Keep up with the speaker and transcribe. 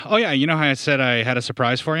Oh, yeah. You know how I said I had a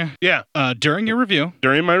surprise for you? Yeah. During your review.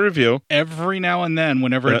 During my review. Every now and then,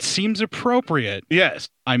 whenever it seems appropriate. Yes.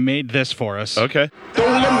 I made this for us. Okay.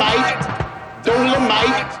 Dolomite.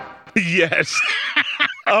 Yes.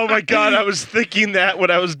 Oh, my God. I was thinking that when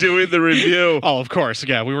I was doing the review. Oh, of course.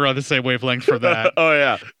 Yeah, we were on the same wavelength for that. Oh,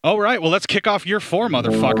 yeah. All right. Well, let's kick off year 4,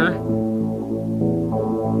 motherfucker.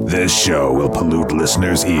 This show will pollute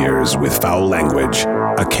listeners' ears with foul language,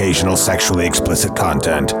 occasional sexually explicit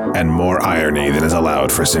content, and more irony than is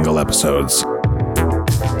allowed for single episodes.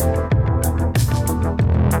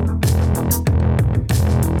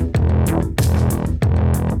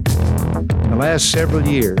 In the last several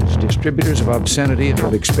years, distributors of obscenity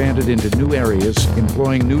have expanded into new areas,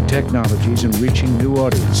 employing new technologies and reaching new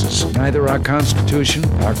audiences. Neither our Constitution,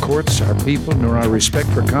 our courts, our people, nor our respect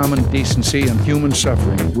for common decency and human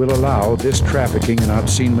suffering will allow this trafficking in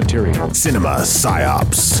obscene material. Cinema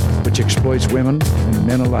Psyops, which exploits women and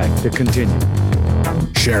men alike, to continue.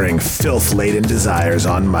 Sharing filth-laden desires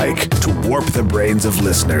on mic to warp the brains of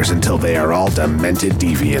listeners until they are all demented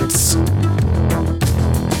deviants.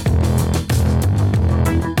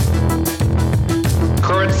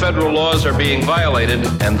 Current federal laws are being violated,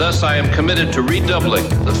 and thus I am committed to redoubling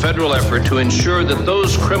the federal effort to ensure that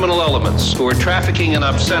those criminal elements who are trafficking in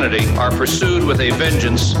obscenity are pursued with a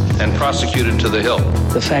vengeance and prosecuted to the hilt.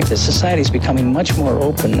 The fact that society is becoming much more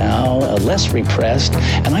open now, less repressed,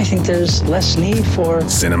 and I think there's less need for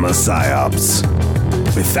Cinema Psyops.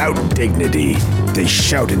 Without dignity, they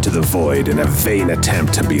shout into the void in a vain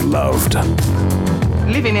attempt to be loved.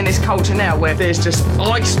 Living in this culture now where there's just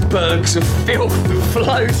icebergs of filth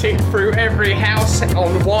floating through every house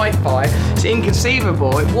on Wi-Fi, it's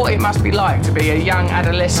inconceivable what it must be like to be a young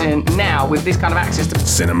adolescent now with this kind of access to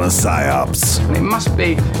Cinema Psyops. It must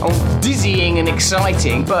be dizzying and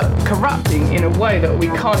exciting, but corrupting in a way that we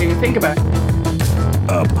can't even think about.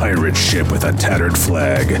 A pirate ship with a tattered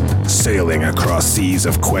flag, sailing across seas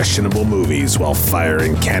of questionable movies while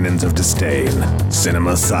firing cannons of disdain.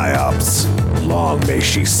 Cinema Psyops. Long may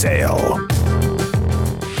she sail.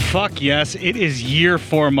 Fuck yes, it is year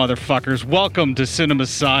 4, motherfuckers. Welcome to Cinema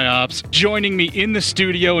Psyops. Joining me in the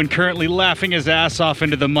studio and currently laughing his ass off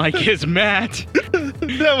into the mic is Matt.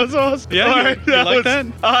 That was awesome. Yeah, you like that?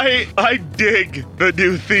 I dig the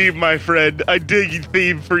new theme, my friend. I dig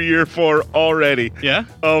theme for year 4 already. Yeah?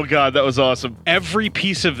 Oh, God, that was awesome. Every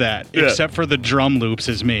piece of that, except for the drum loops,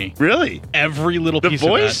 is me. Really? Every little piece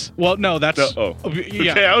voice? of that. Well, no, that's... Yeah.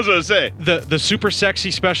 Okay, I was going to say. The super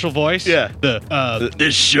sexy special voice. Yeah.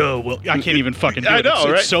 This show will... I can't even fucking do it. I know,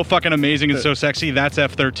 right? It's so fucking amazing and so sexy. That's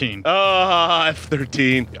F-13.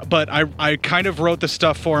 F-13. But I kind of wrote the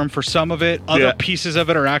stuff for him for some of it. Other pieces of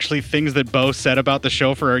it are actually things that Bo said about the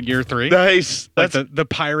show for year 3. Nice. Like the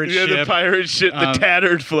pirate ship. Yeah, the pirate ship, the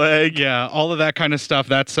tattered flag. Yeah, all of that kind of stuff.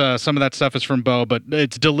 That's some of that stuff is from Bo, but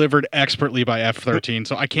it's delivered expertly by F-13,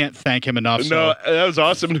 so I can't thank him enough. No, that was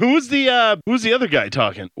awesome. Who was the other guy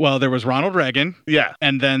talking? Well, there was Ronald Reagan. Yeah.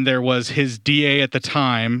 And then there was his DA at the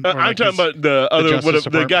time. I'm talking about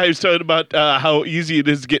the guy who's talking about how easy it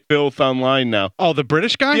is to get filth online now. Oh, the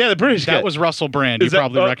British guy? Yeah, the British guy. That was Russell Brand. You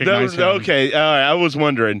probably recognize him. Okay, all right, I was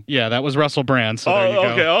wondering. Yeah, that was Russell Brand. So there you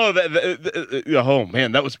go. Okay. Oh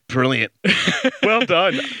man, that was brilliant. Well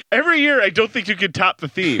done. Every year, I don't think you could top the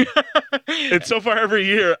theme. And so far, every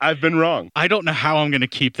year, I've been wrong. I don't know how I'm going to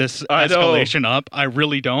keep this escalation up. I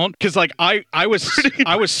really don't, because like I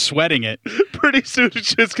was sweating it. Pretty soon,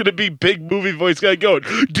 it's just going to be big movie voice guy going,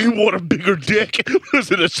 "Do you want a bigger dick?"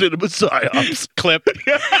 Listen to Cinema Psyops clip.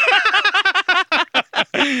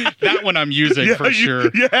 That one I'm using for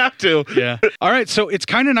sure. You have to. Yeah. All right. So it's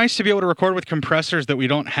kind of nice to be able to record with compressors that we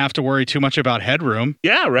don't have to worry too much about headroom.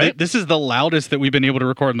 Yeah, right. This is the loudest that we've been able to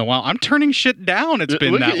record in a while. I'm turning shit down. It's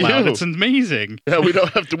been that loud. It's amazing. Yeah, we don't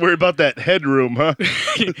have to worry about that headroom, huh?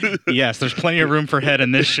 Yes, there's plenty of room for head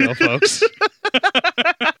in this show, folks.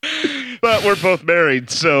 But we're both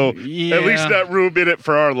married, so at least that room in it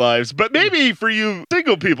for our lives. But maybe for you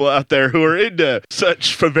single people out there who are into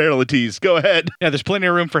such frivolities, go ahead. Yeah, there's plenty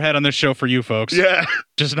of room for head on this show for you folks. Yeah.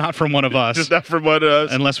 Just not from one of us. Just not from one of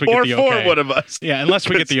us. Unless we get the okay. Or for one of us. Yeah, unless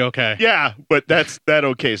we get the okay. Yeah, but that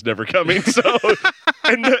okay's never coming. So,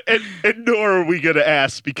 and nor are we going to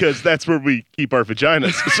ask, because that's where we keep our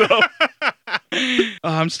vaginas. So.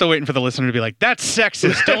 I'm still waiting for the listener to be like, "That's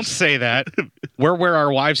sexist. Don't say that." we're where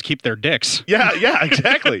our wives keep their dicks. Yeah,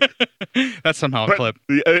 exactly. That's somehow a But clip.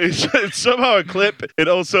 it's somehow a clip, and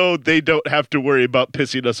also they don't have to worry about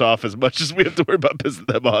pissing us off as much as we have to worry about pissing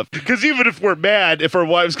them off. Because even if we're mad, if our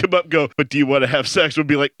wives come up and go, but do you want to have sex? We'll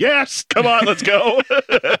be like, yes, come on, let's go.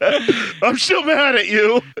 I'm still mad at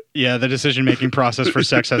you. Yeah, the decision-making process for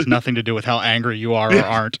sex has nothing to do with how angry you are or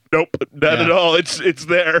aren't. Nope, not Yeah. at all. It's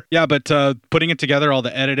there. Yeah, but putting it together, all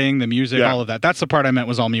the editing, the music, Yeah. all of that. That's the part I meant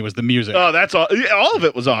was all me, was the music. Oh, that's all. Yeah, all of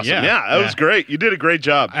it was awesome. Yeah, Yeah, that yeah. was great. You did a great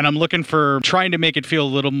job. And I'm looking for trying to make it feel a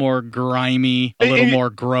little more grimy, a little more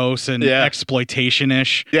gross and Yeah.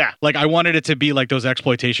 exploitation-ish. Yeah. Like, I wanted it to be like those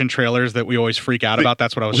exploitation trailers that we always freak out about.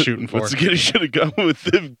 That's what I was shooting for. Once again, you should have gone with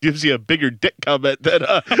the gives you a bigger dick comment than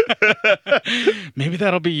Maybe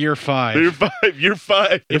that'll be year 5. year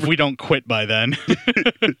five. If we don't quit by then.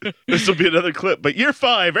 This will be another clip. But year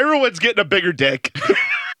 5, everyone's getting a bigger dick.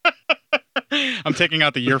 I'm taking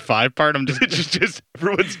out the year 5 part. I'm just just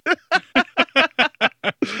everyone's.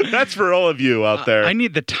 That's for all of you out there. I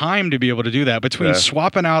need the time to be able to do that between Yeah.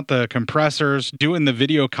 swapping out the compressors, doing the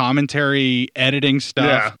video commentary, editing stuff,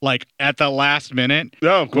 Yeah. like at the last minute.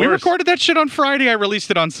 No, of course. We recorded that shit on Friday. I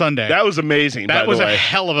released it on Sunday. That was amazing. That by was the a way.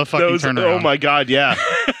 hell of a fucking That was- turnaround. Oh my god, yeah.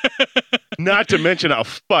 Not to mention how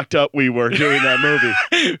fucked up we were doing that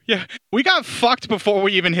movie. Yeah, we got fucked before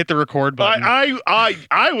we even hit the record button.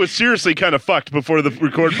 I was seriously kind of fucked before the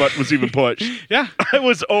record button was even pushed. Yeah. I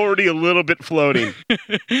was already a little bit floating.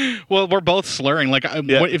 Well, we're both slurring. Like,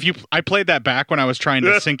 Yeah. I played that back when I was trying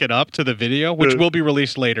to sync it up to the video, which will be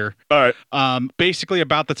released later. All right. Basically,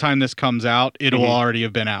 about the time this comes out, it'll already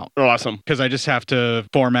have been out. Awesome. Because I just have to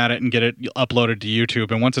format it and get it uploaded to YouTube.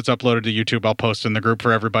 And once it's uploaded to YouTube, I'll post in the group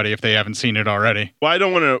for everybody if they haven't seen it already. Well, I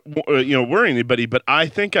don't want to, worry anybody, but I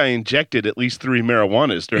think I injected at least 3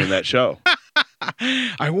 marijuanas during that show.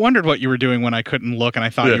 I wondered what you were doing when I couldn't look, and I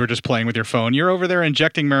thought Yeah. you were just playing with your phone. You're over there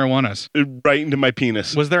injecting marijuanas. Right into my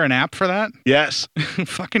penis. Was there an app for that? Yes.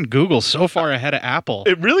 Fucking Google's so far ahead of Apple.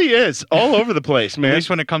 It really is. All over the place, man. At least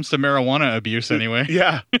when it comes to marijuana abuse, anyway.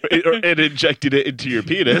 Yeah. It injected it into your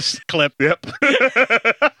penis. Clip. Yep.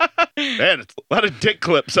 Man, it's a lot of dick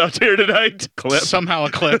clips out here tonight. Clip. Somehow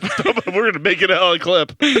a clip. We're going to make it a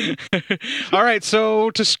clip. All right, so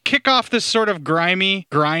to kick off this sort of grimy,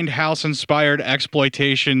 grindhouse-inspired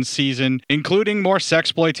exploitation season, including more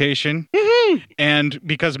sexploitation, and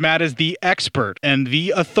because Matt is the expert and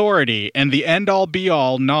the authority and the end-all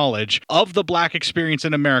be-all knowledge of the black experience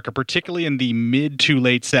in America, particularly in the mid to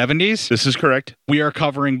late 70s. This is correct. We are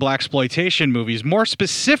covering blaxploitation movies. More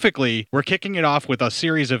specifically, we're kicking it off with a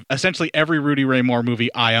series of essentially every Rudy Ray Moore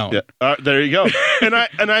movie I own. Yeah. There you go.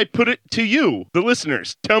 and I put it to you, the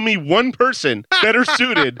listeners. Tell me one person better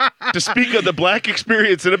suited to speak of the black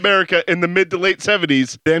experience in America in the mid to late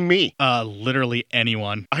 70s than me. Literally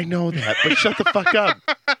anyone. I know that, but shut the fuck up.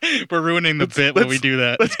 We're ruining the bit when we do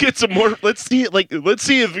that. Let's get some more. Let's see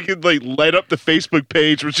if we can light up the Facebook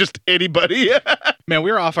page with just anybody. Man,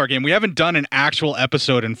 we were off our game. We haven't done an actual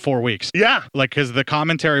episode in 4 weeks. Yeah. Like, because the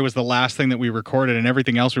commentary was the last thing that we recorded, and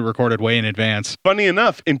everything else we recorded way in advance. Funny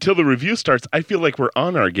enough, until the review starts, I feel like we're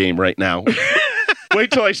on our game right now. Wait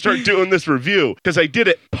till I start doing this review, because I did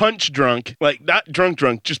it punch drunk, like not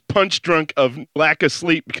drunk, just punch drunk of lack of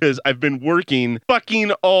sleep, because I've been working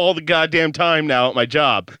fucking all the goddamn time now at my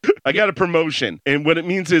job. I got a promotion, and what it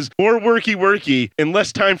means is more worky and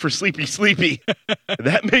less time for sleepy.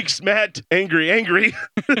 That makes Matt angry.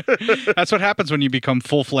 That's what happens when you become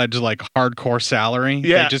full-fledged, like, hardcore salary.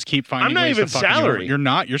 Yeah. They just keep finding I'm not ways even to fucking you salary. over. You're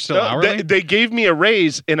not? You're still No, hourly? They gave me a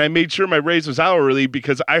raise, and I made sure my raise was hourly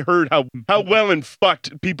because I heard how well and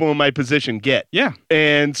fucked people in my position get. Yeah.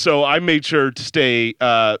 And so I made sure to stay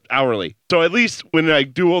hourly. So at least when I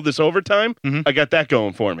do all this overtime, I got that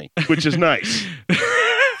going for me, which is nice.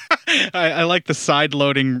 I like the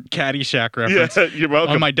side-loading Caddyshack reference. Yeah, you're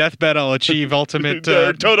welcome. On my deathbed, I'll achieve ultimate...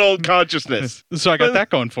 total consciousness. So I got that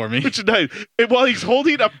going for me. Which is nice. And while he's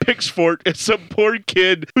holding a pitchfork at some poor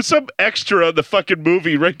kid who's some extra on the fucking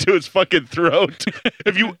movie right to his fucking throat.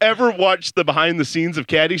 Have you ever watched the behind the scenes of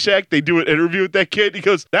Caddyshack? They do an interview with that kid. He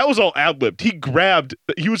goes, that was all ad-libbed.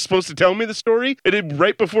 He was supposed to tell me the story, and then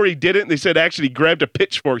right before he did it, they said actually he grabbed a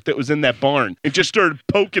pitchfork that was in that barn and just started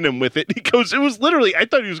poking him with it. He goes, it was literally, I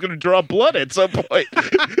thought he was going to draw blood at some point.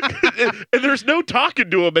 And there's no talking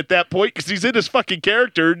to him at that point because he's in his fucking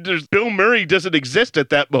character. Bill Murray doesn't exist at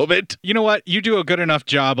that moment. You know what? You do a good enough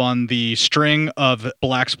job on the string of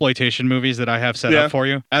blaxploitation movies that I have set up for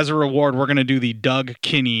you. As a reward, we're going to do the Doug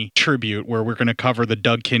Kinney tribute, where we're going to cover the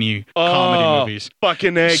Doug Kinney comedy movies.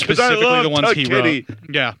 Fucking A, because I Specifically love the ones Doug he Kinney. wrote.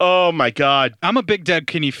 Yeah. Oh my God. I'm a big Dead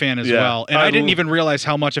Kenny fan as well. And I didn't even realize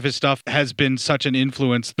how much of his stuff has been such an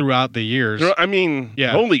influence throughout the years. I mean,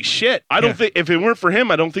 holy shit. I don't think, if it weren't for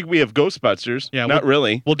him, I don't think we have Ghostbusters. Yeah. Not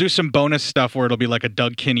really. We'll do some bonus stuff where it'll be like a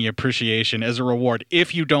Doug Kinney appreciation as a reward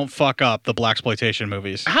if you don't fuck up the blaxploitation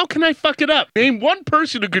movies. How can I fuck it up? Name one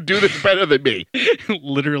person who could do this better than me.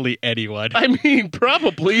 Literally anyone. I mean,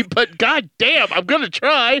 probably, but god damn, I'm gonna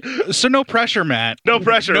try. So no pressure, Matt. No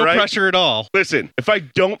pressure, no right? No pressure at all. Listen, if I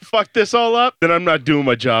don't fuck this all up, then I'm not doing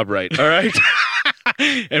my job right, all right?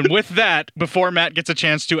 And with that, before Matt gets a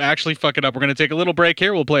chance to actually fuck it up, we're going to take a little break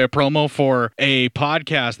here. We'll play a promo for a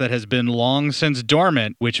podcast that has been long since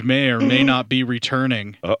dormant, which may or may not be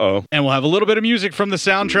returning. Uh-oh. And we'll have a little bit of music from the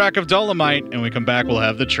soundtrack of Dolomite, and when we come back, we'll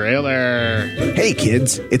have the trailer. Hey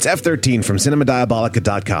kids, it's F13 from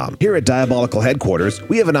CinemaDiabolica.com. Here at Diabolical headquarters,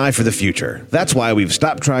 we have an eye for the future. That's why we've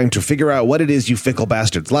stopped trying to figure out what it is you fickle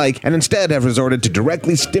bastards like, and instead have resorted to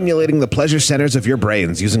directly stimulating the pleasure centers of your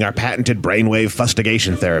brains using our patented brainwave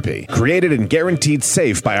fustigation therapy, created and guaranteed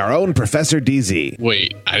safe by our own Professor DZ.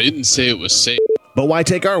 Wait, I didn't say it was safe. But why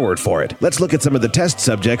take our word for it? Let's look at some of the test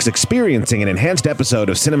subjects experiencing an enhanced episode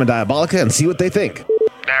of Cinema Diabolica and see what they think.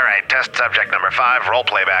 All right, test subject number 5, roll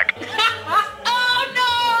playback. Oh, no!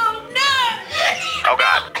 Oh,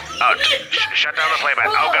 God. Oh, shut down the playback.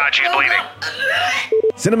 Oh, God, she's bleeding.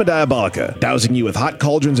 Cinema Diabolica, dousing you with hot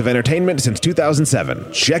cauldrons of entertainment since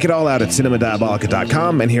 2007. Check it all out at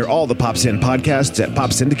cinemadiabolica.com and hear all the Pop Sin podcasts at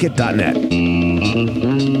popsyndicate.net.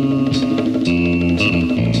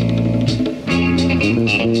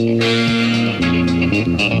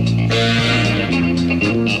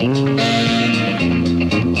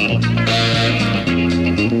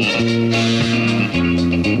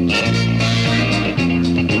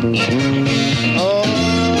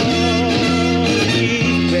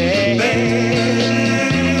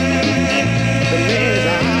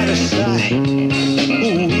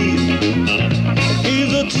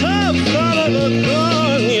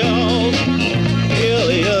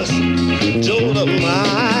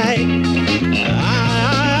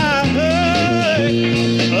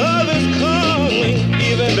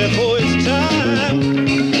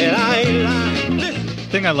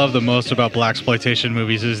 I love the most about blaxploitation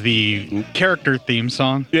movies is the character theme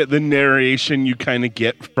song. Yeah, the narration you kind of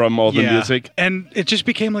get from all the music. And it just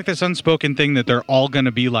became like this unspoken thing that they're all going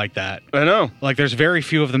to be like that. I know. Like there's very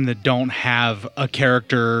few of them that don't have a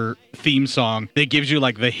character theme song that gives you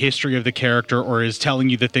like the history of the character or is telling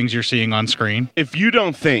you the things you're seeing on screen. If you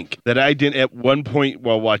don't think that I didn't at one point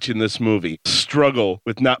while watching this movie struggle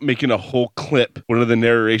with not making a whole clip one of the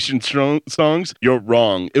narration songs, you're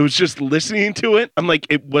wrong. It was just listening to it. I'm like,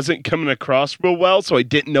 it wasn't coming across real well, so I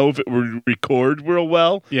didn't know if it would record real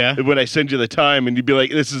well. Yeah. When I send you the time and you'd be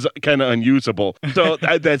like, this is kind of unusable. So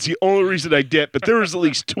that's the only reason I did. But there was at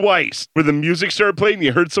least twice where the music started playing and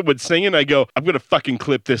you heard someone singing. I go, I'm going to fucking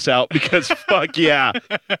clip this out because fuck yeah.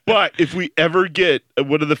 But if we ever get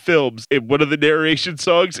one of the films, if one of the narration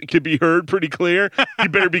songs can be heard pretty clear, you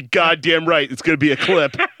better be goddamn right. It's going to be a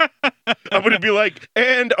clip. I'm going to be like,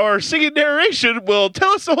 and our singing narration will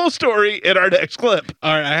tell us the whole story in our next clip.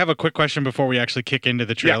 All right, I have a quick question before we actually kick into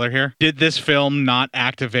the trailer here. Did this film not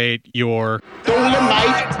activate your...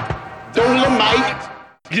 Dolomite!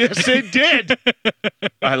 Yes, it did.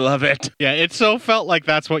 I love it. Yeah, it so felt like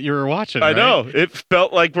that's what you were watching, I know. It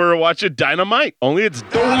felt like we were watching Dynamite, only it's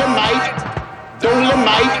Dolomite!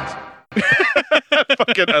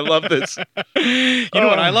 Fucking, I love this. You know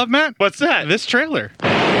what I love, Matt? What's that? This trailer.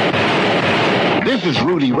 This is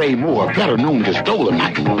Rudy Ray Moore, better known as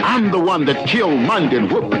Dolomite. I'm the one that killed Monday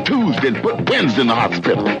and whooped Tuesday and put Wednesday in the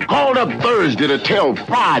hospital. Called up Thursday to tell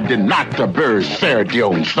Friday not to burn Saturday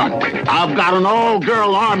on Sunday. I've got an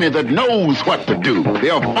all-girl army that knows what to do.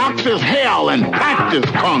 They're box as hell and practice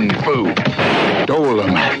kung fu.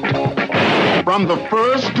 Dolomite. From the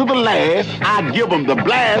first to the last, I give them the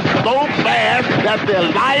blast so fast that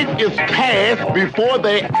their life is past before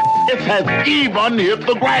they has even hit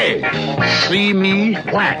the grass. See me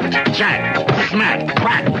whack, jack, smack,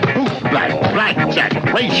 crack, boot blackjack,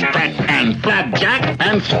 racetrack, and flapjack,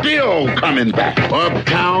 and still coming back.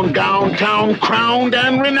 Uptown, downtown, crowned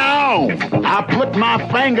and renowned. I put my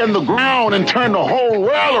finger in the ground and turn the whole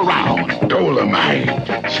world around.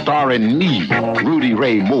 Dolomite, starring me, Rudy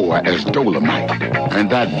Ray Moore as Dolomite, and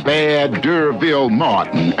that bad D'Urville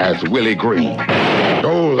Martin as Willie Green.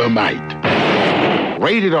 Dolomite.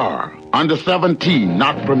 Rated R. Under 17,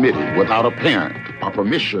 not permitted without a parent or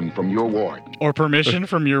permission from your warden. Or permission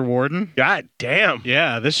from your warden? God damn.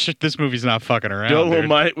 Yeah, this movie's not fucking around.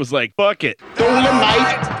 Dolomite was like, fuck it.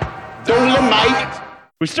 Dolomite.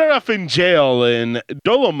 We start off in jail, and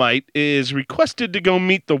Dolomite is requested to go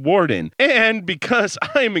meet the warden. And because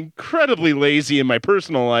I'm incredibly lazy in my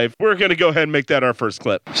personal life, we're going to go ahead and make that our first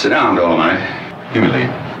clip. Sit down, Dolomite. Give me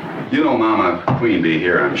leave. You know Mama Queen Bee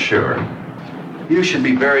here, I'm sure. You should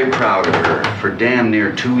be very proud of her. For damn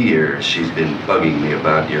near 2 years, she's been bugging me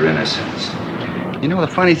about your innocence. You know, the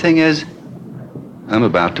funny thing is, I'm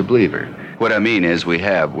about to believe her. What I mean is, we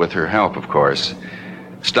have, with her help, of course,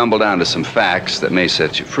 stumbled onto some facts that may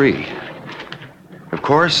set you free. Of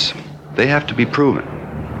course, they have to be proven.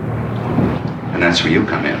 And that's where you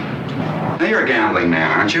come in. Now, you're a gambling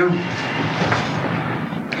man, aren't you?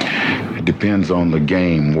 It depends on the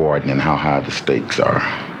game, Warden, and how high the stakes are.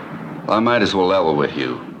 Well, I might as well level with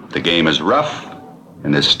you. The game is rough,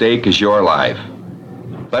 and the stake is your life.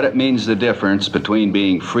 But it means the difference between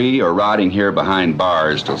being free or rotting here behind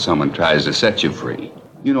bars till someone tries to set you free.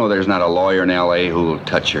 You know there's not a lawyer in L.A. who'll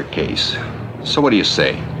touch your case. So what do you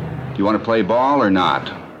say? Do you want to play ball or not?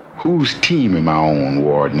 Whose team am I on,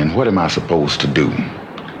 Warden, and what am I supposed to do?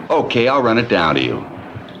 Okay, I'll run it down to you.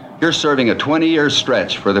 You're serving a 20-year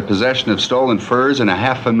stretch for the possession of stolen furs and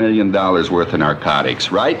 $500,000 worth of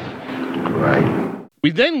narcotics, right? Right. We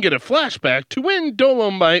then get a flashback to when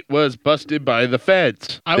Dolomite was busted by the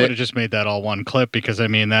feds. I would have just made that all one clip because, I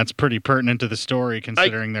mean, that's pretty pertinent to the story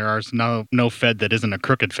considering there are no Fed that isn't a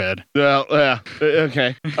crooked Fed. Well, yeah,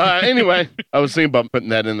 okay. Anyway, I was thinking about putting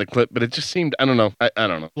that in the clip, but it just seemed, I don't know. I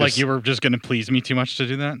don't know. Like you were just going to please me too much to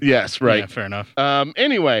do that? Yes, right. Yeah, fair enough.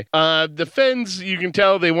 Anyway, the feds, you can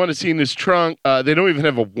tell they want to see in his trunk. They don't even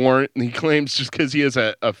have a warrant, and he claims just because he has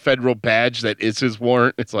a federal badge that is his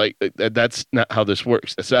warrant. It's like, that's not how this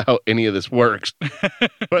works. That's not how any of this works.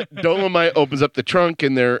 But Dolomite opens up the trunk,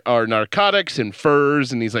 and there are narcotics and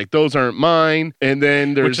furs, and he's like, those aren't mine. And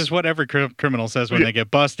then there's... Which is what every criminal says when they get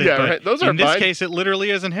busted. Yeah, but right. Those aren't in this mine. case, it literally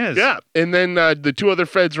isn't his. Yeah. And then the two other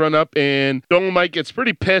feds run up, and Dolomite gets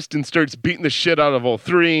pretty pissed and starts beating the shit out of all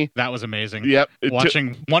three. That was amazing. Yep.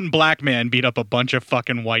 Watching one black man beat up a bunch of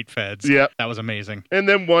fucking white feds. Yep. That was amazing. And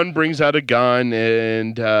then one brings out a gun,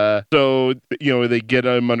 and so, they get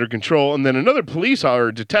him under control. And then another police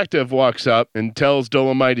or detective walks up and tells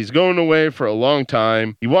Dolomite he's going away for a long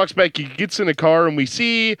time. He walks back, he gets in a car, and we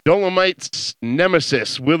see Dolomite's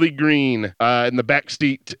nemesis, Willie Green, in the back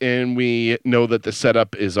seat, and we know that the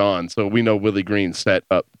setup is on. So we know Willie Green set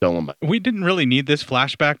up Dolomite. We didn't really need this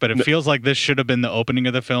flashback, but it feels like this should have been the opening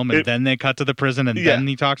of the film, and then they cut to the prison, and then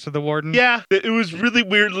he talks to the warden. Yeah, it was really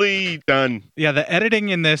weirdly done. Yeah, the editing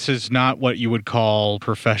in this is not what you would call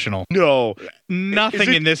professional. No.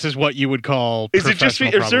 Nothing in this is what you would call professional.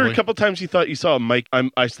 Is there a couple times you thought you saw a Mike?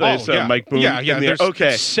 I saw Mike Boone. Yeah, in there's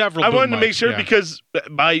okay. several. I wanted to Boone make mics, sure because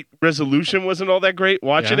my resolution wasn't all that great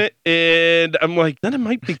watching it, and I'm like, then I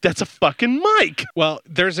might think that's a fucking mic. Well,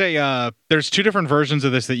 there's two different versions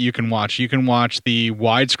of this that you can watch. You can watch the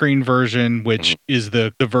widescreen version, which is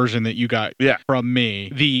the version that you got from me.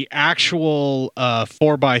 The actual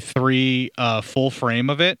 4x3 full frame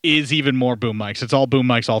of it is even more boom mics. It's all boom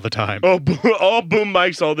mics all the time. Oh, all boom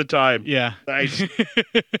mics all the time. Yeah. Nice.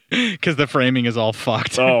 Because the framing is all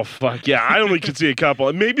fucked. Oh, fuck. Yeah, I only could see a couple.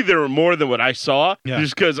 And maybe there were more than what I saw. Yeah.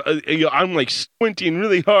 Just because I'm like squinting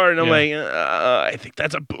really hard. And I'm like, I think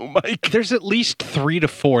that's a boom mic. There's at least 3 to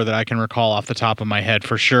 4 that I can recall off the top of my head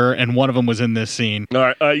for sure. And one of them was in this scene.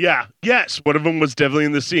 All right. Yeah. Yes. One of them was definitely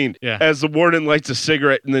in the scene. Yeah. As the warden lights a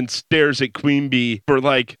cigarette and then stares at Queen Bee for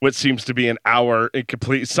like what seems to be an hour in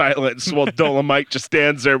complete silence while Dolomite just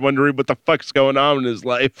stands there wondering what the fuck's going on in his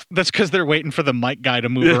life. That's because they're waiting for the mic guy to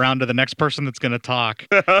move around to the next person that's going to talk.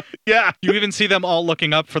 Yeah. You even see them all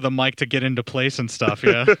looking up for the mic to get into place and stuff.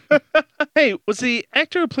 Yeah. Hey, was the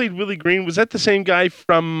actor who played Willie Green, was that the same guy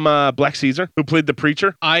from Black Caesar who played the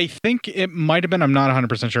preacher? I think it might have been. I'm not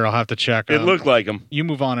 100% sure. I'll have to check. It looked like him. You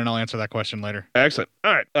move on and I'll answer that question later. Excellent.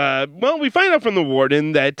 All right. Well, we find out from the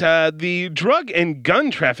warden that the drug and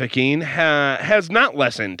gun trafficking has not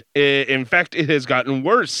lessened. In fact, it has gotten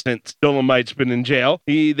worse since Dolomite's been in jail.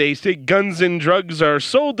 They say guns and drugs are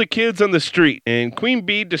sold to kids on the street. And Queen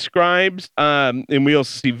Bee describes, and we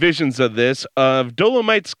also see visions of this, of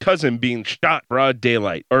Dolomite's cousin being shot broad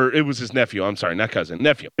daylight. Or it was his nephew. I'm sorry, not cousin.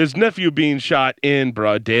 Nephew. His nephew being shot in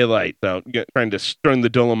broad daylight. So trying to string the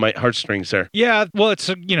Dolomite heartstrings there. Yeah, well, it's,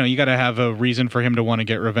 you got to have a reason for him to want to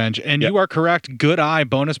get revenge. And you are correct. Good eye.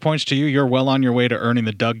 Bonus points to you. You're well on your way to earning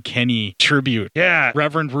the Doug Kenny tribute. Yeah.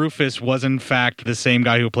 Reverend Rufus was, in fact, the same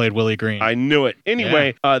guy who played Willie Green. I knew it.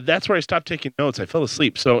 Anyway, that's where I stopped taking notes. I fell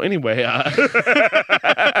asleep. So anyway,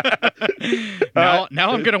 Now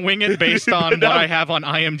I'm going to wing it based on what I have on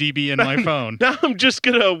IMDb and my phone. Now I'm just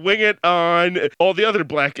going to wing it on all the other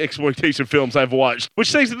black exploitation films I've watched,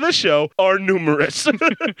 which thanks to this show are numerous.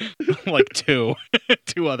 Like two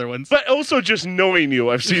other ones. But also just knowing you,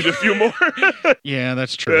 I've seen a few more. Yeah,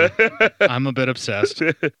 that's true. I'm a bit obsessed.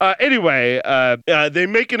 Anyway, they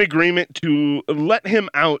make an agreement to let him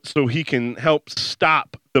out so he can help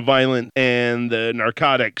stop the violence and the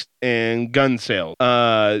narcotics and gun sales.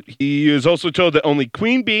 He is also told that only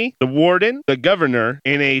Queen Bee, the warden, the governor,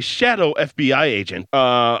 and a shadow FBI agent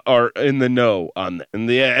are in the know on that. And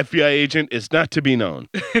the FBI agent is not to be known.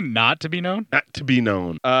 Not to be known? Not to be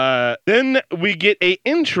known. Then we get a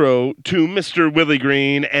intro to Mr. Willie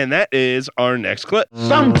Green, and that is our next clip.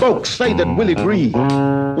 Some folks say that Willie Green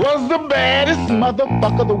was the baddest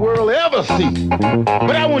motherfucker the world ever see.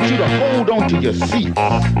 But I want you to hold on to your seats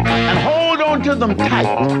and hold on to them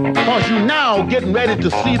tight, because you're now getting ready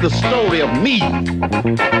to see the story of me.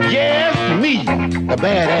 Yes, me, the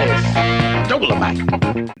badass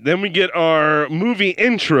Dolomite. Then we get our movie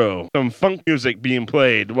intro, some funk music being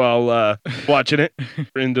played while watching it.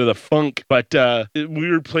 Into the funk, but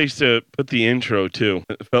weird place to put the intro too.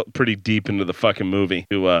 It felt pretty deep into the fucking movie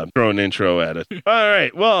to throw an intro at it. All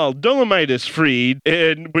right, well, Dolomite is freed,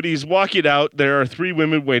 and when he's walking out, there are 3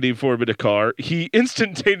 women waiting for him in a car. He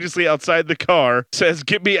instantaneously outside the car says,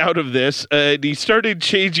 "Get me out of this," and he started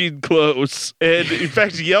changing clothes, and in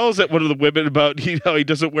fact yells at one of the women about how he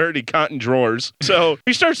doesn't wear any cotton drawers. So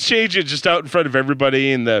he starts changing just out in front of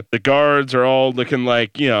everybody, and the guards are all looking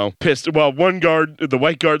like, pissed. Well, one guard, the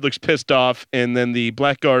white guard, looks pissed off, and then the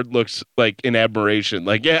black guard looks like in admiration,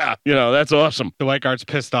 like, yeah, that's awesome. The white guard's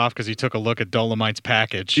pissed off because he took a look at Dolomite's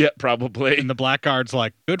package. Yeah, probably. And the black guard's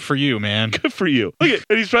like, good for you, man. Good for you. Look at,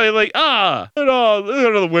 and he's probably like, look at all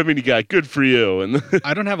the women you got. Good for you. And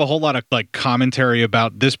I don't have a whole lot of commentary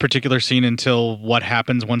about this particular scene until what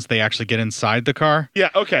happens once they actually get inside the car. Yeah,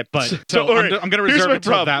 okay. But I'm going to reserve it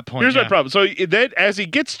till that point. Here's my problem. So then, as he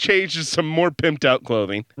gets changed to some more pimped out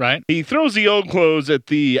clothing, right? He throws the old clothes at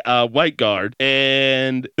the white guard,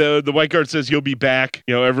 and the white guard says, "You'll be back."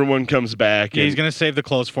 Everyone comes back. Yeah, he's going to save the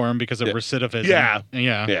clothes for him because of recidivism.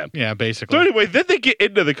 Yeah, basically. So anyway, then they get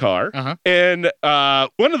into the car, and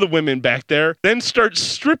one of the women back there then starts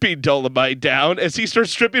stripping Dolomite down as he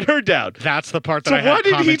starts stripping her down. That's the part that so I had why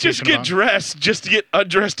did he just get on. dressed just to get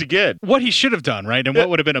undressed again? What he should have done, right, and what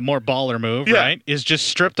would have been a more baller move, right, is just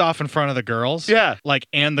stripped off in front of the girls,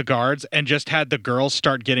 and the guards, and just had the girls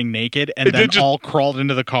start getting naked, and then all crawled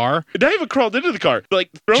into the car. Not even crawled into the car, like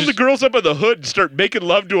throw the girls up on the hood and start making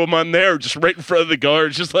love to them on there, just right in front of the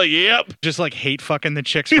guards, just like, yep. Just like hate fucking the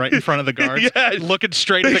chicks right in front of the guards. Looking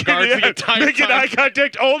straight at the guards the entire making time. Eye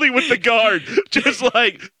contact only with the guard. Just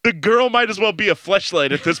like the girl might as well be a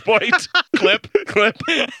fleshlight at this point. Clip.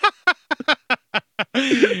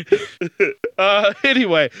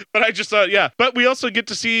 Anyway, but I just thought, but we also get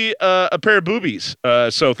to see a pair of boobies.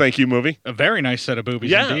 So thank you, movie. A very nice set of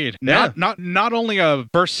boobies indeed. Not only a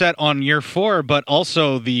first set on year 4, but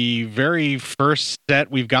also the very first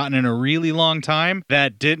set we've gotten in a really long time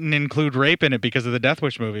that didn't include rape in it because of the Death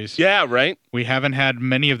Wish movies. Yeah, right. We haven't had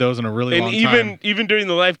many of those in a really long time. And even during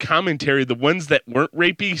the live commentary, the ones that weren't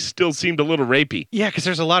rapey still seemed a little rapey. Yeah, because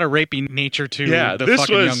there's a lot of rapey nature to the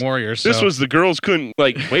fucking Young Warriors. This was the girls couldn't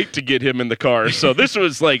wait to get him in the car, so this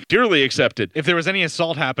was dearly accepted. If there was any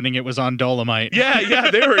assault happening, it was on Dolomite.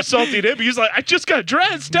 Yeah, they were assaulting him. He was like, "I just got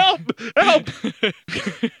dressed. Help!"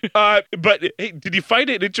 But hey, did you find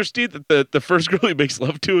it interesting that the first girl he makes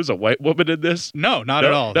love to is a white woman in this? No, not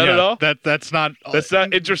at all. Not at all. That's not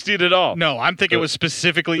interesting at all. No, I'm thinking it was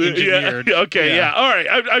specifically engineered. Okay, all right.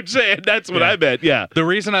 I'm saying that's what I meant. Yeah. The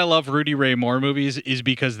reason I love Rudy Ray Moore movies is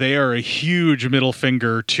because they are a huge middle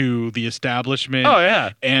finger to the establishment. Oh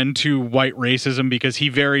yeah, and to white racism, because he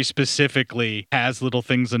very specifically has little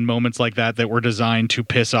things and moments like that were designed to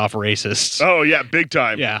piss off racists. Oh yeah, big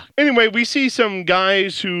time. Yeah. Anyway, we see some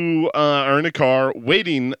guys who are in a car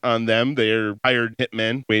waiting on them. They're hired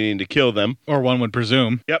hitmen waiting to kill them, or one would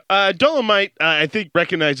presume. Yep. Dolomite, I think,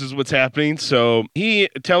 recognizes what's happening, so he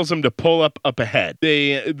tells them to pull up ahead.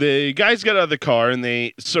 The guys get out of the car and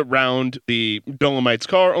they surround the Dolomite's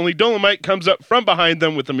car. Only Dolomite comes up from behind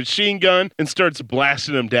them with a machine gun and starts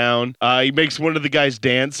blasting them down. He makes one of the guys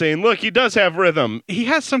dance, saying, "Look, he does have rhythm." He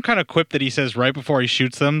has some kind of quip that he says right before he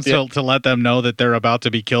shoots them, so to let them know that they're about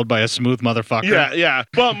to be killed by a smooth motherfucker. Yeah.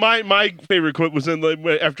 Well, my favorite quip was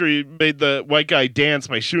after he made the white guy dance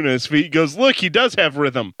by shooting at his feet. He goes, "Look, he does have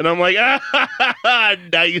rhythm," and I'm like,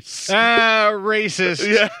 nice. Racist.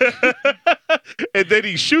 Yeah. And then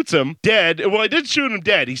he shoots him dead. Well, I didn't shoot him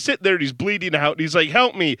dead. He's sitting there and he's bleeding out. And he's like,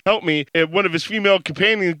 help me, help me. And one of his female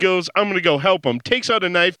companions goes, I'm going to go help him. Takes out a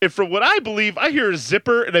knife. And from what I believe, I hear a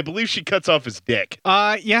zipper, and I believe she cuts off his dick.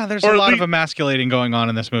 Yeah, there's a lot of emasculating going on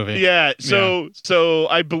in this movie. Yeah, so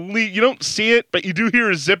I believe, you don't see it, but you do hear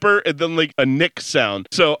a zipper and then like a nick sound.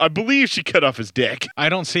 So I believe she cut off his dick. I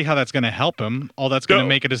don't see how that's going to help him. All that's going to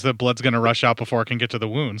make it is the blood's going to rush out before it can get to the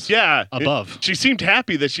wounds. Yeah. Above. She seemed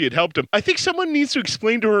happy that she had helped him. I think someone needs to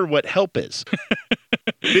explain to her what help is.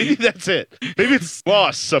 Maybe that's it. Maybe it's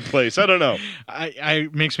lost someplace. I don't know. I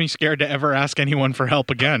makes me scared to ever ask anyone for help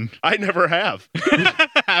again. I never have.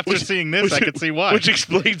 After seeing this, I could see why. Which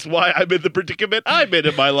explains why I'm in the predicament I'm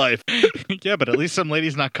in my life. Yeah, but at least some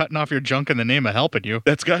lady's not cutting off your junk in the name of helping you.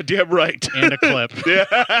 That's goddamn right. And a clip.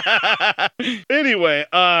 Yeah. Anyway,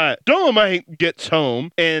 Dolomite gets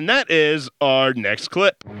home, and that is our next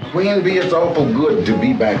clip. Queen Bee, it's awful good to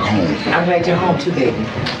be back home. I'm glad you're home too, baby.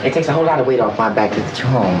 It takes a whole lot of weight off my back that you're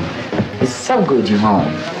home. It's so good you're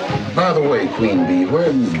home. By the way, Queen Bee, where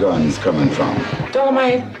are these guns coming from?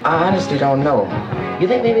 Dolomite, I honestly don't know. You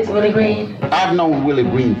think maybe it's Willie Green? I've known Willie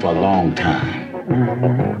Green for a long time.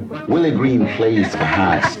 Willie Green plays for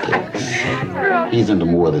high stakes. He's into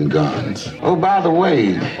more than guns. Oh, by the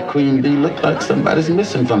way, Queen Bee, looked like somebody's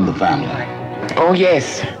missing from the family. Oh,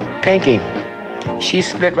 yes. Pinky. She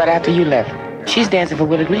split right after you left. She's dancing for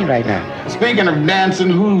Willie Green right now. Speaking of dancing,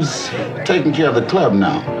 who's taking care of the club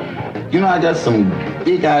now? You know, I got some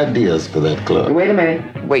big ideas for that club. Wait a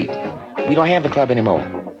minute. Wait. We don't have the club anymore.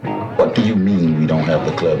 What do you mean we don't have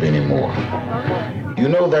the club anymore? You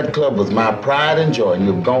know that club was my pride and joy, and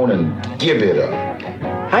you've gone and give it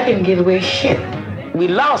up. I didn't give away shit. We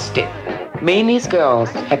lost it. Me and these girls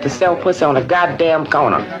had to sell pussy on a goddamn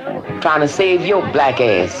corner, trying to save your black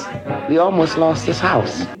ass. We almost lost this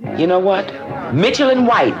house. You know what? Mitchell and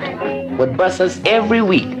White would bust us every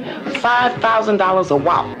week, $5,000 a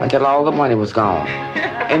wop until all the money was gone.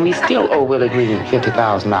 And we still owe Willie Green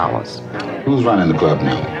 $50,000. Who's running the club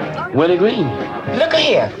now? Willie Green. Look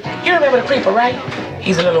here. You remember the creeper, right?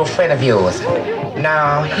 He's a little friend of yours.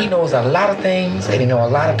 Now, he knows a lot of things and he knows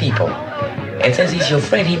a lot of people. And since he's your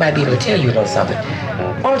friend, he might be able to tell you a little something.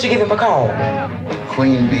 Why don't you give him a call?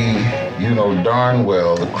 Queen Bee, you know darn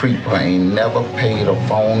well the creeper ain't never paid a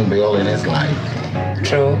phone bill in his life.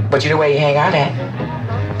 True, but you know where he hang out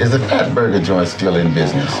at? Is the Fat Burger joint still in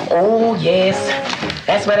business? Oh, yes.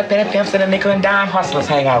 That's where the penny pimps and the nickel and dime hustlers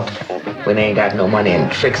hang out. When they ain't got no money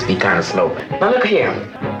and tricks be kind of slow. Now look here.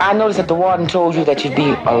 I noticed that the warden told you that you'd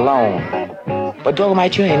be alone. But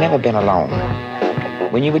Dolomite, you ain't never been alone.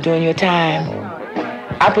 When you were doing your time,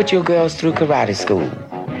 I put your girls through karate school.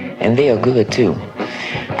 And they are good, too.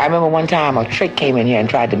 I remember one time a trick came in here and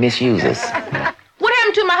tried to misuse us. What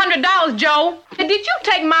happened to my $100, Joe? Did you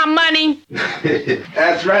take my money?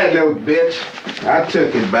 That's right, little bitch. I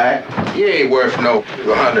took it back. You ain't worth no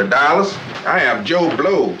 $100. I am Joe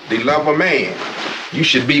Blow, the lover man. You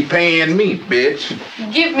should be paying me, bitch.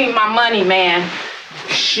 Give me my money, man.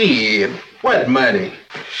 Shit. What money?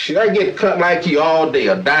 Shit, I get cut like you all day,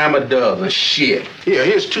 a dime a dozen. Shit. Here,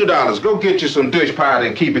 here's $2. Go get you some dish powder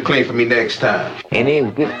and keep it clean for me next time. And they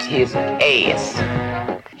whipped his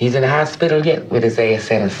ass. He's in the hospital yet with his ass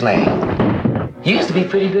in a sling. You used to be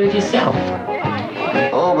pretty good yourself.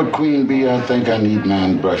 Oh, but Queen Bee, I think I need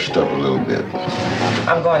mine brushed up a little bit.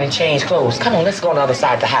 I'm going to change clothes. Come on, let's go on the other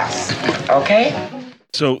side of the house. Okay?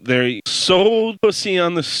 So they sold pussy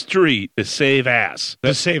on the street to save ass.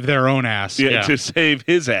 To save their own ass. Yeah, to save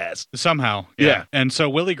his ass. Somehow. Yeah. And so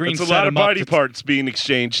Willie Green That's set a lot of him up body parts being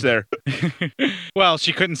exchanged there. Well,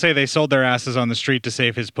 she couldn't say they sold their asses on the street to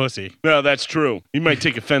save his pussy. No, that's true. You might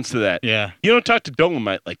take offense to that. Yeah. You don't talk to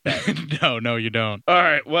Dolomite like that. No, you don't. All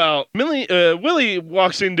right, well, Willie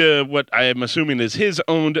walks into what I am assuming is his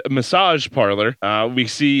owned massage parlor. We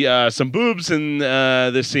see some boobs in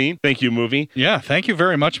this scene. Thank you, movie. Yeah, thank you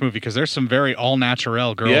very much, movie, because there's some very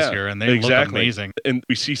all-natural girls here, and they look amazing. And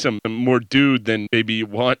we see some more dude than maybe you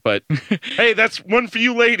want, but hey, that's one for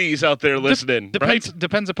you ladies out there listening, right?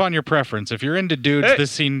 Depends upon your preference. If you're into dudes, this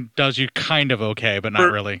scene does you kind of okay, but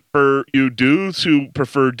not really. For you dudes who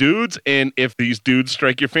prefer dudes, and if these dudes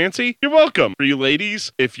strike your fancy, you're welcome. For you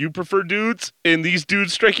ladies, if you prefer dudes, and these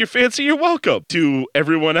dudes strike your fancy, you're welcome. To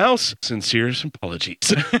everyone else, sincere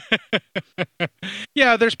apologies.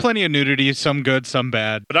 Yeah, there's plenty of nudity, some good, some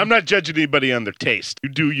bad. But I'm not judging anybody on their taste. You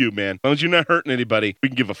do you, man. As long as you're not hurting anybody, we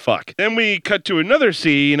can give a fuck. Then we cut to another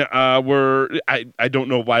scene where I don't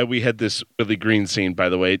know why we had this Willie Green scene, by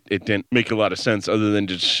the way. It didn't make a lot of sense other than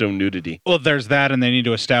just show nudity. Well, there's that, and they need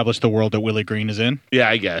to establish the world that Willie Green is in. Yeah,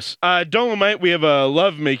 I guess. Dolomite, we have a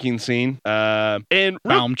love-making scene. And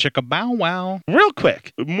Boom chicka bow wow. real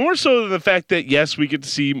quick, more so than the fact that, yes, we get to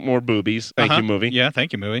see more boobies. Thank you, movie. Yeah,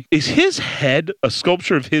 thank you, movie. Is his head a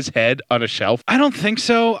sculpture of his head on a shelf? I don't think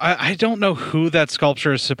so. I don't know who that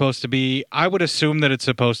sculpture is supposed to be. I would assume that it's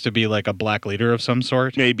supposed to be like a black leader of some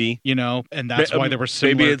sort. Maybe. You know, and that's why there were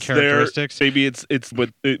similar maybe it's characteristics. Maybe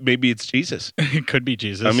it's Jesus. It could be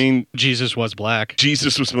Jesus. I mean, Jesus was black.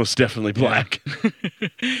 Jesus was most definitely black.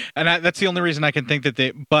 And that's the only reason I can think that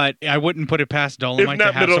but I wouldn't put it past Dolomite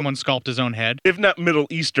to have someone sculpt his own head. If not Middle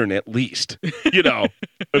Eastern, at least. You know.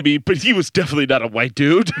 I mean, but he was definitely not a white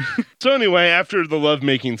dude. So anyway, after the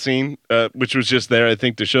lovemaking scene, which was just there, I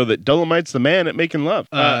think, to show that Dolomite's the man at making love.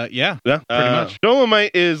 Yeah, pretty much.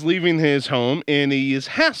 Dolomite is leaving his home, and he is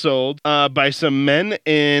hassled by some men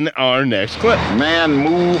in our next clip. Man,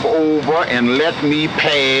 move over and let me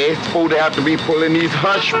pass. Supposed to have to be pulling these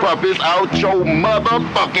hush puppies out your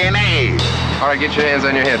motherfucking ass. All right, get your hands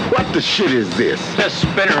on your head. What the shit is this? Just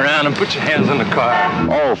spin around and put your hands on the car.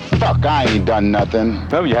 Oh, fuck, I ain't done nothing.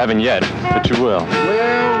 No, you haven't yet, but you will.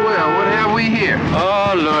 Well, what have we here?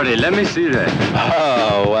 Oh, Lordy, let me see that.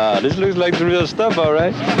 Oh, wow, this looks like the real stuff, all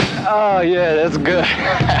right. Oh, yeah, that's good.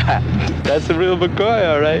 That's the real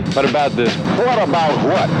McCoy, all right. What about this? What about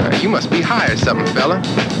what? You must be high or something, fella.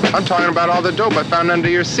 I'm talking about all the dope I found under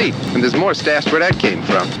your seat, and there's more stashed where that came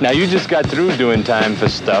from. Now, you just got through doing time for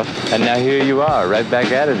stuff, and now here you are, right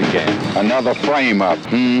back at it again. Another frame-up,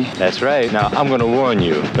 That's right. Now, I'm going to warn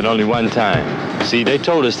you, but only one time. See, they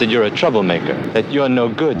told us that you're a troublemaker, that you're no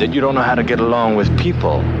good, that you don't know how to get along with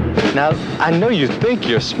people. Now, I know you think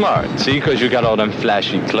you're smart, see, because you got all them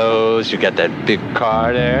flashy clothes, you got that big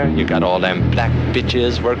car there, you got all them black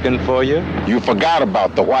bitches working for you. You forgot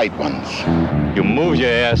about the white ones. You move your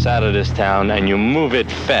ass out of this town, and you move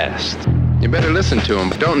it fast. You better listen to him,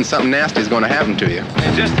 but don't, and something nasty is going to happen to you.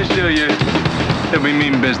 And just to show you that we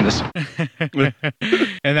mean business.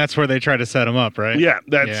 And that's where they try to set him up, right? Yeah,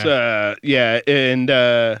 that's and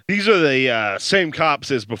these are the same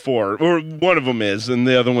cops as before, or one of them is, and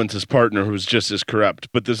the other one's his partner, who's just as corrupt.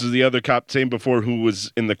 But this is the other cop, same before, who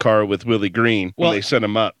was in the car with Willie Green when they set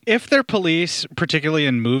him up. If they're police, particularly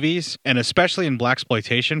in movies, and especially in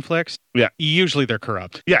blaxploitation flicks, usually they're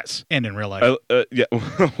corrupt. Yes, and in real life. Yeah.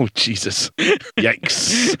 Oh, Jesus.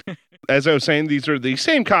 Yikes. As I was saying, these are the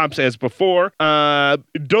same cops as before.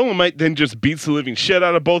 Dolomite then just beats the living shit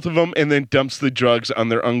out of both of them and then dumps the drugs on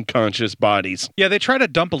their unconscious bodies. Yeah, they try to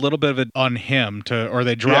dump a little bit of it on him, or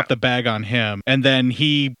they drop the bag on him, and then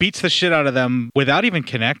he beats the shit out of them without even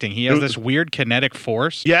connecting. He has this weird kinetic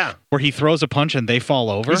force. Yeah. Where he throws a punch and they fall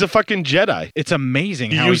over. He's a fucking Jedi. It's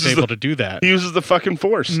amazing how he's able to do that. He uses the fucking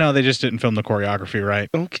force. No, they just didn't film the choreography right.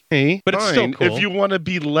 Okay, but fine. it's still cool. If you want to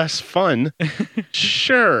be less fun,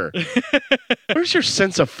 sure. Where's your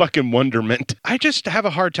sense of fucking wonderment? I just have a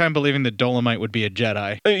hard time believing that Dolomite would be a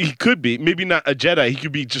Jedi. I mean, he could be. Maybe not a Jedi. He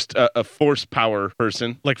could be just a force power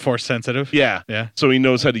person. Like force sensitive? Yeah. Yeah. So he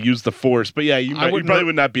knows how to use the force. But yeah, you probably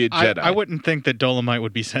would not be a Jedi. I wouldn't think that Dolomite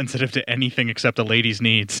would be sensitive to anything except a lady's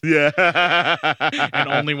needs. Yeah. And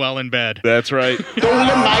only while in bed. That's right.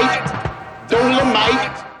 Dolomite.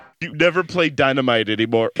 You never play Dynamite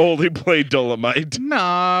anymore. Only play Dolomite.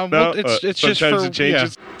 No, well, it's just for... Sometimes it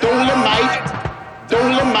changes. Yeah.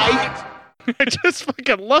 Dolomite. I just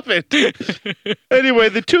fucking love it. Anyway,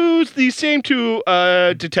 these same two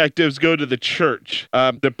detectives go to the church.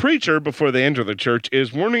 The preacher, before they enter the church,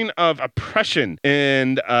 is warning of oppression,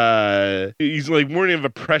 and he's like warning of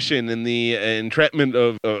oppression and the entrapment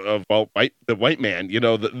of the white man. You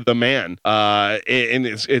know, the man. And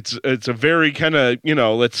it's a very kind of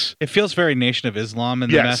It feels very Nation of Islam in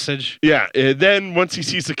the message. Yeah. And then once he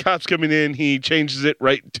sees the cops coming in, he changes it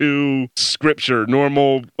right to scripture,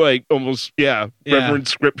 normal, like almost. Yeah, reverend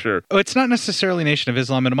scripture. Oh, it's not necessarily Nation of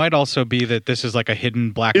Islam. It might also be that this is like a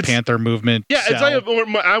hidden Black Panther movement. Yeah, it's like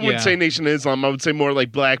I wouldn't say Nation of Islam. I would say more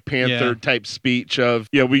like Black Panther type speech of,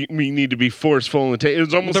 we need to be forceful. And it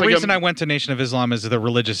was almost the reason I went to Nation of Islam is the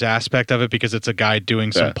religious aspect of it, because it's a guy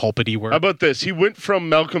doing some pulpity work. How about this? He went from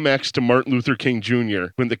Malcolm X to Martin Luther King Jr.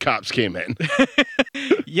 when the cops came in.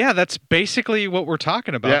 Yeah, that's basically what we're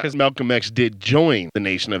talking about. Because Malcolm X did join the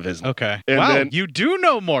Nation of Islam. Okay. And wow, then, you do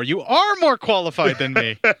know more. You are more qualified than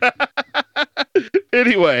me.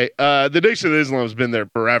 Anyway, the Nation of Islam has been there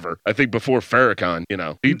forever. I think before Farrakhan,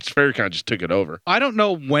 Farrakhan just took it over. I don't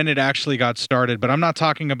know when it actually got started, but I'm not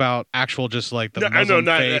talking about actual just like the Muslim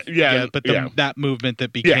faith. But that movement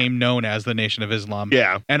that became known as the Nation of Islam.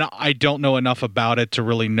 Yeah. And I don't know enough about it to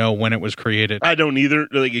really know when it was created. I don't either.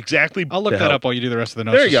 Like exactly. I'll look that up while you do the rest of the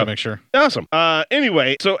notes There you just go. to make sure. Awesome.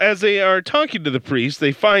 Anyway, so as they are talking to the priest,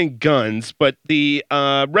 they find guns, but the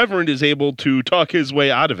Reverend is able to talk his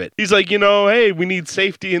way out of it. He's like, hey, we need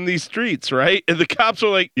safety in these streets, right? And the cops are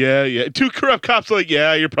like, yeah. Two corrupt cops are like,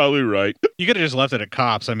 yeah, you're probably right. You could have just left it at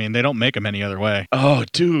cops. I mean, they don't make them any other way. Oh,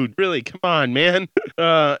 dude, really? Come on, man.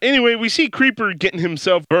 Anyway, we see Creeper getting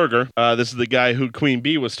himself burger. This is the guy who Queen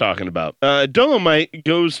Bee was talking about. Dolomite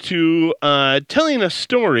goes to telling a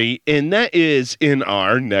story, and that is in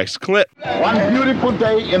our next clip. One beautiful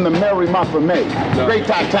day in the merry month of May, the great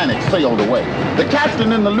Titanic sailed away. The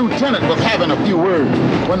captain and the lieutenant was having a few words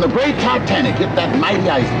when the great Titanic hit that mighty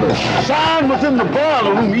iceberg. Sean was in the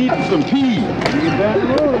boiler room eating some peas.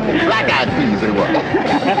 Black-eyed peas they were.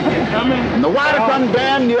 And the water come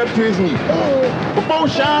damn near up to his knees. Before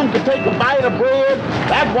Sean could take a bite of bread,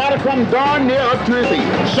 that water come darn near up to his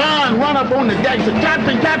head. Sean run up on the deck and said,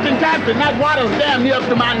 Captain, that water's damn near up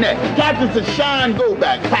to my neck. Captain said, Sean, go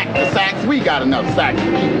back, pack the sacks. We got enough sacks to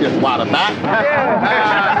keep this water back.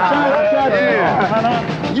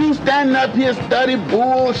 You standing up here study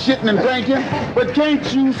bullshitting and drinking, but can't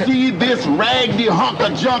you see this raggedy hunk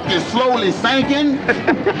of junk is slowly sinking?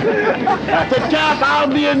 Said, Cap, I'll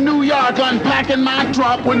be in New York unpacking my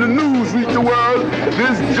trunk when the news reach the world.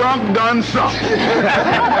 This junk done sunk.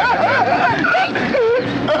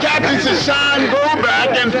 Captain said, Sean, go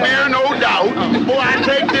back and fear no doubt before I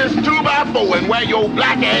take this 2x4 and wear your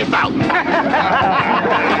black ass out.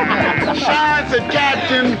 Sean said,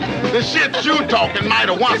 Captain, the shit you talking might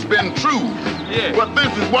have once been true. But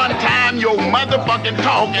this is one time your motherfucking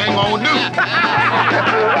talk ain't gonna do.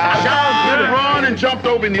 Sean did a run and jumped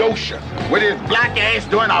over in the ocean with his black ass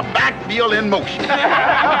doing a backfield in motion.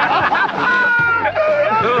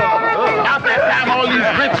 About that time, all these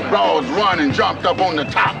rich broads run and jumped up on the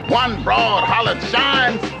top. One broad hollered,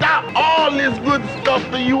 Shine, stop all this good stuff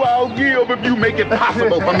that you all give if you make it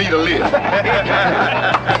possible for me to live.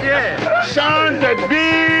 Shine said,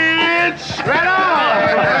 bitch, right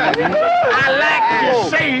on. I like your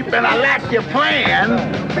shape and I like your plan,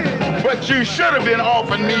 but you should have been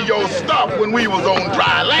offering me your stuff when we was on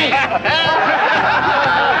dry land.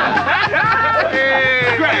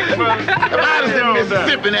 If I was in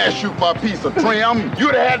Mississippi and asked you for a piece of trim,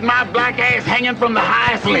 you'd have had my black ass hanging from the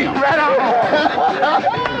highest limb. Right on.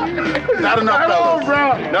 Not enough, fellas.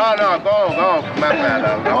 No, go. My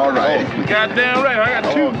bad. All right. Goddamn right. I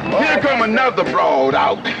got two. Here come another broad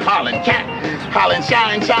out, hollering,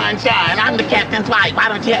 shine. I'm the captain's wife. Why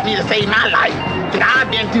don't you help me to save my life? Cause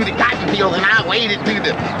I've been through the cotton fields and I waded through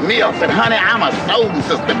the mills. And honey, I'm a soul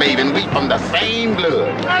sister, baby, and we from the same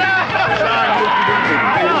blood.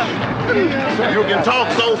 You can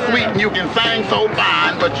talk so sweet and you can sing so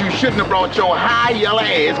fine, but you shouldn't have brought your high yellow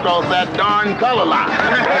ass across that darn color line.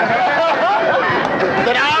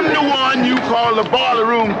 That I'm the one you call the boiler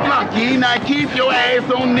room flunky. Now keep your ass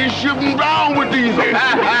on this ship and drown with diesel.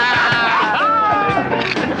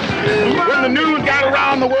 When the news got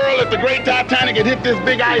around the world that the great Titanic had hit this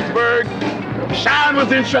big iceberg, Sean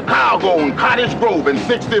was in Chicago on Cottage Grove in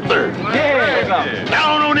 63rd.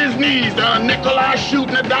 Down on his knees, a nickel I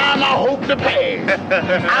shooting a dime I hope to pay.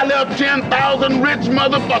 I left 10,000 rich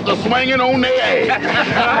motherfuckers swinging on their ass.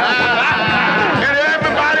 And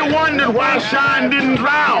everybody wondered why Sean didn't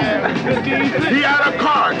drown. He had a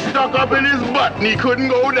card stuck up in his butt and he couldn't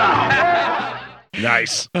go down.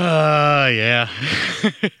 Nice. Yeah.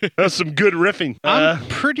 That's some good riffing. I'm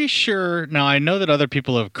pretty sure. Now, I know that other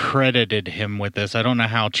people have credited him with this. I don't know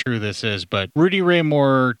how true this is, but Rudy Ray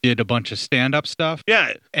Moore did a bunch of stand-up stuff.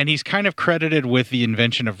 Yeah. And he's kind of credited with the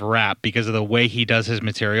invention of rap because of the way he does his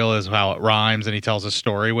material, is how it rhymes and he tells a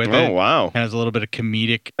story with it. Oh, wow. And has a little bit of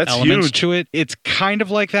comedic That's elements huge. to it. It's kind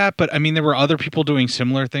of like that, but I mean, there were other people doing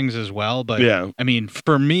similar things as well. But yeah. I mean,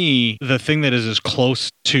 for me, the thing that is as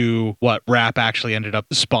close to what rap actually ended up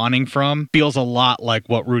spawning from feels a lot like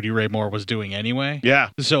what Rudy Ray Moore was doing anyway. Yeah.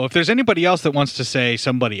 So if there's anybody else that wants to say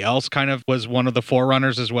somebody else kind of was one of the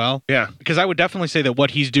forerunners as well. Yeah. Because I would definitely say that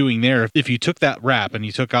what he's doing there, if you took that rap and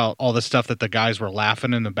you took out all the stuff that the guys were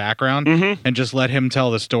laughing in the background and just let him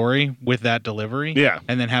tell the story with that delivery. Yeah.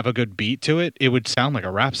 And then have a good beat to it, it would sound like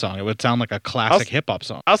a rap song. It would sound like a classic hip hop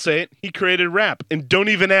song. I'll say it. He created rap. And don't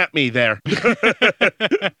even at me there.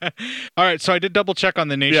 All right. So I did double check on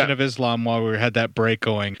the Nation of Islam while we had had that break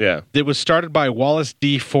going. Yeah. It was started by Wallace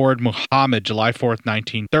D. Ford Muhammad, July 4th,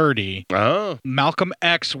 1930. Oh. Malcolm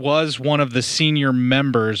X was one of the senior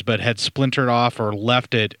members, but had splintered off or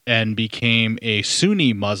left it and became a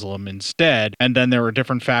Sunni Muslim instead. And then there were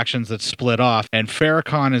different factions that split off. And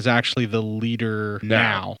Farrakhan is actually the leader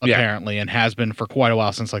now, apparently, and has been for quite a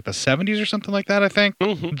while, since like the 70s or something like that, I think.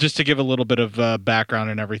 Just to give a little bit of background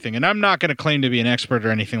and everything. And I'm not going to claim to be an expert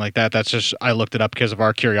or anything like that. That's just, I looked it up because of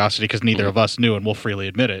our curiosity, because neither of us knew, and we'll freely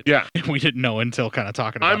admit it. Yeah. We didn't know until kind of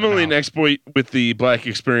talking about I'm only an expert with the black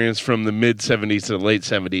experience from the mid 70s to the late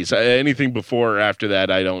 70s. Anything before or after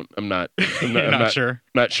that, I'm not sure.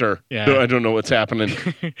 Not sure. Yeah. I don't know what's happening.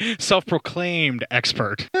 Self-proclaimed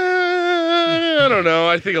expert. I don't know.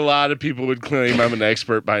 I think a lot of people would claim I'm an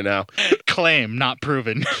expert by now. Claim, not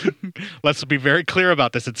proven. Let's be very clear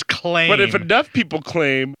about this. It's claim. But if enough people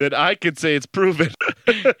claim that I could say it's proven.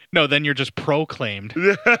 No, then you're just proclaimed.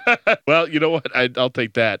 Well, you know what? I'll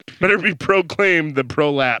take that. Better be proclaimed than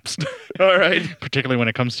prolapsed. All right. Particularly when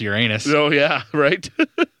it comes to your anus. Oh, yeah. Right?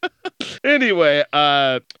 Anyway,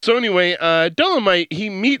 Dolomite, he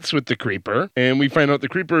meets with the Creeper, and we find out the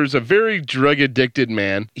Creeper is a very drug-addicted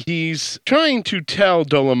man. He's trying to tell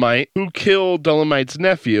Dolomite who killed Dolomite's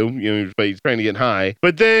nephew, but he's trying to get high.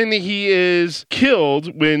 But then he is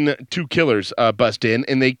killed when two killers bust in,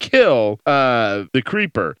 and they kill the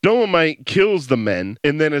Creeper. Dolomite kills the men,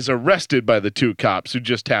 and then is arrested by the two cops who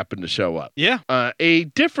just happened to show up. Yeah. A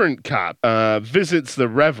different cop visits the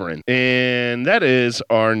Reverend, and that is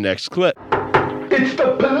our next clip. It's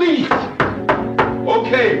the police!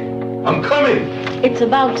 Okay, I'm coming. It's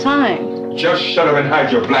about time. Just shut up and hide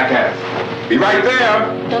your black ass. Be right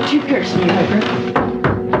there. Don't you pierce me, Reverend.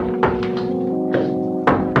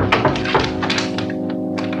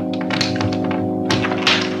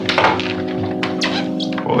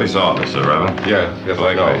 Police officer, Reverend. Yes,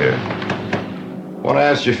 Blake I right here. Want to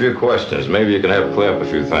ask you a few questions. Maybe you can help clear up a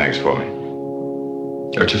few things for me.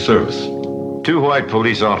 At your service. Two white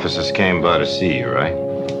police officers came by to see you, right?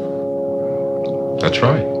 That's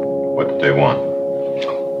right. What did they want?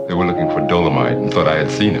 They were looking for Dolomite and thought I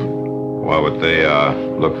had seen him. Why would they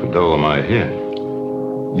look for Dolomite here?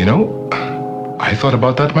 You know, I thought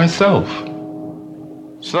about that myself.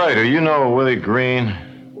 Snyder, you know Willie Green?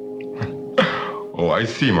 Oh, I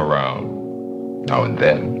see him around. Now and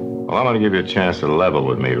then. Well, I'm going to give you a chance to level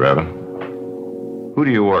with me, Reverend. Who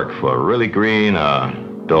do you work for, Willie Green or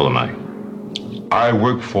Dolomite? I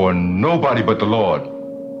work for nobody but the Lord,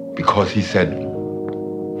 because he said,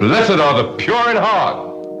 "Blessed are the pure in heart."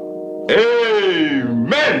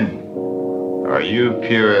 Amen. Are you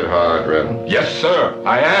pure at heart, Reverend? Yes, sir,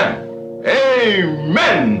 I am.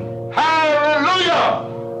 Amen. Hallelujah.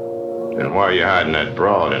 Then why are you hiding that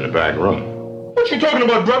broad in the back room? What you talking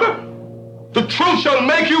about, brother? The truth shall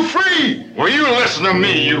make you free. Will you listen to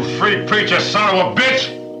me, you free preacher son of a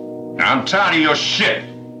bitch? Now, I'm tired of your shit.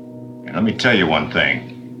 And let me tell you one thing.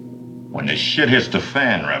 When the shit hits the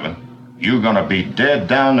fan, Reverend, you're gonna be dead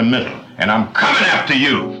down the middle. And I'm coming after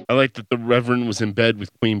you. I like that the Reverend was in bed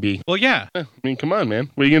with Queen Bee. Well, yeah. I mean, come on,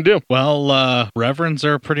 man. What are you going to do? Well, reverends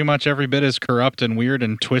are pretty much every bit as corrupt and weird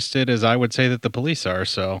and twisted as I would say that the police are,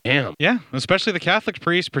 so. Damn. Yeah, especially the Catholic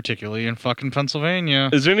priests, particularly in fucking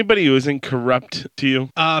Pennsylvania. Is there anybody who isn't corrupt to you?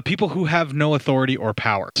 People who have no authority or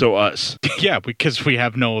power. So us. Yeah, because we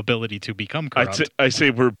have no ability to become corrupt. I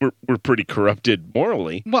say we're pretty corrupted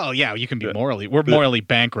morally. Well, yeah, you can be morally. We're morally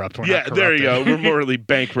bankrupt. We're not there you go. We're morally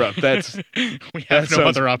bankrupt. That's we have no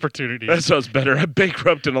other opportunities. That sounds better. I'm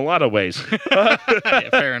bankrupt in a lot of ways. Yeah,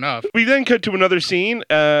 fair enough. We then cut to another scene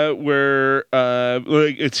where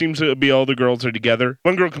it seems to be all the girls are together.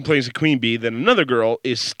 One girl complains to Queen Bee, then another girl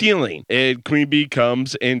is stealing. And Queen Bee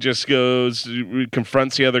comes and just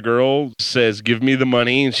confronts the other girl, says, "Give me the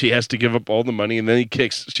money," and she has to give up all the money, and then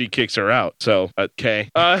she kicks her out. So, okay.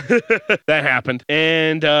 That happened.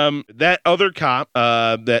 And that other cop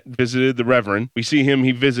that visited the Reverend, we see him,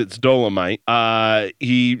 he visits Dolomite.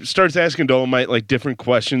 He starts asking Dolomite like different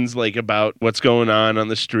questions like about what's going on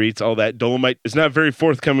the streets, all that. Dolomite is not very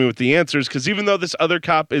forthcoming with the answers because even though this other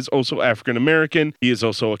cop is also African American, he is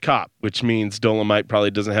also a cop, which means Dolomite probably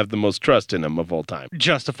doesn't have the most trust in him of all time.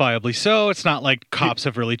 Justifiably so. It's not like cops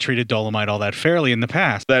have really treated Dolomite all that fairly in the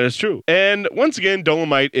past. That is true. And once again,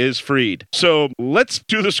 Dolomite is freed. So let's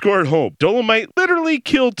do the score at home. Dolomite literally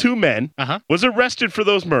killed two men, was arrested for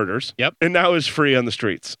those murders, and now is free on the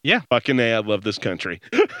streets. Yeah. Fucking A, I love this country.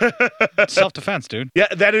 Self-defense, dude. Yeah,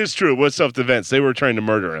 that is true. It was self-defense. They were trying to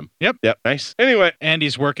murder him. Yep. Nice. Anyway. And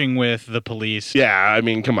he's working with the police. Yeah, I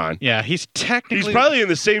mean, come on. Yeah, he's technically... He's probably in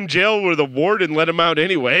the same jail file where the warden let him out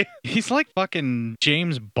anyway. He's like fucking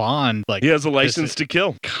James Bond. Like he has a license to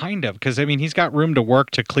kill. Kind of, because I mean, he's got room to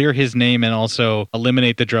work to clear his name and also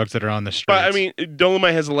eliminate the drugs that are on the streets. But I mean,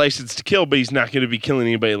 Dolomite has a license to kill, but he's not going to be killing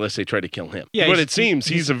anybody unless they try to kill him. Yeah, but it seems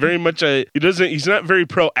he's not very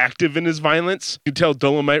proactive in his violence. You can tell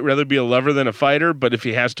Dolomite rather be a lover than a fighter, but if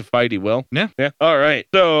he has to fight, he will. Yeah. All right.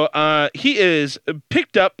 So he is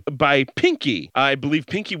picked up by Pinky. I believe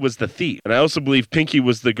Pinky was the thief, and I also believe Pinky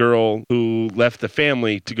was the girl who left the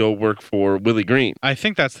family to go work for Willie Green. I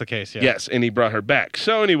think that's the case. Yeah. Yes, and he brought her back.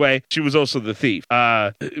 So anyway, she was also the thief.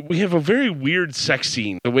 We have a very weird sex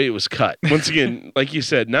scene, the way it was cut. Once again, like you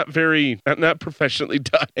said, not professionally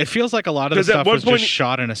done. It feels like a lot of the stuff was just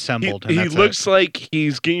shot and assembled. He looks like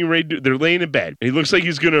he's getting ready they're laying in bed. And he looks like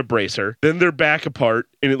he's going to embrace her. Then they're back apart,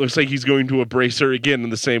 and it looks like he's going to embrace her again in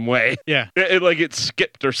the same way. Yeah. Like it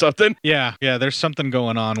skipped or something. Yeah. There's something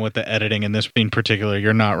going on with the editing in this in particular.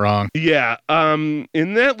 You're not wrong. Yeah. And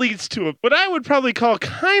that leads to what I would probably call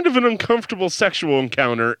kind of an uncomfortable sexual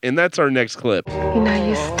encounter, and that's our next clip. You know,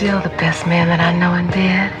 you're still the best man that I know in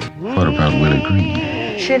bed. What about Willie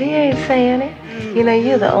Green? Shit, he ain't saying it. You know,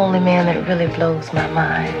 you're the only man that really blows my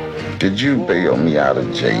mind. Did you bail me out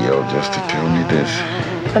of jail just to tell me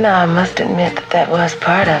this? But now I must admit that was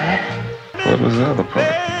part of it. What was the other part?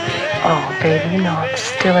 Oh, baby, you know I'm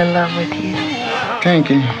still in love with you.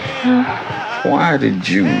 Kinky, Huh? why did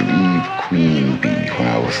you leave Queen Bee when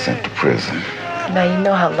I was sent to prison? Now you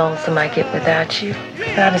know how lonesome I get without you.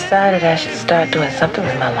 And I decided I should start doing something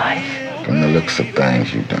with my life. From the looks of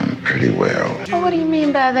things, you've done pretty well. Well, what do you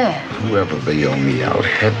mean by that? Whoever bailed me out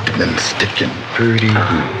had been sticking pretty good.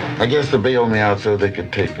 I guess they bailed me out so they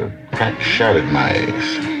could take a crack shot at my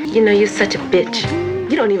ass. You know, you're such a bitch.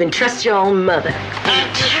 You don't even trust your own mother.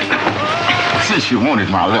 Since you wanted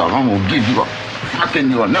my love, I'm gonna give you a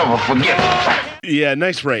fucking you'll never forget. Yeah,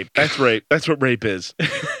 nice rape. That's rape. That's what rape is.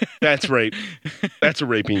 That's rape. That's a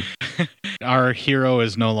raping. Our hero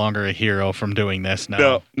is no longer a hero from doing this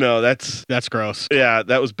now. No, that's gross. Yeah,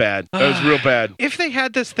 that was bad. That was real bad. If they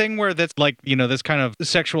had this thing where that's like, you know, this kind of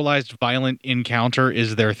sexualized violent encounter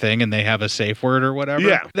is their thing and they have a safe word or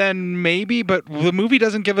whatever, then maybe, but the movie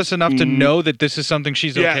doesn't give us enough to know that this is something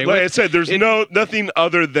she's okay with. Like I said, there's nothing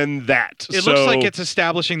other than that. It looks like it's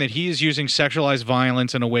establishing that he is using sexualized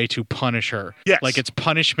violence in a way to punish her. Yes. Like it's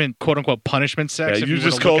punishment, quote unquote punishment sex. Yeah, if you were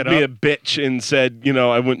just to look called it me up. a bitch and said, you know,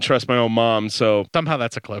 I wouldn't trust my own mom, so. Somehow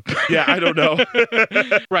that's a clip. Yeah, I don't know.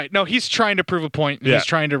 Right. No, he's trying to prove a point. Yeah. He's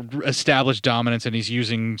trying to establish dominance and he's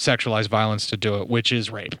using sexualized violence to do it, which is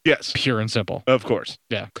rape. Yes. Pure and simple. Of course.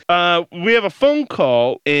 Yeah. We have a phone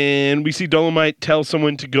call and we see Dolomite tell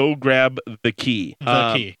someone to go grab the key.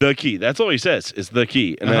 The key. That's all he says is the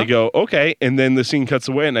key. And I go, okay. And then the scene cuts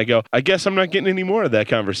away and I go, I guess I'm not getting any more of that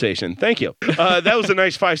conversation. Thank you. That was a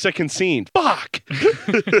nice 5-second scene. Fuck.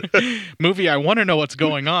 Movie, I want to know what's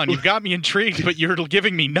going on. You've got me intrigued, but you're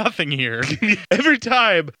giving me nothing here. Every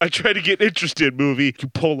time I try to get interested, movie, you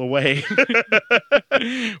pull away.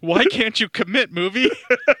 Why can't you commit, movie?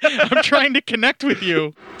 I'm trying to connect with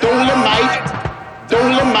you. Dolomite.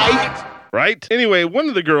 Right? Anyway, one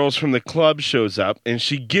of the girls from the club shows up and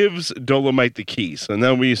she gives Dolomite the keys. And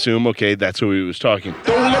then we assume, okay, that's who he was talking to.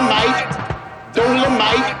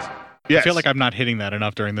 Dolomite. Yes. I feel like I'm not hitting that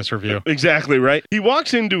enough during this review. Exactly, right? He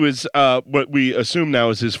walks into his, what we assume now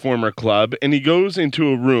is his former club, and he goes into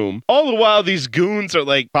a room. All the while, these goons are,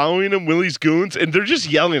 like, following him, Willie's goons, and they're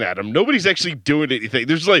just yelling at him. Nobody's actually doing anything.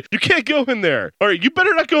 They're just like, you can't go in there. All right, you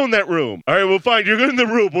better not go in that room. All right, well, fine, you're going in the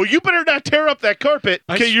room. Well, you better not tear up that carpet.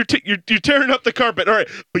 Okay, you're tearing up the carpet. All right,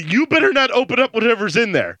 but you better not open up whatever's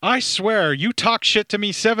in there. I swear, you talk shit to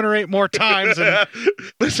me 7 or 8 more times. And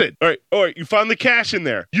listen, all right, you found the cash in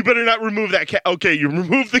there. You better not remove that cash. Okay, you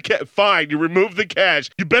remove the cash. Fine, you remove the cash.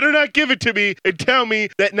 You better not give it to me and tell me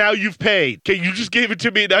that now you've paid. Okay, you just gave it to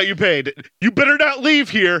me and now you paid. You better not leave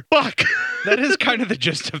here. Fuck. That is kind of the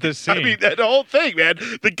gist of this scene. I mean, that whole thing, man.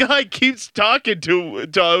 The guy keeps talking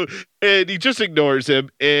to and he just ignores him.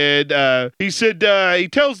 And he said he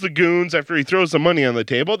tells the goons after he throws the money on the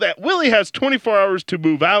table that Willie has 24 hours to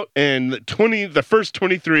move out, and the first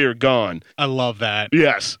 23 are gone. I love that.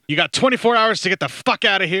 Yes. You got 24 hours to get the fuck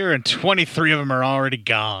out of here, and 23 of them are already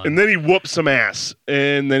gone. And then he whoops some ass,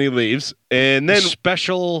 and then he leaves. And then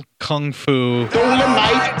special kung fu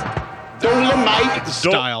Dolomite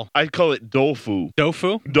style. I'd call it Dolfu.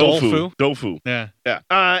 Dolfu?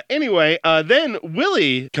 Yeah. Anyway, then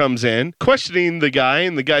Willie comes in questioning the guy,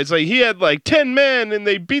 and the guy's like, he had like 10 men and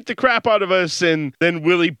they beat the crap out of us. And then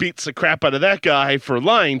Willie beats the crap out of that guy for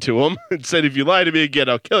lying to him and said, if you lie to me again,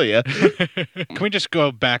 I'll kill you. Can we just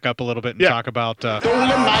go back up a little bit and talk about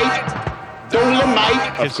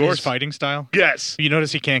Dolomite. Of course. His fighting style? Yes. You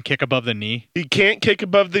notice he can't kick above the knee? He can't kick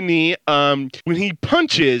above the knee. When he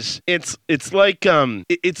punches, it's like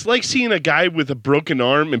seeing a guy with a broken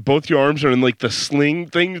arm and both your arms are in like the sling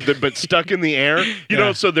thing, but stuck in the air. You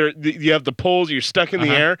know, so you have the poles, you're stuck in the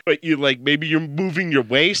air, but you like maybe you're moving your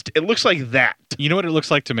waist. It looks like that. You know what it looks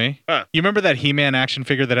like to me? Huh. You remember that He-Man action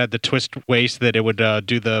figure that had the twist waist that it would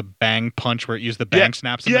do the bang punch where it used the bang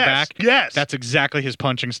snaps in the back? Yes. That's exactly his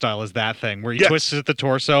punching style, is that thing where he Yes. twists at the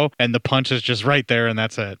torso and the punch is just right there and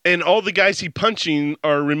that's it. And all the guys he punching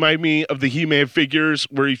remind me of the He-Man figures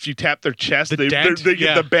where if you tap their chest, they get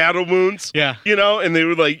the battle wounds. Yeah. You know, and they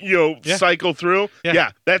would like, cycle through.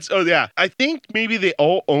 Yeah. I think maybe they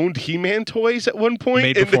all owned He-Man toys at one point.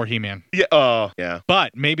 Made before He-Man. Yeah. Oh, yeah.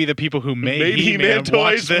 But maybe the people who made He-Man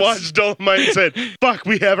toys watched Dolomite and said, fuck,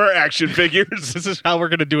 we have our action figures. This is how we're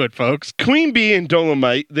going to do it, folks. Queen Bee and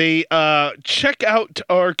Dolomite, they check out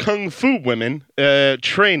our Kung Fu women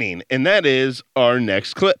training, and that is our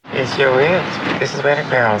next clip. It sure is. This is where the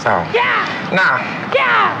girls are. Yeah!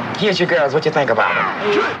 Now, here's your girls. What you think about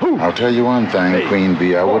them? I'll tell you one thing, Queen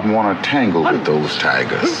Bee. I wouldn't want to tangle with those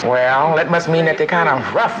tigers. Well, that must mean that they're kind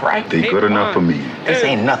of rough, right? They're good enough for me. This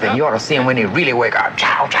ain't nothing. You ought to see them when they really work out.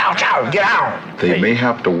 Chow, chow, chow. Get out. They may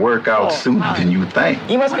have to work out sooner than you think.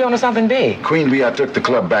 You must be onto something big. Queen Bee, I took the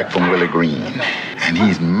club back from Willie Green, and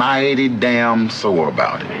he's mighty damn sore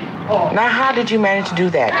about it. Now, how did you manage to do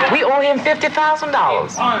that? We owe him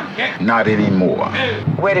 $50,000. Not anymore.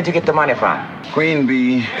 Where did you get the money from? Queen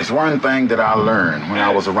Bee, it's one thing that I learned when I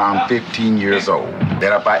was around 15 years old,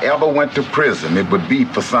 that if I ever went to prison, it would be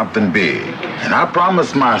for something big. And I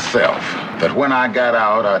promised myself that when I got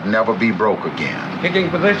out, I'd never be broke again. Kicking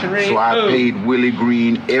position, So I paid Willie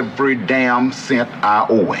Green every damn cent I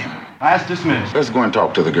owe him. Class dismissed. Let's go and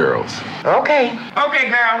talk to the girls. Okay. Okay,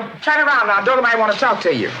 girl. Turn around now. Dolomite want to talk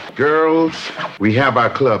to you. Girls, we have our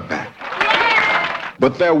club back.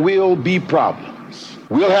 But there will be problems.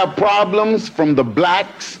 We'll have problems from the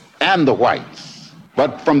blacks and the whites.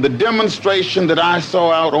 But from the demonstration that I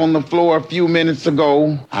saw out on the floor a few minutes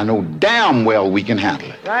ago, I know damn well we can handle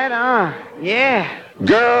it. Right on. Yeah.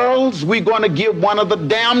 Girls, we're going to give one of the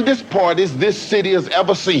damnedest parties this city has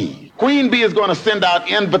ever seen. Queen Bee is going to send out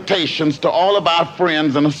invitations to all of our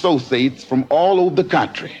friends and associates from all over the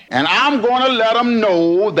country. And I'm going to let them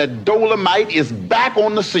know that Dolomite is back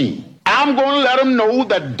on the scene. I'm going to let them know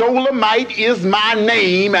that Dolomite is my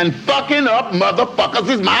name and fucking up motherfuckers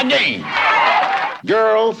is my game.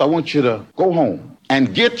 Girls, I want you to go home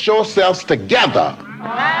and get yourselves together.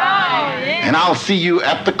 And I'll see you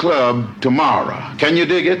at the club tomorrow. Can you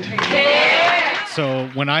dig it? Yeah. So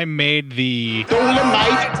when I made the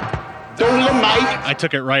Dolomite, I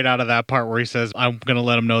took it right out of that part where he says, I'm going to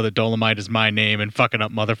let him know that Dolomite is my name and fucking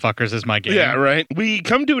up motherfuckers is my game. Yeah, right. We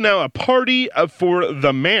come to now a party for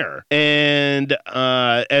the mayor. And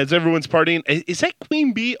as everyone's partying, is that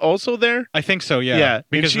Queen Bee also there? I think so, yeah. Yeah.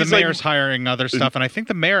 Because the mayor's hiring other stuff. And I think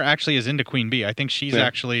the mayor actually is into Queen Bee. I think she's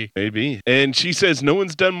actually... Maybe. And she says no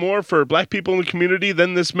one's done more for black people in the community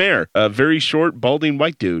than this mayor. A very short, balding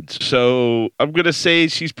white dude. So I'm going to say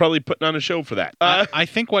she's probably putting on a show for that. I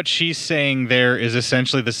think what she's saying there is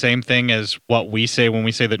essentially the same thing as what we say when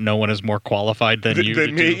we say that no one is more qualified than you to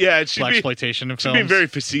do blaxploitation of films. Being very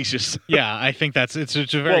facetious. Yeah, I think it's a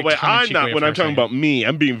very I'm not. When I'm talking about me,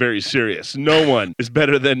 I'm being very serious. No one is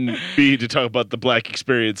better than me to talk about the black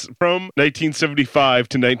experience from 1975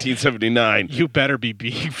 to 1979. You better be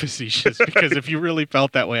being facetious because if you really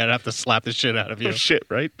felt that way, I'd have to slap the shit out of you. Oh, shit,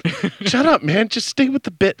 right? Shut up, man. Just stay with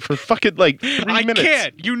the bit for fucking 3 minutes. I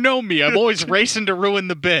can't. You know me. I'm always racing to ruin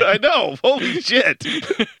the bit. I know. Holy shit.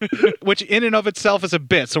 Which in and of itself is a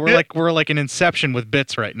bit. So we're like an Inception with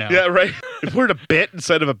bits right now. Yeah, right. If we're in a bit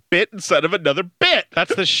inside of a bit inside of another bit.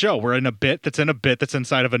 That's the show. We're in a bit that's in a bit that's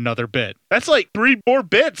inside of another bit. That's like 3 more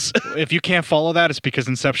bits. If you can't follow that, it's because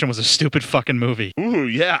Inception was a stupid fucking movie. Ooh,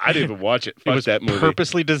 yeah. I didn't even watch it. Fuck that movie.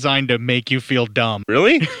 Purposely designed to make you feel dumb.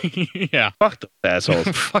 Really? Yeah. Fuck the assholes.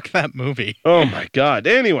 Fuck that movie. Oh my God.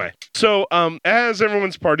 Anyway, so as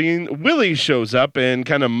everyone's partying, Willie shows up and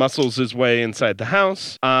kind of muscles his way inside the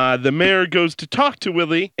house. The mayor goes to talk to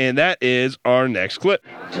Willie, and that is our next clip.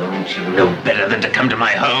 Don't you know better than to come to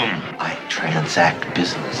my home? I transact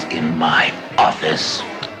business in my office.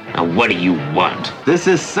 Now, what do you want? This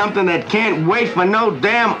is something that can't wait for no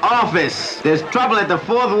damn office. There's trouble at the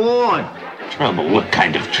 4th Ward. Trouble? What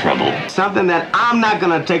kind of trouble? Something that I'm not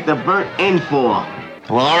gonna take the burnt end for.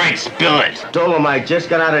 Well, all right, spill it. Dolomite just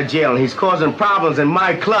got out of jail, and he's causing problems in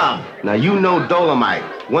my club. Now, you know Dolomite.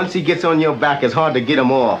 Once he gets on your back, it's hard to get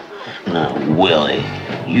him off. Now, Willie,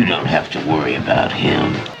 you don't have to worry about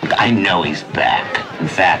him. Look, I know he's back. In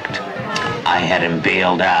fact, I had him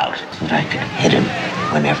bailed out so that I could hit him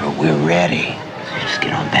whenever we're ready. So you just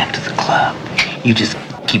get on back to the club. You just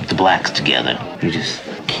keep the blacks together. You just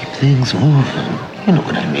keep things moving. You know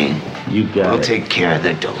what I mean. You got I'll it. take care of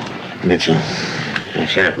the dough. Mitchell,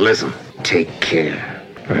 listen, take care.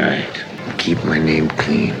 Right. Keep my name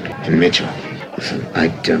clean. And Mitchell, listen, I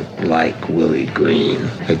don't like Willie Green.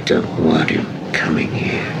 I don't want him coming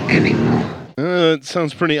here anymore. It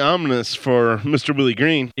sounds pretty ominous for Mr. Willie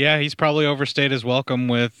Green. Yeah, he's probably overstayed his welcome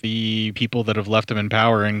with the people that have left him in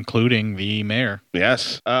power, including the mayor.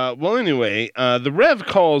 Yes. Well, anyway, the Rev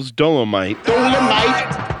calls Dolomite.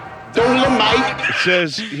 It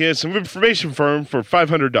says he has some information for him for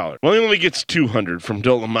 $500. Well, he only gets $200 from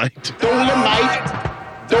Dolomite.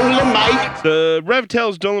 The Rev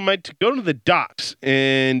tells Dolomite to go to the docks,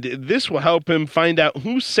 and this will help him find out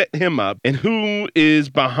who set him up and who is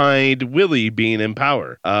behind Willie being in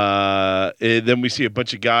power. And then we see a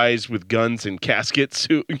bunch of guys with guns and caskets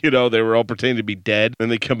who, they were all pretending to be dead. Then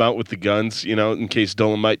they come out with the guns, in case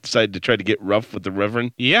Dolomite decided to try to get rough with the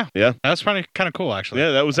Reverend. Yeah. Yeah. That's kind of cool, actually.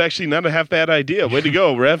 Yeah, that was actually not a half bad idea. Way to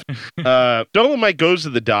go, Rev. Dolomite goes to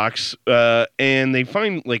the docks, and they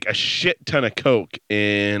find like a shit ton of coke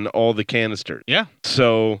in all the canisters. Yeah.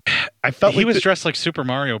 So I felt he like was dressed like Super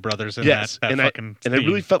Mario Brothers in yes, that and fucking I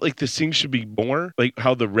really felt like this scene should be more like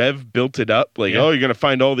how the Rev built it up. Like, oh, you're gonna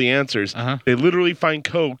find all the answers. They literally find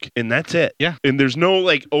coke, and that's it. Yeah. And there's no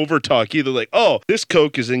like over talk either. Like, oh, this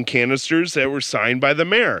coke is in canisters that were signed by the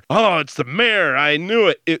mayor. Oh, it's the mayor. I knew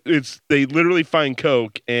it. It's they literally find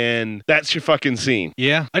coke, and that's your fucking scene.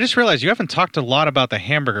 Yeah. I just realized you haven't talked a lot about the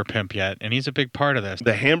hamburger pimp yet, and he's a big part of this.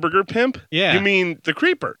 The hamburger pimp? Yeah. You mean the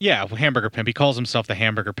creeper? Yeah, hamburger pimp. He calls himself the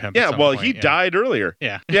hamburger pimp. Yeah, well, he died earlier.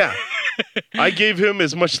 Yeah. Yeah. I gave him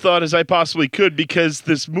as much thought as I possibly could because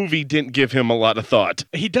this movie didn't give him a lot of thought.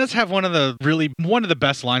 He does have one of the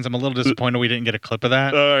best lines. I'm a little disappointed we didn't get a clip of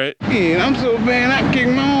that. All right. Yeah, I'm so bad I kick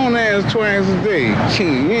my own ass twice a day. Shit,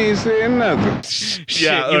 you ain't saying nothing.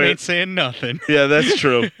 Shit, you ain't saying nothing. Yeah, that's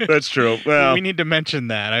true. That's true. Well, we need to mention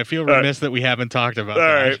that. I feel remiss that we haven't talked about that.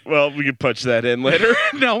 All right. Well, we can punch that in later.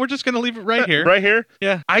 No, we're just going to leave it right here. Right here?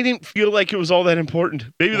 Yeah. I didn't feel like it was all that important.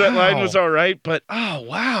 Maybe that line was all right, but oh,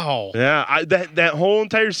 wow. Yeah, that whole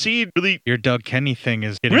entire scene really. Your Doug Kenny thing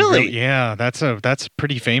is getting really. Yeah, that's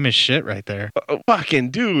pretty famous shit right there.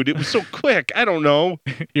 Fucking dude, it was so quick. I don't know.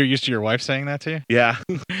 You're used to your wife saying that to you? Yeah.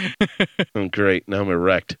 Oh, great. Now I'm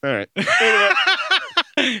erect. All right.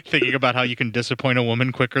 Thinking about how you can disappoint a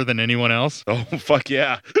woman quicker than anyone else. Oh, fuck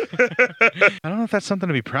yeah. I don't know if that's something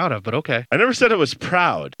to be proud of, but okay. I never said I was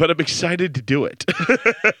proud, but I'm excited to do it.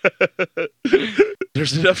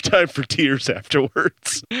 There's enough time for tears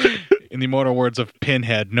afterwards. In the immortal words of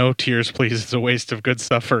Pinhead, no tears, please. It's a waste of good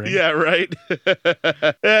suffering. Yeah, right.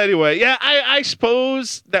 Anyway, yeah, I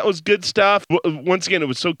suppose that was good stuff. Once again, it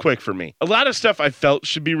was so quick for me. A lot of stuff I felt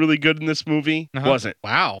should be really good in this movie wasn't.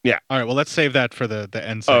 Wow. Yeah. All right, well, let's save that for the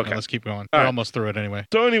end segment. Okay. Let's keep going. All We're right. almost through it anyway.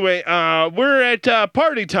 So anyway, we're at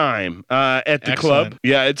party time at the club.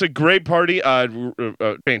 Yeah, it's a great party.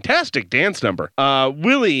 Fantastic dance number.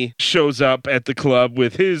 Willie shows up at the club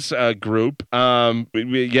with his group.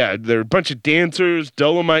 Yeah, there are a bunch of dancers.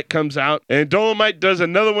 Dolomite comes out, and Dolomite does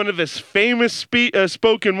another one of his famous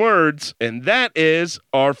spoken words, and that is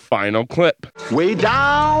our final clip. Way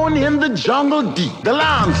down in the jungle deep, the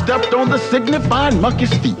lion stepped on the signifying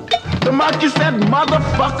monkey's feet. The monkey said,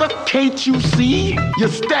 motherfucker, can't you see? You're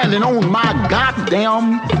standing on my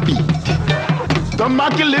goddamn feet. The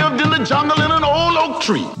monkey lived in the jungle in an old oak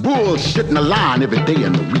tree, bullshitting the lion every day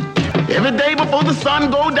in the week. Every day before the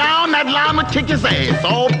sun go down, that lion would kick his ass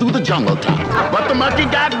all through the jungle top. But the monkey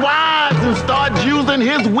got wise and started using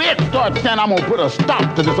his wit. Started saying, I'm gonna put a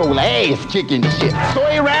stop to this old ass-kicking shit. So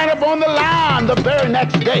he ran up on the lion the very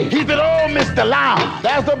next day. He said, oh, Mr. Lion,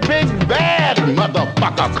 there's a big bad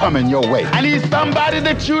motherfucker coming your way. And he's somebody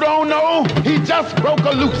that you don't know. He just broke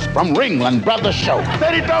a loose from Ringling Brothers Show.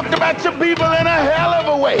 Said he talked about your people in a hell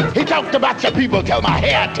of a way. He talked about your people till my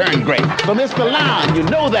hair turned gray. So, Mr. Lion, you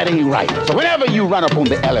know that ain't right. So whenever you run up on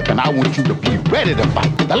the elephant, I want you to be ready to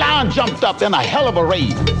fight. The lion jumped up in a hell of a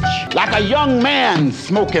rage, like a young man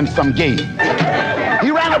smoking some gauge. He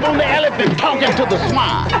ran up on the elephant talking to the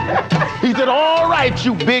swine. He said, all right,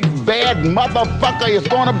 you big bad motherfucker, it's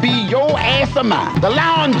gonna be your ass or mine. The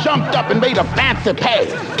lion jumped up and made a fancy pass,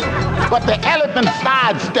 but the elephant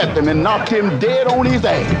sidestepped him and knocked him dead on his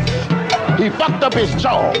ass. He fucked up his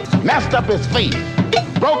jaw, messed up his face,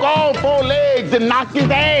 broke all four legs and knocked his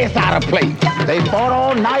ass out of place. They fought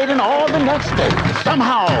all night and all the next day.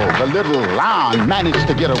 Somehow the little lion managed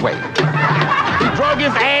to get away. He drug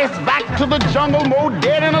his ass back to the jungle more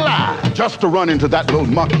dead than alive, just to run into that little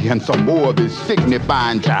monkey and some more of his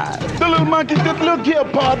signifying jive. The little monkey said, look here,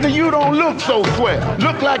 partner, you don't look so swell.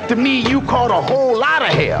 Look like to me you caught a whole lot of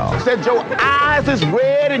hell. Said your eyes is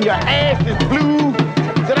red and your ass is blue.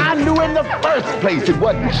 Said I knew in the first place it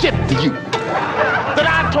wasn't shit to you. That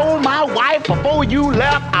I told my wife before you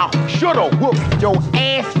left, I shoulda whooped your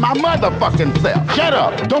ass my motherfucking self. Shut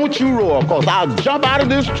up, don't you roar, cause I'll jump out of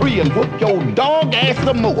this tree and whoop your dog ass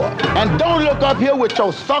some more. And don't look up here with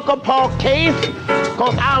your sucker paw case,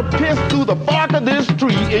 cause I'll piss through the bark of this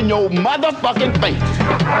tree in your motherfucking face.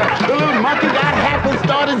 The little monkey got happy and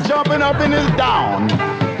started jumping up in his down.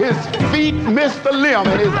 His feet missed the limb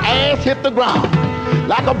and his ass hit the ground.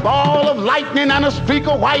 Like a ball of lightning and a streak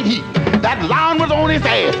of white heat, that lion was on his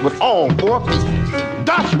ass with all 4 feet.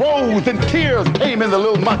 Dust rose and tears came in the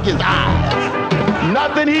little monkey's eyes.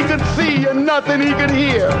 Nothing he could see and nothing he could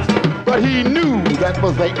hear, but he knew that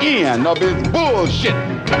was the end of his bullshit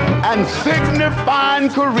and signifying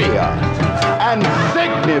career.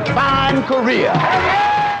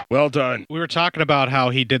 Well done. We were talking about how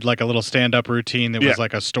he did like a little stand-up routine that was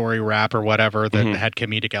like a story rap or whatever that had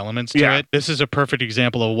comedic elements to it. This is a perfect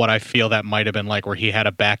example of what I feel that might have been like, where he had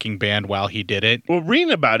a backing band while he did it. Well,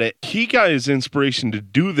 reading about it, he got his inspiration to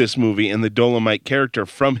do this movie and the Dolomite character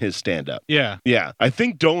from his stand-up. Yeah. Yeah. I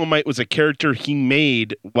think Dolomite was a character he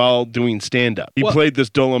made while doing stand-up. He played this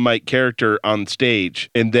Dolomite character on stage,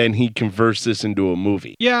 and then he converts this into a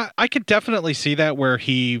movie. Yeah, I could definitely see that, where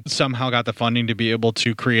he somehow got the funding to be able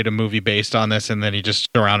to create a movie based on this, and then he just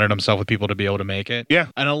surrounded himself with people to be able to make it. Yeah.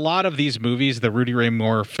 And a lot of these movies, the Rudy Ray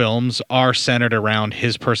Moore films, are centered around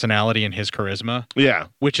his personality and his charisma. Yeah.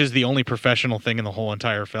 Which is the only professional thing in the whole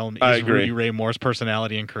entire film, is I agree. Rudy Ray Moore's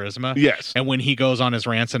personality and charisma. Yes. And when he goes on his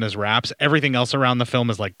rants and his raps, everything else around the film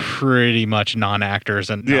is like pretty much non-actors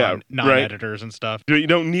and non-editors and stuff. You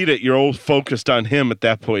don't need it. You're all focused on him at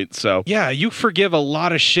that point, so. Yeah, you forgive a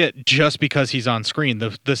lot of shit just because he's on screen.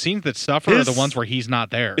 The scenes that suffer are the ones where he's not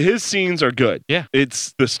there. His scenes are good. Yeah.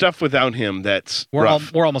 It's the stuff without him that's we're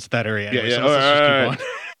rough. almost at that area anyway, Yeah, so let's just keep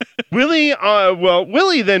going.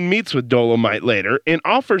 Willie then meets with Dolomite later and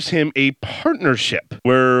offers him a partnership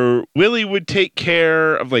where Willie would take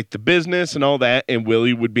care of like the business and all that, and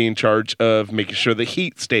Willie would be in charge of making sure the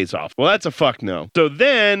heat stays off. Well, that's a fuck no. So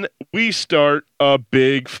then we start a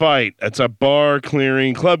big fight. It's a club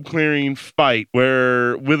clearing fight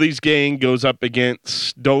where Willie's gang goes up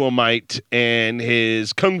against Dolomite and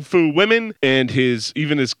his kung fu women and his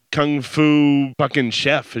kung fu fucking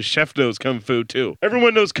chef. His chef knows kung fu too.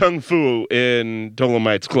 Everyone knows kung fu in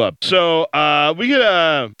Dolomite's club. So we get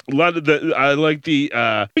a lot of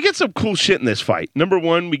we get some cool shit in this fight. Number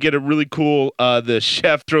one, we get a really cool the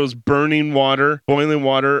chef throws boiling water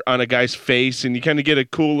on a guy's face, and you kind of get a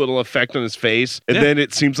cool little effect on his face. And then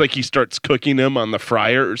it seems like he starts cooking him on the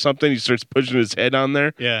fryer or something. He starts pushing his head on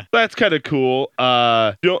there. Yeah. That's kind of cool.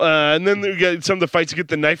 And then we get some of the fights. You get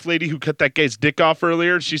the knife lady who cut that guy's dick off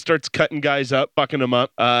earlier. She starts cutting guys up, fucking them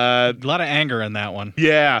up. A lot of anger in that one.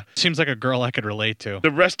 Yeah. Seems like a girl I could relate to.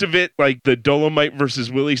 The rest of it, like the Dolomite versus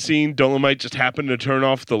Willie scene, Dolomite just happened to turn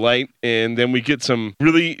off the light, and then we get some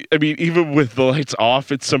really, even with the lights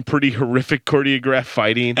off, it's some pretty horrific choreographed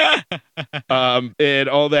fighting. And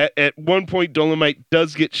all that. At one point, Dolomite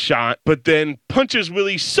does get shot, but then punches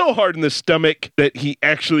Willie so hard in the stomach that he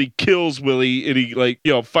actually kills Willie, and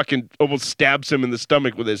he fucking almost stabs him in the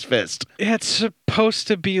stomach with his fist. It's supposed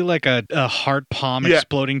to be like a hard palm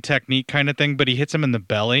exploding technique kind of thing, but he hits him in the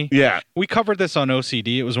belly. Yeah. We covered this on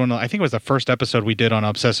OCD. It was I think it was the first episode we did on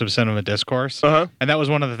Obsessive Cinema Discourse. Uh-huh. And that was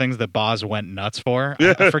one of the things that Boz went nuts for.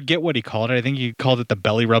 Yeah. I forget what he called it. I think he called it the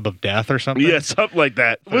belly rub of death or something. Yeah, something like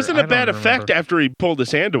that. Wasn't a bad effect after he pulled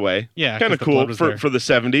his hand away. Yeah. Kind of cool for the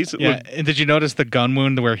 70s. Yeah. And did you notice the gun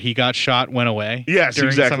wound where he got shot went away? Yes, during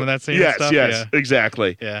exactly. some of that scene yes, and stuff? yes,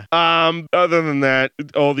 exactly. Yeah. Other than that,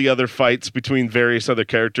 all the other fights between various other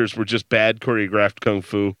characters were just bad choreographed kung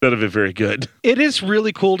fu. None of it very good. It is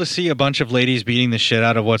really cool to see a bunch of ladies beating the shit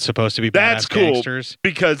out of what's supposed to be that's badass cool gangsters.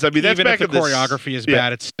 Because that's even back if the choreography is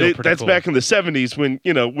bad, it's still pretty that's cool. back in the 70s when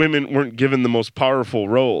women weren't given the most powerful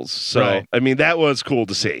roles. So Right. that was cool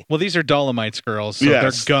to see. Well, these are Dolomite's girls, so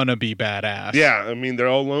Yes. they're gonna be badass. Yeah,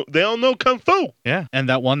 they all know kung fu. Yeah, and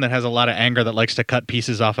that one that has a lot of anger that likes to cut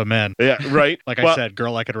pieces off of men. Yeah, right. Like I Well, said,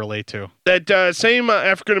 girl I could relate to. That same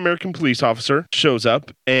African-American police officer shows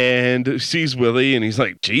up and sees Willie, and he's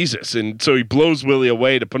like, Jesus. And so he blows Willie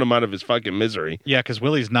away to put him out of his fucking misery. Yeah, because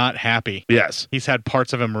Willie's not happy. Yes. He's had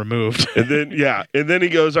parts of him removed. And then he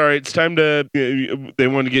goes, all right, it's time to, they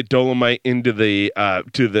want to get Dolomite into the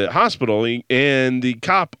to the hospital, and the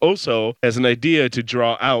cop also has an idea to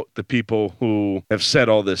draw out the people who have set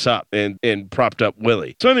all this up and propped up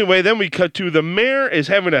Willie. So anyway, then we cut to the mayor is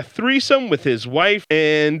having a threesome with his wife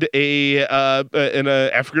and an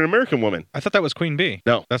African American woman. I thought that was Queen Bee.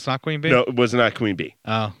 No, that's not Queen Bee. No, it was not Queen Bee.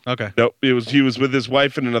 Oh, okay. No, he was with his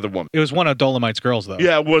wife and another woman. It was one of Dolomite's girls, though.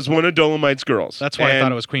 Yeah, it was one of Dolomite's girls. That's why I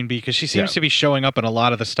thought it was Queen Bee, because she seems to be showing up in a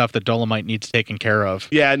lot of the stuff that Dolomite needs taken care of.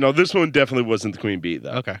 Yeah, no, this one definitely wasn't the Queen Bee,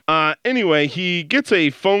 though. Okay. Anyway, he gets a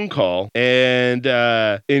phone call, and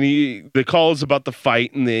the call is about the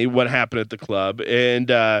fight and what happened at the club, and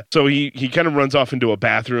so he kind of runs off into a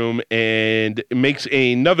bathroom and makes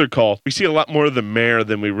another call. We see a lot more of the mayor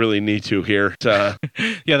than we really need to here.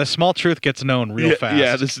 Yeah, the small truth gets known real fast.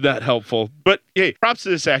 Yeah, this is not helpful. But hey, props to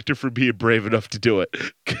this actor for being brave enough to do it.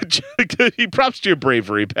 He props to your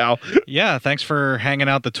bravery, pal. Yeah, thanks for hanging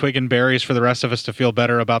out the twig and berries for the rest of us to feel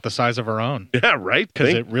better about the size of our own. Yeah, right?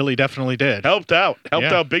 Because it really definitely did. Helped out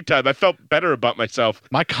big time. I felt better about myself.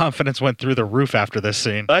 My confidence went through the roof after this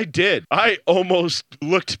scene. I did. I almost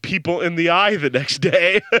looked people in the eye the next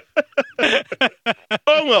day.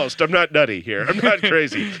 Almost. I'm not nutty here. I'm not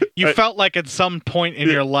crazy. You felt like at some point in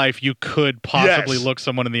your life you could possibly look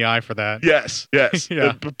someone in the eye for that. Yes. Yeah.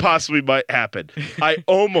 It possibly might happen. I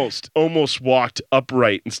almost walked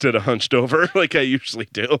upright instead of hunched over like I usually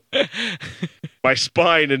do. My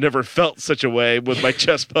spine had never felt such a way with my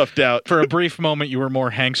chest puffed out. For a brief moment, you were more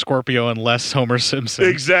Hank Scorpio and less Homer Simpson.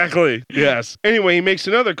 Exactly. Yes. Anyway, he makes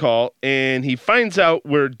another call and he finds out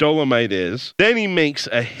where Dolomite is. Then he makes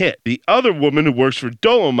a hit. The other woman who works for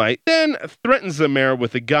Dolomite then threatens the mayor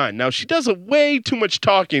with a gun. Now, she does way too much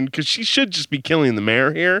talking because she should just be killing the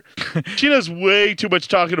mayor here. She does way too much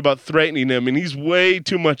talking about threatening him, and he's way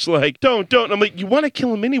too much like, don't. I'm like, you want to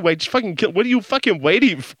kill him anyway? Just fucking kill. What are you fucking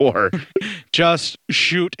waiting for? Just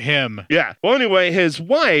shoot him. Yeah. Well, anyway, his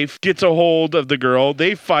wife gets a hold of the girl.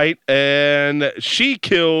 They fight, and she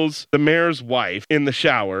kills the mayor's wife in the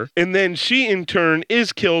shower. And then she, in turn,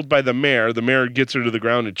 is killed by the mayor. The mayor gets her to the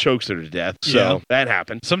ground and chokes her to death. So that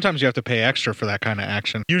happened. Sometimes you have to pay extra for that kind of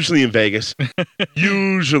action. Usually in Vegas.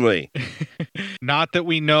 Usually. Not that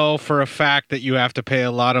we know for a fact that you have to pay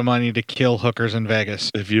a lot of money to kill hookers in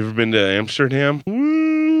Vegas. Have you ever been to Amsterdam?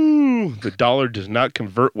 Woo! The dollar does not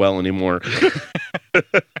convert well anymore.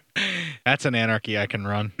 That's an anarchy I can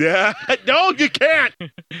run. Yeah. No, you can't.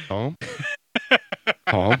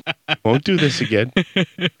 Tom, won't do this again.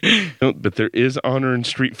 But there is honor in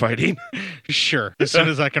street fighting. Sure. As soon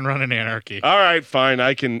as I can run an anarchy. All right, fine.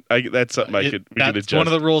 That's something we can adjust. That's one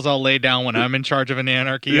of the rules I'll lay down when I'm in charge of an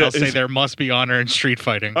anarchy. Yeah, I'll say there must be honor in street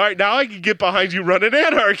fighting. All right, now I can get behind you running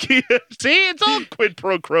anarchy. See, it's all quid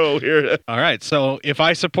pro quo here. All right, so if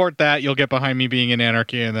I support that, you'll get behind me being in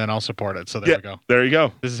anarchy, and then I'll support it. So there we go. There you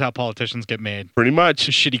go. This is how politicians get made. Pretty much.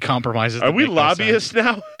 Shitty compromises. Are we lobbyists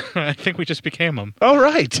now? I think we just became them. All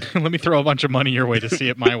right. Let me throw a bunch of money your way to see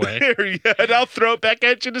it my way. And I'll throw it back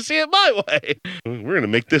at you to see it my way. We're going to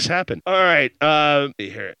make this happen. All right.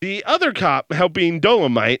 Here. The other cop helping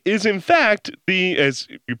Dolomite is, in fact, as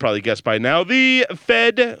you probably guessed by now, the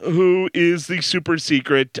Fed, who is the super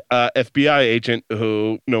secret FBI agent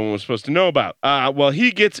who no one was supposed to know about. Well,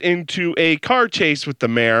 he gets into a car chase with the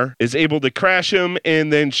mayor, is able to crash him,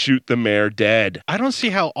 and then shoot the mayor dead. I don't see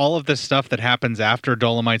how all of this stuff that happens after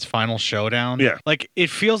Dolomite's final showdown. Yeah. Like, it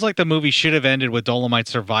feels like the movie should have ended with Dolomite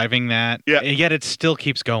surviving that. Yeah. And yet it still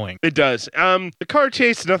keeps going. It does. The car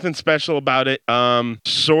chase, nothing special about it.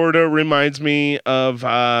 Sort of reminds me of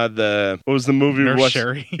what was the movie? Nurse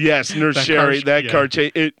Sherry. Yes, Nurse Sherry. Car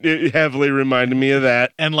chase. It heavily reminded me of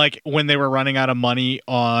that. And like when they were running out of money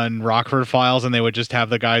on Rockford Files and they would just have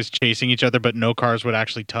the guys chasing each other, but no cars would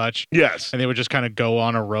actually touch. Yes. And they would just kind of go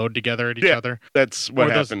on a road together at each other. That's what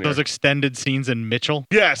happened. Those extended scenes in Mitchell.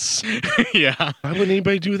 Yes. Yeah. Why would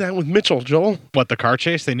anybody do that with Mitchell, Joel? What, the car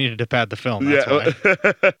chase? They needed to pad the film. That's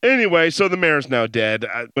why. Anyway, so the mayor's now dead.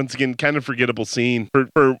 Once again, kind of forgettable scene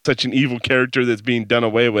for such an evil character that's being done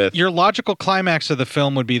away with. Your logical climax of the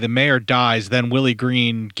film would be the mayor dies, then Willie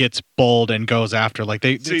Green gets bold and goes after. Like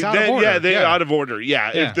it's out of order. Yeah, they're out of order.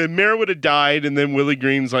 Yeah. If the mayor would have died and then Willie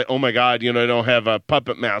Green's like, oh my God, I don't have a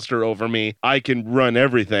puppet master over me. I can run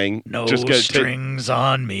everything. No strings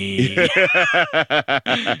on me.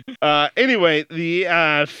 Anyway, anyway,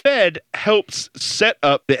 the Fed helps set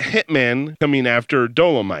up the hitman coming after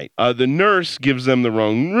Dolomite. The nurse gives them the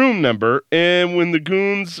wrong room number, and when the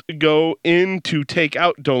goons go in to take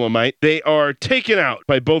out Dolomite, they are taken out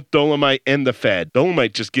by both Dolomite and the Fed.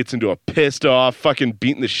 Dolomite just gets into a pissed off, fucking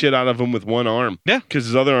beating the shit out of him with one arm. Yeah. Because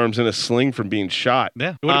his other arm's in a sling from being shot.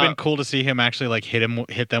 Yeah. It would have been cool to see him actually like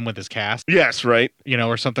hit them with his cast. Yes, right. You know,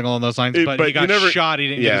 or something along those lines. But but he got you never- shot. He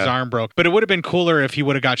didn't get his arm broke. But it would have been cooler if he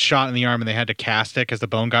would have got shot in the arm and they had to cast it because the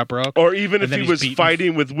bone got broke. Or even And if then he he's was beaten.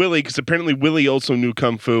 fighting with Willie, because apparently Willie also knew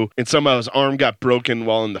Kung Fu, and somehow his arm got broken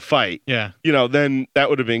while in the fight. Yeah. You know, then that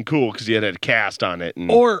would have been cool because he had a cast on it. And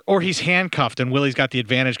Or he's handcuffed and Willie's got the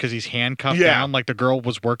advantage because he's handcuffed Yeah. down like the girl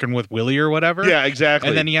was working with Willie or whatever. Yeah, exactly.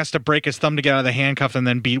 And then he has to break his thumb to get out of the handcuff and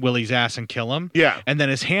then beat Willie's ass and kill him. Yeah. And then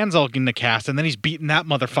his hand's all in the cast and then he's beating that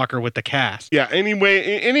motherfucker with the cast. Yeah, anyway,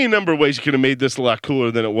 any number of ways you could have made this a lot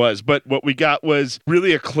cooler than it was. But what we got was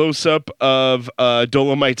really a close-up of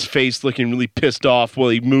Dolomite's face looking really pissed off while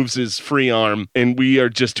he moves his free arm, and we are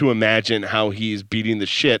just to imagine how he's beating the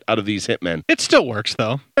shit out of these hitmen. It still works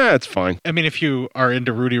though. It's fine. I mean, if you are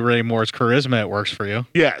into Rudy Ray Moore's charisma, it works for you.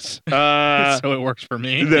 Yes. So it works for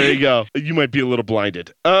me. There you go. You might be a little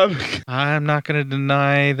blinded. I'm not going to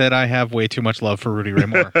deny that I have way too much love for Rudy Ray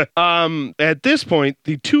Moore. At this point,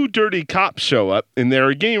 the two dirty cops show up, and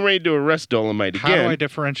they're getting ready to arrest Dolomite How do again. I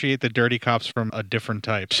differentiate the dirty cops from a different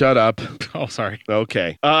type? Shut up. Oh, sorry.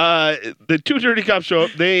 Okay. The two dirty cops show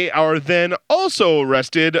up. They are then also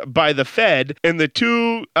arrested by the Fed, and the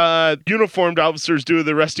two uniformed officers doing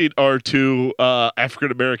the arresting are two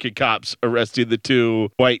African American cops arresting the two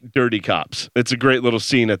white dirty cops. It's a great little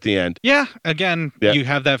scene at the end. Yeah, again, Yeah. you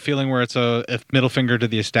have that feeling where it's a middle finger to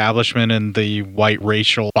the establishment and the white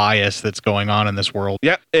racial bias that's going on in this world.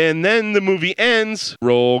 Yep. And then the movie ends.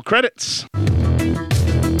 Roll credits.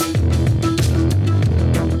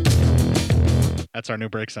 That's our new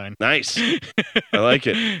break sign. Nice. I like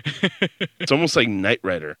it. It's almost like Knight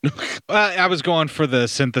Rider. I was going for the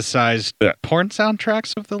synthesized porn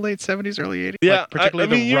soundtracks of the late 70s, early 80s. Yeah, Like, particularly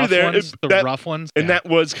I mean, the you were rough there. ones. The That- rough ones. And that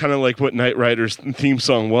was kind of like what Knight Rider's theme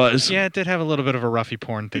song was. Yeah, it did have a little bit of a roughy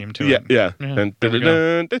porn theme to Yeah, it. yeah. Yeah, Dun, there we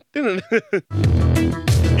dun, go. dun, dun,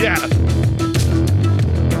 dun. Yeah.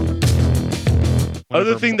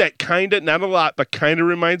 Other thing that kind of, not a lot, but kind of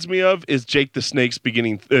reminds me of is Jake the Snake's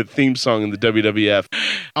beginning theme song in the WWF.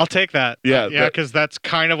 I'll take that. Yeah, Yeah, because that's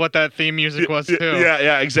kind of what that theme music was, too.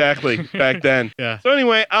 Yeah, exactly. Back then. Yeah. So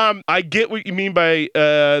anyway, I get what you mean by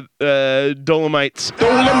Dolomite's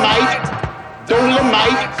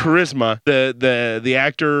charisma. The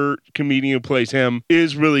actor comedian who plays him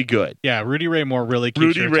is really good. Yeah, Rudy Ray Moore really keeps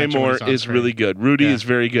Rudy your Ray attention when Moore he's on is screen. really good. Rudy Yeah. is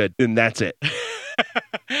very good, and that's it.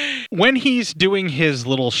 When he's doing his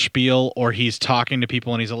little spiel or he's talking to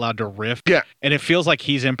people and he's allowed to riff, yeah, and it feels like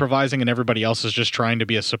he's improvising and everybody else is just trying to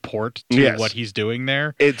be a support to Yes. what he's doing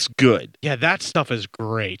there. It's good. Yeah, that stuff is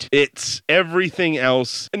great. It's everything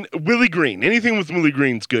else. And Willie Green, anything with Willie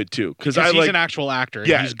Green's good too. Because I he's like an actual actor.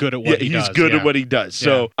 Yeah, And he's good at what he he's does. good yeah. at what he does.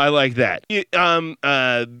 So I like that. And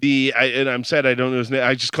I'm sad I don't know his name.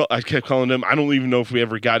 I kept calling him. I don't even know if we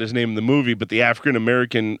ever got his name in the movie, but the African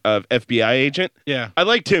American FBI agent. Yeah. I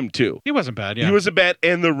liked him too. He wasn't bad. Yeah. He wasn't bad,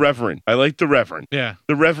 and the Reverend. I liked the Reverend. Yeah.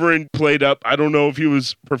 The Reverend played up. I don't know if he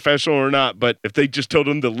was professional or not, but if they just told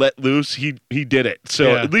him to let loose, he did it.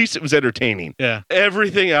 So Yeah. at least it was entertaining. Yeah.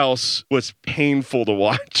 Everything else was painful to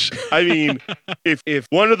watch. I mean, if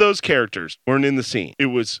one of those characters weren't in the scene, it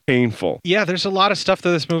was painful. Yeah, there's a lot of stuff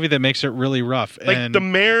to this movie that makes it really rough. Like and the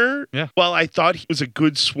mayor, Yeah. while I thought he was a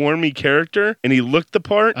good swarmy character and he looked the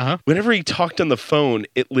part, whenever he talked on the phone,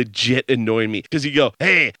 it legit annoyed me. Because he'd go,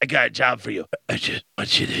 "Hey, I got a job for you.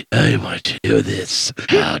 I want to do this.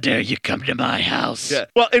 How dare you come to my house?" Yeah.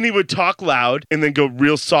 Well, and he would talk loud and then go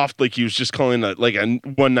real soft like he was just calling a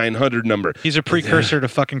 1-900 number. He's a precursor to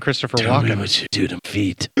fucking Christopher Walken. What you do to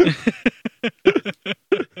feet.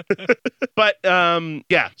 But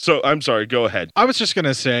yeah, so I'm sorry, go ahead. I was just going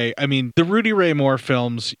to say, I mean, the Rudy Ray Moore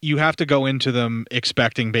films, you have to go into them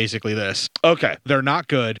expecting basically this. Okay. They're not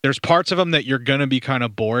good. There's parts of them that you're going to be kind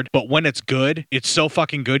of bored, but when it's good, it's so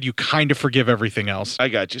fucking good, you kind of forgive everything else. I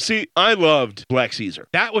got you. See, I loved Black Caesar.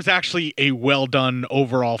 That was actually a well done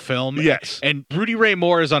overall film. Yes. And Rudy Ray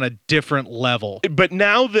Moore is on a different level. But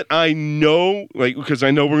now that I know, because I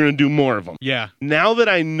know we're going to do more of them. Yeah. Now that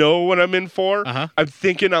I know what I'm in for, I'm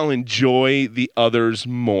thinking I'll enjoy the others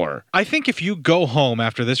more. I think if you go home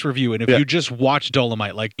after this review and if you just watch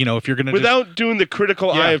Dolomite, like, you know, if you're going to without doing the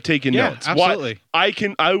critical eye of taking notes, absolutely.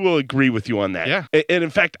 I will agree with you on that. Yeah. And in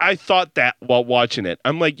fact, I thought that while watching it.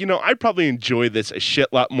 I'm like, you know, I'd probably enjoy this a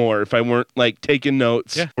shit lot more if I weren't like taking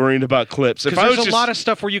notes, worrying about clips. If I was there's a lot of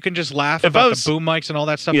stuff where you can just laugh about the boom mics and all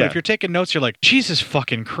that stuff. But if you're taking notes, you're like, Jesus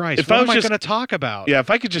fucking Christ, what am I going to talk about? Yeah, if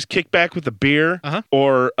I could just kick back with a beer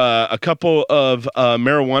or a couple of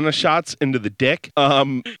marijuana shots into the dick,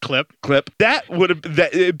 clip,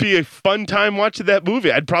 it'd be a fun time watching that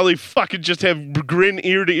movie. I'd probably fucking just have grin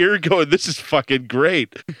ear to ear going, this is fucking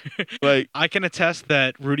great. Like, I can attest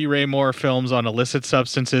that Rudy Ray Moore films on illicit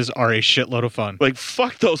substances are a shitload of fun. Like,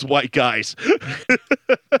 fuck those white guys.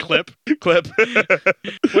 Clip.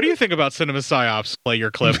 What do you think about Cinema Psyops? Play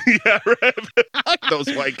your clip. Yeah, right. Fuck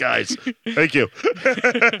those white guys. Thank you.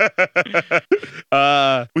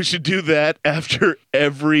 We should do that after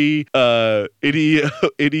every any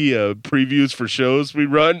previews for shows we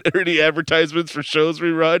run, or any advertisements for shows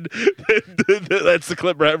we run. That's the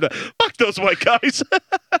clip right after. Fuck those white guys.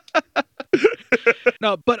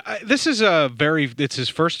 No, but this is it's his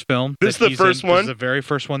first film. This is the first one? This is the very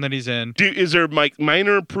first one that he's in. Is there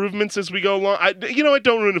minor improvements as we go along?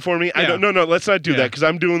 Don't ruin it for me. Yeah. No, let's not do that because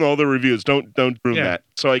I'm doing all the reviews. Don't ruin that.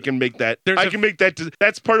 So I can make that.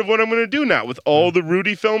 That's part of what I'm going to do now with all the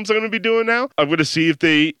Rudy films I'm going to be doing now. I'm going to see if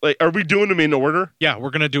they are we doing them in order? Yeah,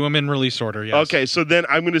 we're going to do them in release order. Yes. Okay, so then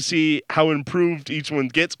I'm going to see how improved each one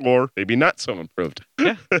gets, or maybe not so improved.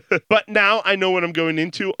 Yeah. But now I know what I'm going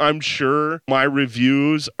into. I'm sure my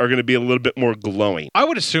reviews are going to be a little bit more glowing. I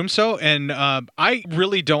would assume so, and I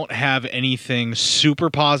really don't have anything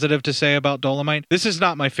super positive to say about Dolomite. This is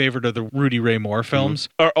not my favorite of the Rudy Ray Moore films.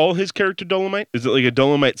 Mm-hmm. Are all his character Dolomite? Is it like a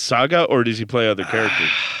Dolomite saga, or does he play other characters?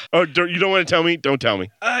 Oh, you don't want to tell me? Don't tell me.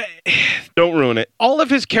 Don't ruin it. All of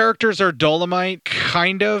his characters are Dolomite,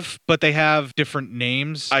 kind of, but they have different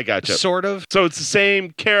names. I gotcha. Sort of. So it's the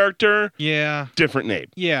same character. Yeah. Different name.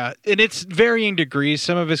 Yeah, and it's varying degrees.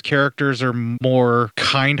 Some of his characters are more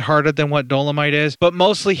kind-hearted than what Dolomite is, but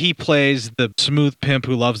mostly he plays the smooth pimp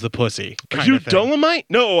who loves the pussy. Are you Dolomite?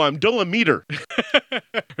 No, I'm Dolometer.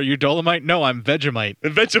 Are you Dolomite? No, I'm Vegemite.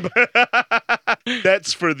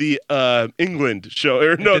 That's for the England show,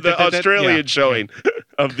 or no, the Australian showing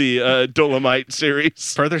of the Dolomite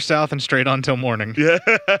series. Further south and straight on till morning. Yeah.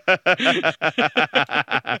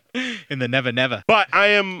 In the never never. But I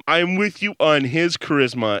am with you on his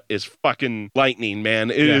charisma is fucking lightning,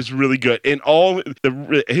 man. It is really good. And all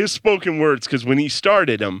his spoken words, because when he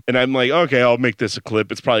started them, and I'm like, okay, I'll make this a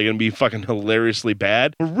clip. It's probably gonna be fucking hilariously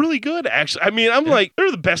bad. Were really good, actually. I mean, I'm like,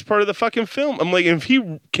 they're the best part of the fucking film. I'm like, if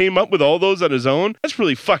he came up with all those on his own, that's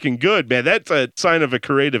really fucking good, man. That's a sign of a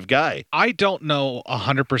creative guy. I don't know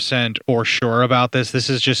 100% for sure about this. This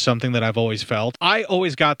is just something that I've always felt. I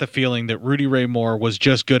always got the feeling that Rudy Ray Moore was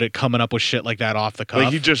just good at coming up with shit like that off the cuff.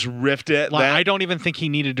 Like he just riffed it. Like, I don't even think he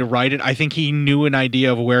needed to write it. I think he knew an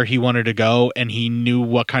idea of where he wanted to go, and he knew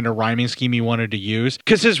what kind of rhyming scheme he wanted to use.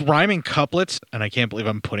 Because his rhyming couplets, and I can't believe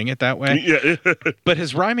I'm putting it that way, but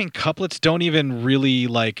his rhyming couplets don't even really,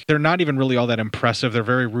 they're not even really all that impressive. They're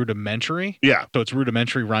very rudimentary. Yeah. So it's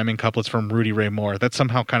rudimentary rhyming couplets from Rudy Ray Moore. That's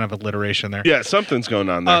somehow kind of alliteration there. Yeah, something's going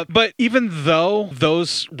on there. But even though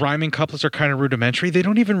those rhyming couplets are kind of rudimentary, they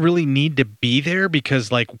don't even really need to be there,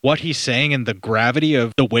 because what he's saying and the gravity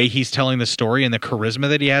of the way he's telling the story and the charisma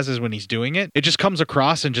that he has is when he's doing it, it just comes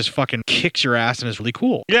across and just fucking kicks your ass and is really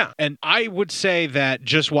cool. Yeah. And I would say that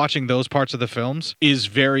just watching those parts of the films is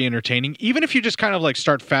very entertaining. Even if you just kind of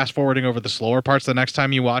start fast forwarding over the slower parts the next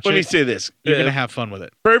time you watch Let me say this. You're going to have fun with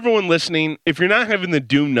it. For everyone listening, if you're not having the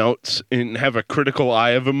do notes and have a critical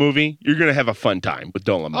eye of a movie, you're going to have a fun time with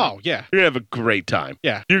Dolomite. Oh, yeah. You're going to have a great time.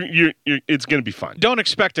 Yeah. It's going to be fun. Don't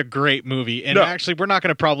expect a great movie. And actually, we're not going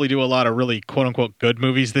to probably do a lot of really quote-unquote good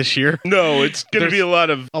movies this year. No, it's going to be a lot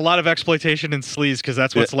of exploitation and sleaze, because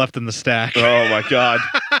that's what's left in the stack. Oh, my God.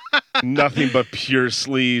 Nothing but pure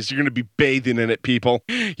sleaze. You're going to be bathing in it, people.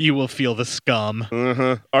 You will feel the scum.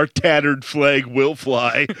 Our tattered flag will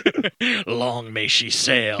fly. Long may she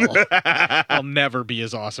sail. I'll never be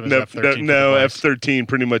as awesome as F-13. No, F-13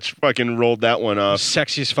 pretty much fucking rolled that one off.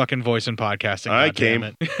 Sexiest fucking voice in podcasting. I came.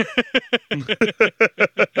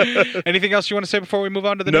 Anything else you want to say before we move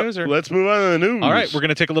on to the news? Or? Let's move on to the news. All right, we're going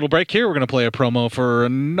to take a little break here. We're going to play a promo for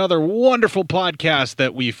another wonderful podcast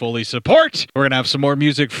that we fully support. We're going to have some more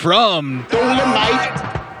music from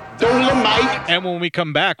Dolomite, Dolomite. And when we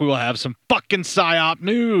come back, we will have some fucking PSYOP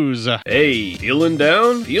news. Hey, feeling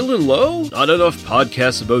down? Feeling low? Not enough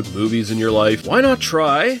podcasts about movies in your life? Why not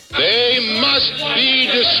try They must be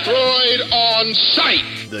destroyed on sight.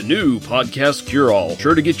 the new Podcast Cure-All?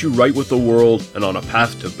 Sure to get you right with the world and on a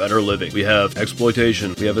path to better living. We have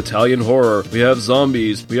exploitation, we have Italian horror, we have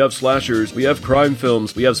zombies, we have slashers, we have crime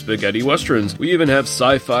films, we have spaghetti westerns, we even have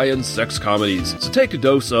sci-fi and sex comedies. So take a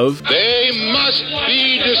dose of They must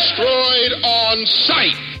be destroyed on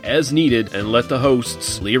sight. as needed, and let the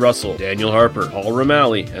hosts, Lee Russell, Daniel Harper, Paul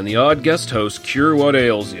Romali, and the odd guest host cure what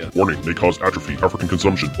ails you. Warning, may cause atrophy, African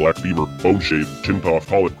consumption, black fever, bone shave, chin cough,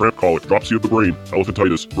 colic, cramp colic, dropsy of the brain,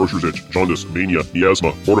 elephantitis, grocer's itch, jaundice, mania,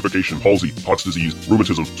 miasma, mortification, palsy, Pott's disease,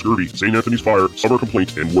 rheumatism, scurvy, St. Anthony's fire, summer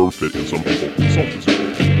complaint, and worm fit in some people.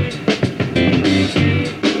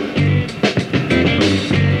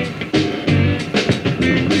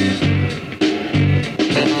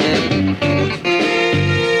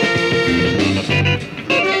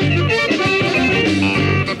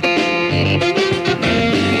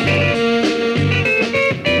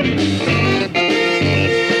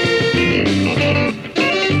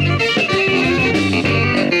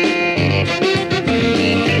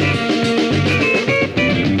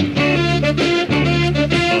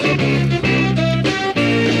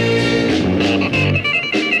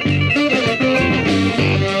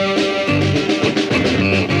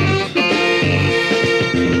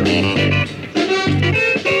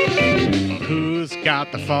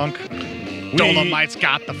 Got the funk. Dolomite's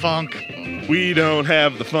got the funk. We don't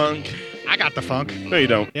have the funk. I got the funk. No, you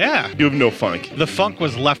don't. Yeah. You have no funk. The funk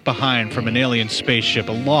was left behind from an alien spaceship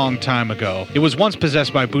a long time ago. It was once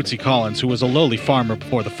possessed by Bootsy Collins, who was a lowly farmer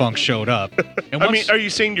before the funk showed up. And I mean, are you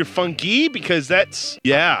saying you're funky? Because that's,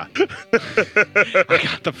 yeah. I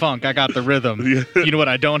got the funk. I got the rhythm. You know what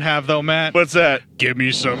I don't have, though, Matt? What's that? Give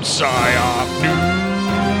me some PSYOP news.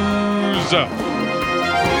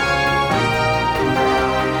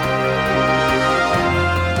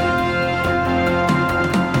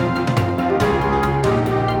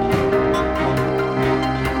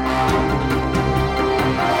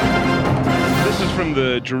 From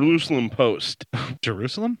the Jerusalem Post.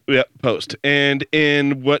 Jerusalem? Yeah, Post. And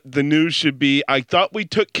in what the news should be, I thought we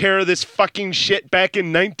took care of this fucking shit back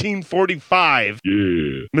in 1945.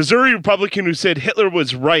 Yeah. Missouri Republican who said Hitler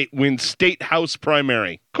was right wins state house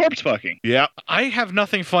primary. Corpse fucking. Yeah. I have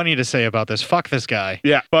nothing funny to say about this. Fuck this guy.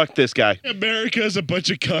 Yeah, fuck this guy. America's a bunch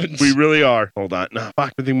of cunts. We really are. Hold on. No,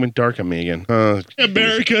 fuck, everything went dark on me again.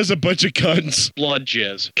 America's a bunch of cunts. Blood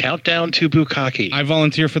jizz. Countdown to Bukkake. I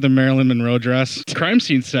volunteer for the Marilyn Monroe dress. Crime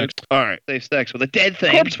scene sex. All right. Safe sex with a dead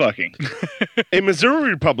thing. Corpse fucking. A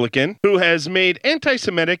Missouri Republican who has made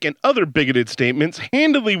anti-Semitic and other bigoted statements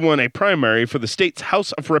handily won a primary for the state's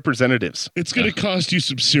House of Representatives. It's going to cost you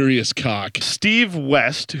some serious cock. Steve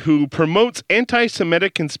West, who promotes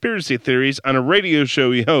anti-Semitic conspiracy theories on a radio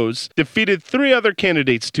show he hosts, defeated 3 other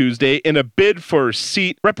candidates Tuesday in a bid for a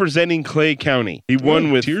seat representing Clay County. He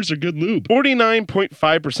won with tears are good lube.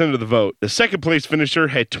 49.5% of the vote. The second place finisher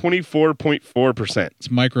had 24.4%.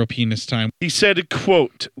 It's micro penis time. He said,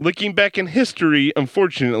 quote, looking back in history,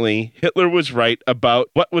 unfortunately, Hitler was right about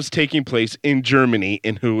what was taking place in Germany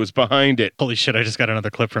and who was behind it. Holy shit, I just got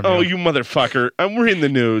another clip from Oh, you motherfucker. We're in the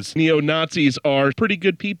news. Neo-Nazis are pretty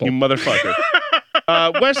good people. You motherfucker.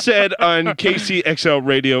 West said on KCXL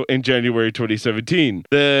Radio in January 2017.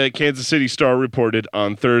 The Kansas City Star reported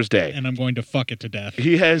on Thursday. And I'm going to fuck it to death.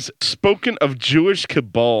 He has spoken of Jewish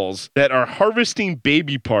cabals that are harvesting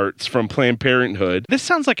baby parts from Planned Parenthood. This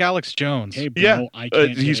sounds like Alex Jones. Hey, bro, yeah, I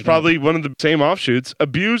can't he's probably one of the same offshoots.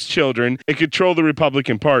 Abuse children and control the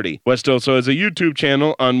Republican Party. West also has a YouTube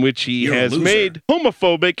channel on which he has made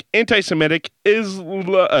homophobic, anti-Semitic,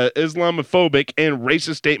 Islamophobic, and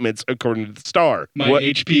racist statements, according to the Star. My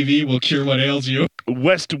HPV will cure what ails you.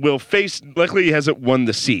 West will face, luckily he hasn't won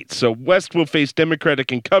the seat, so West will face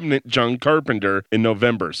Democratic incumbent John Carpenter in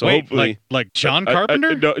November. So wait, hopefully, like John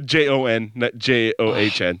Carpenter? No, Jon, not John.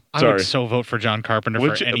 I Sorry. would so vote for John Carpenter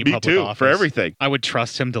for any me public too, office. for everything. I would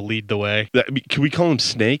trust him to lead the way. Can we call him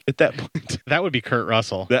Snake at that point? That would be Kurt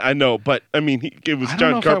Russell. I know, but I mean, it was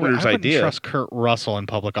John Carpenter's I idea. wouldn't trust Kurt Russell in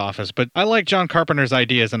public office, but I like John Carpenter's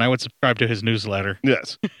ideas, and I would subscribe to his newsletter.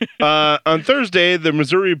 Yes. On Thursday, the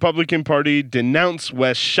Missouri Republican Party denounced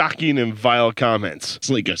West's shocking and vile comments. It's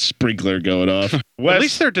like a sprinkler going off. At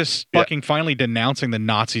least they're just fucking finally denouncing the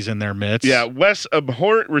Nazis in their midst. Yeah, West's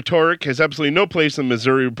abhorrent rhetoric has absolutely no place in the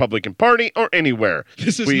Missouri Republican Party or anywhere.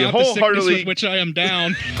 This is not the sickness with which I am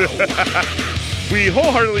down. We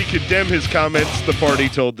wholeheartedly condemn his comments, the party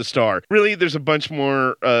told the Star. Really, there's a bunch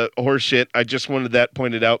more horse shit. I just wanted that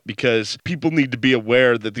pointed out because people need to be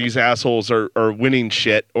aware that these assholes are winning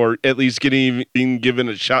shit, or at least being given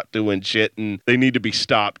a shot to win shit, and they need to be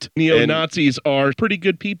stopped. Neo-Nazis are pretty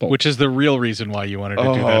good people. Which is the real reason why you wanted to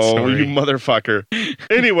do that Oh, story. you motherfucker.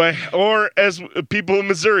 Anyway, or as people in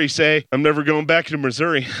Missouri say, I'm never going back to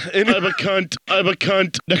Missouri. I'm a cunt. I'm a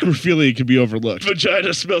cunt. Necrophilia can be overlooked.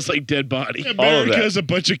 Vagina smells like dead body. America's a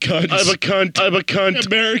bunch of cunts. I'm a cunt. I'm a cunt.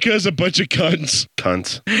 America's a bunch of cunts.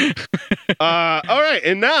 Cunts. All right,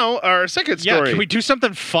 and now our second story. Yeah, can we do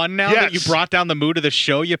something fun now that you brought down the mood of the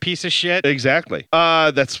show, you piece of shit? Exactly.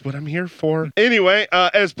 That's what I'm here for. Anyway,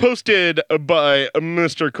 as posted by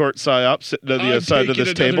Mr. Court Psyop sitting on the other side of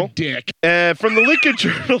this table. Dick. From the Lincoln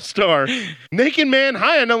Journal-Star, naked man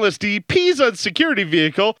high on LSD pees on security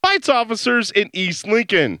vehicle, fights officers in East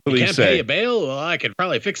Lincoln. You Police can't say. pay a bail? Well, I could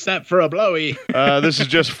probably fix that for a blowy. This is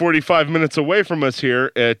just 45 minutes away from us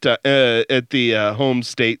here at the home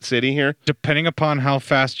state city here. Depending upon how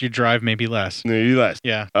fast you drive, maybe less. Maybe less.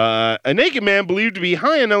 Yeah. A naked man believed to be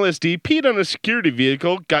high on LSD peed on a security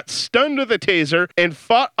vehicle, got stunned with a taser, and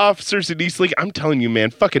fought officers in East Lincoln. I'm telling you,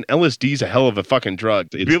 man, fucking LSD's a hell of a fucking drug.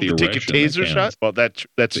 It's be able the to take a erection that taser counts. shot? Well, that's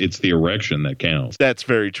It's the erection that counts. That's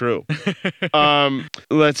very true.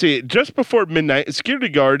 Let's see. Just before midnight, a security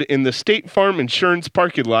guard in the State Farm Insurance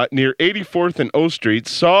parking lot near 84th and O Street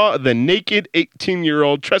saw the naked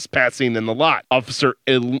 18-year-old trespassing in the lot, Officer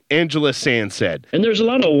Angela Sand said. And there's a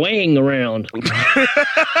lot of weighing around.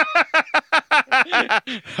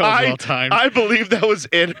 I believe that was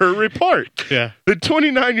in her report. Yeah. The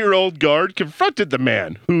 29-year-old guard confronted the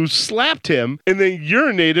man, who slapped him and then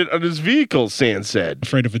urinated on his vehicle, Sand said.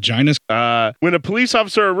 Afraid of vaginas? When a police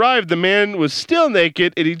officer arrived, the man was still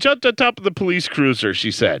naked and he jumped on top of the police cruiser,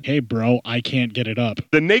 she said. Hey, bro, I can't get it up.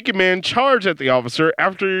 The naked man charged at the officer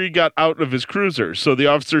after he got out of his cruiser, so the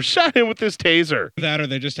officer shot him with his taser. That or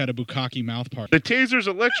they just had a bukkake mouth part. The taser's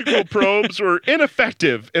electrical probes were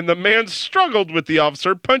ineffective, and the man struggled with the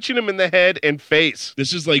officer, punching him in the head and face.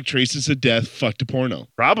 This is like Traces of Death fucked a porno.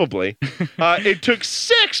 Probably. It took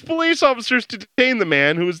 6 police officers to detain the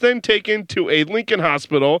man, who was then taken to a Lincoln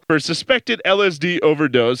hospital for suspected LSD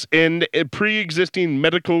overdose and a pre-existing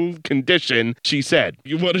medical condition, she said.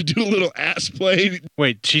 You want to do a little ass play?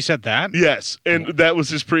 Wait, she said that? Yes, and that was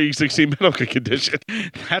his pre-existing medical condition.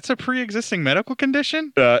 That's a pre-existing medical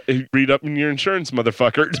condition? Read up in your insurance,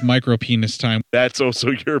 motherfucker. It's micro penis time. That's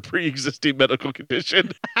also your pre-existing medical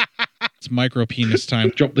condition. It's micro penis time.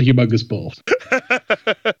 Drop the humongous balls.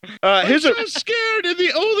 I'm so scared, and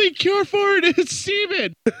the only cure for it is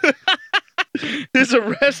semen. His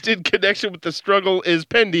arrest in connection with the struggle is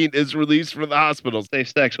pending. Is released from the hospital. Safe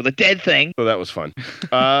sex with a dead thing. So that was fun.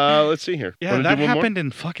 Let's see here. Yeah, Wanna that do one more? happened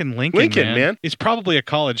in fucking Lincoln, Lincoln, man. He's probably a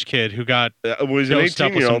college kid who got was an dosed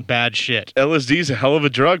up with some 18-year-old. bad shit. LSD's a hell of a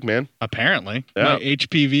drug, man. Apparently. Yeah. My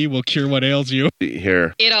HPV will cure what ails you.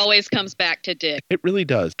 Here. It always comes back to dick. It really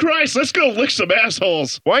does. Christ, let's go lick some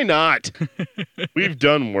assholes. Why not? We've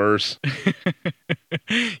done worse.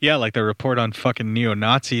 Yeah, like the report on fucking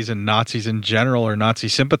neo-Nazis and Nazis in general, or Nazi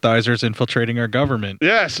sympathizers infiltrating our government.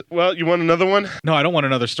 Yes. Well, you want another one? No, I don't want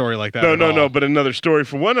another story like that. No, but another story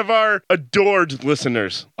from one of our adored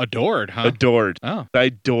listeners. Adored, huh? Adored. Oh. I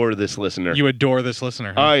adore this listener. You adore this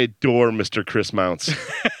listener, huh? I adore Mr. Chris Mounts.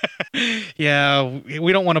 Yeah,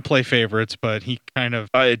 we don't want to play favorites, but he kind of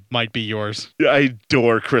might be yours. I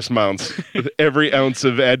adore Chris Mounts with every ounce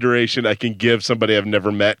of adoration I can give somebody I've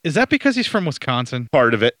never met. Is that because he's from Wisconsin?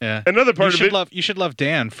 Part of it. Yeah. Another part of it. You should love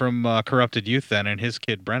Dan from Corrupted Youth then, and his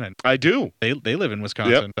kid Brennan. I do. They live in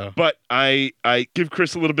Wisconsin. Yep. So. But I give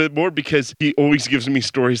Chris a little bit more because he always gives me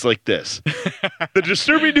stories like this. The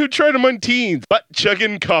disturbing new trend among teens: butt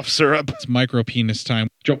chugging cough syrup. It's micro penis time.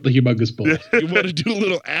 Drop the humongous balls. You want to do a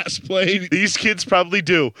little ass play? These kids probably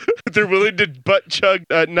do. They're willing to butt chug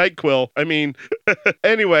NyQuil. I mean,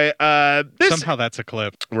 anyway. Somehow that's a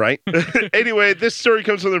clip. Right? Anyway, this story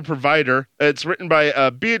comes from the provider. It's written by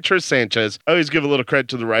Beatriz Sanchez. I always give a little credit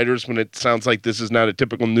to the writers when it sounds like this is not a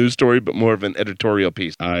typical news story, but more of an editorial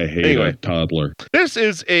piece. I hate a toddler. This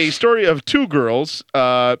is a story of 2 girls.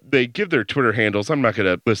 They give their Twitter handles. I'm not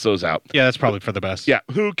going to list those out. Yeah, that's probably for the best. Yeah,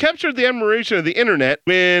 who captured the admiration of the internet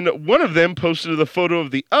when one of them posted the photo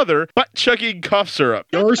of the other other butt-chugging cough syrup.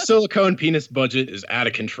 Your silicone penis budget is out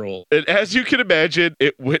of control. And as you can imagine,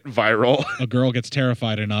 it went viral. A girl gets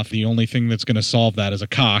terrified enough. The only thing that's going to solve that is a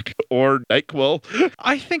cock. Or NyQuil.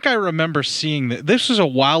 I think I remember seeing that. This was a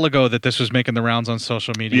while ago that this was making the rounds on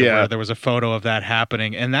social media where there was a photo of that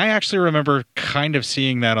happening. And I actually remember kind of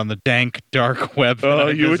seeing that on the dank dark web. Oh,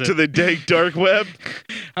 you went to the dank dark web?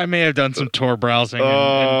 I may have done some Tor browsing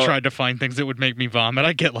and tried to find things that would make me vomit.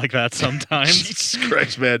 I get like that sometimes. Jesus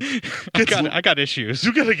Christ, man. I got issues.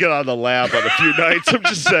 You got to get on the lab on a few nights. I'm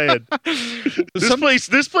just saying.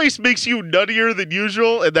 This place makes you nuttier than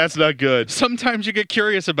usual, and that's not good. Sometimes you get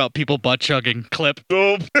curious about people butt chugging. Clip.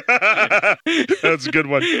 Oh, that's a good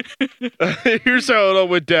one. Here's how it all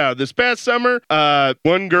went down. This past summer,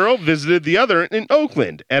 one girl visited the other in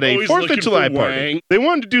Oakland at a 4th of July party. They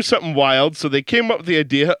wanted to do something wild, so they came up with the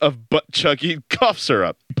idea of butt chugging cough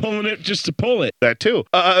syrup. Pulling it just to pull it. That too.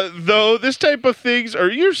 Though this type of things are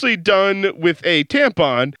usually done with a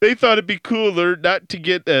tampon, they thought it'd be cooler not to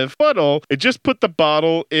get a funnel and just put the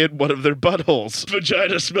bottle in one of their buttholes.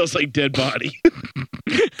 Vagina smells like dead body.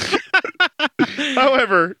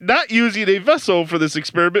 However, not using a vessel for this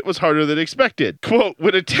experiment was harder than expected. Quote,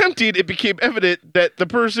 when attempting, it became evident that the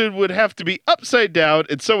person would have to be upside down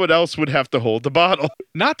and someone else would have to hold the bottle.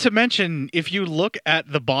 Not to mention, if you look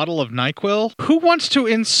at the bottle of NyQuil, who wants to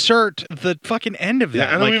insert the fucking end of that?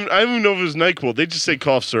 Yeah, I don't even know if it was NyQuil. They just say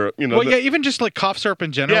cough syrup. You know. Well, even just like cough syrup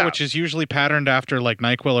in general, which is usually patterned after like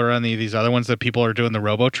NyQuil or any of these other ones that people are doing the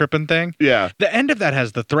robo-tripping thing. Yeah. The end of that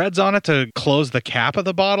has the threads on it to close the cap of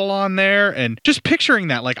the bottle on there, and just picturing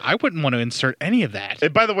that, like, I wouldn't want to insert any of that.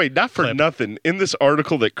 And by the way, not for nothing, in this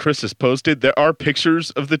article that Chris has posted, there are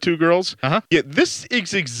pictures of the two girls. Yeah, this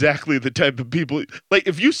is exactly the type of people, like,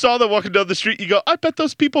 if you saw them walking down the street, you go, I bet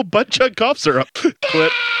those people butt chug cough syrup.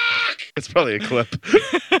 Clip. It's probably a clip.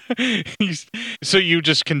 So you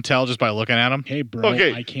just can tell just by looking at them? Hey, bro,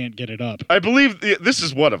 I can't get it up. I believe this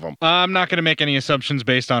is one of them. I'm not going to make any assumptions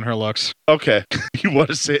based on her looks. Okay. You want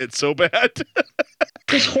to say it so bad?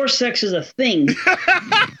 Because horse sex is a thing.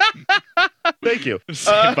 Thank you.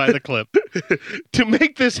 Saved by the clip. To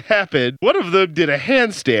make this happen, one of them did a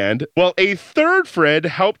handstand while a third friend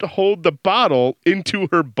helped hold the bottle into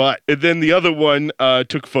her butt. And then the other one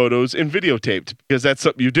took photos and videotaped, because that's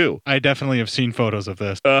something you do. I definitely have seen photos of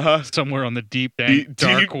this. Somewhere on the deep,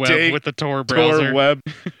 dark web dank with the Tor browser. Tor web.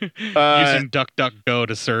 Using DuckDuckGo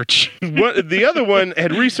to search. The other one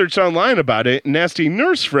had researched online about it and asked a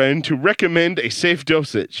nurse friend to recommend a safe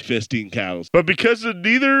dosage. 15 cows. But because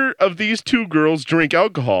neither of these two girls drink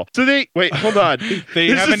alcohol, so wait, hold on. They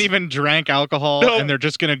haven't even drank alcohol, and they're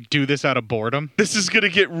just going to do this out of boredom? This is going to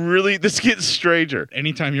get this gets stranger.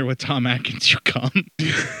 Anytime you're with Tom Atkins, you come.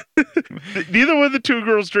 Neither one of the two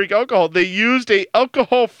girls drink alcohol. They used a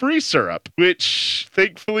alcohol-free syrup, which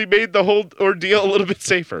thankfully made the whole ordeal a little bit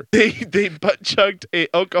safer. They butt-chugged a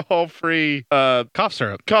alcohol-free cough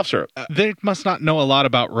syrup. Cough syrup. They must not know a lot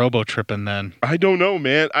about robo-tripping then. I don't know,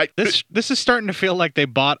 man. This is starting to feel like they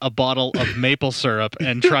bought a bottle of maple syrup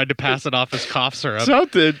and tried to pass it off as cough syrup.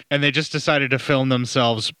 Something. And they just decided to film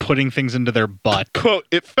themselves putting things into their butt. Quote,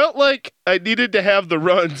 it felt like I needed to have the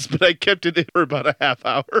runs, but I kept it in for about a half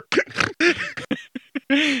hour.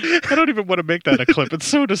 I don't even want to make that a clip. It's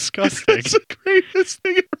so disgusting. It's the greatest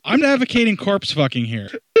thing ever. I'm advocating corpse fucking here.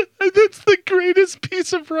 That's the greatest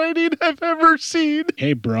piece of writing I've ever seen.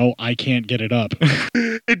 Hey, bro, I can't get it up.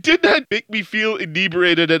 It did not make me feel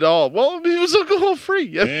inebriated at all. Well, it was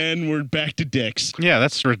alcohol-free. And we're back to dicks. Yeah,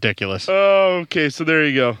 that's ridiculous. Oh, okay, so there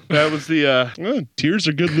you go. That was the tears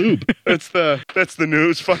are good lube. That's the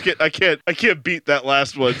news. Fuck it. I can't beat that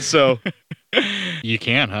last one, so you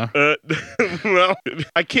can, huh? Well,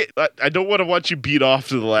 I can't. I don't want to watch you beat off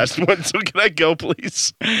to the last one, so can I go,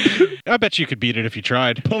 please? I bet you could beat it if you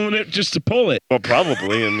tried. Pulling it just to pull it. Well,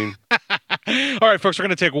 probably. I mean. All right, folks, we're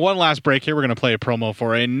going to take one last break here. We're going to play a promo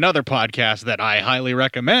for another podcast that I highly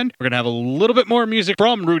recommend. We're going to have a little bit more music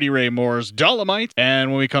from Rudy Ray Moore's Dolomite.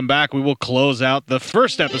 And when we come back, we will close out the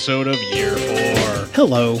first episode of Year 4.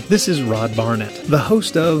 Hello, this is Rod Barnett, the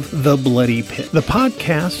host of The Bloody Pit, the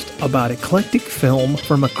podcast about eclectic film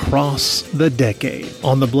from across the decade.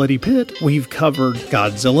 On The Bloody Pit, we've covered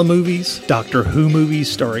Godzilla movies, Doctor Who movies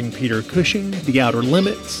starring Peter Cushing, The Outer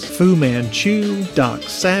Limits, Fu Manchu, Doc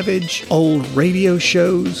Savage, old radio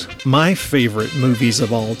shows, my favorite movies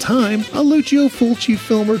of all time, a Lucio Fulci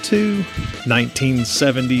film or two,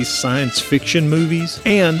 1970s science fiction movies,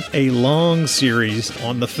 and a long series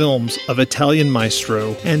on the films of Italian maestro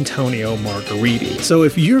maestro Antonio Margheriti. So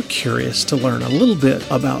if you're curious to learn a little bit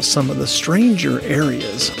about some of the stranger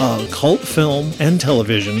areas of cult film and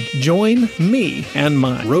television, join me and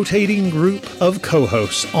my rotating group of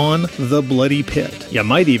co-hosts on The Bloody Pit. You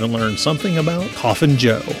might even learn something about Coffin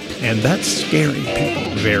Joe. And that's scary,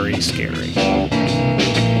 people. Very scary.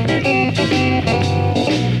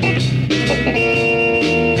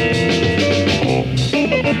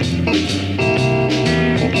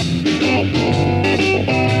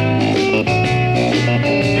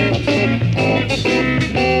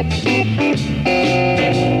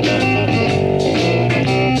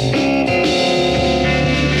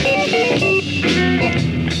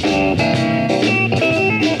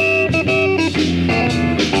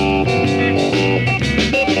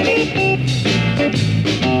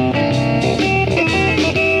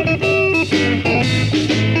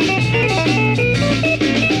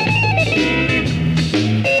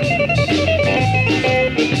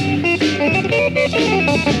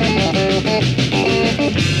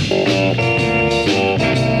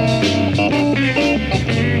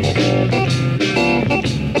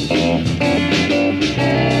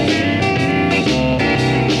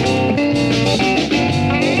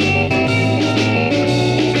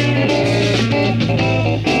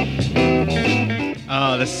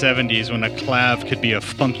 The 70s when a clav could be a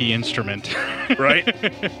funky instrument. Right?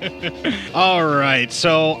 All right.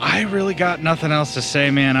 So I really got nothing else to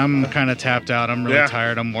say, man. I'm kind of tapped out. I'm really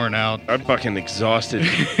tired. I'm worn out. I'm fucking exhausted.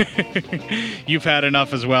 You've had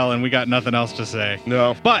enough as well, and we got nothing else to say.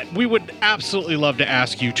 No. But we would absolutely love to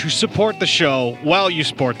ask you to support the show while you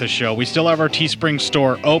support the show. We still have our Teespring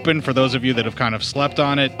store open for those of you that have kind of slept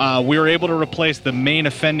on it. We were able to replace the main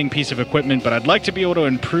offending piece of equipment, but I'd like to be able to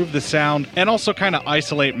improve the sound and also kind of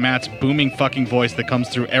isolate Matt's booming fucking voice that comes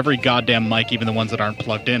through every goddamn mic, even the ones that aren't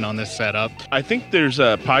plugged in on this setup. I think there's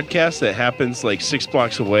a podcast that happens like 6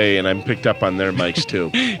 blocks away, and I'm picked up on their mics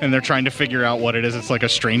too. And they're trying to figure out what it is. It's like a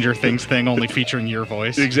Stranger Things thing, only featuring your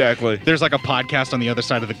voice. Exactly. There's like a podcast on the other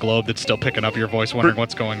side of the globe that's still picking up your voice, wondering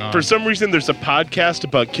what's going on. For some reason, there's a podcast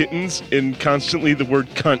about kittens, and constantly the word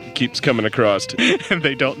cunt keeps coming across. And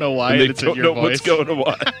they don't know why. And they it's don't in your know voice. what's going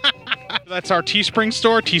on. That's our Teespring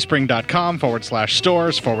store,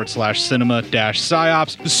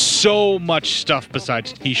 teespring.com/stores/cinema-psyops. So much stuff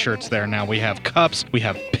besides t-shirts there now. We have cups, we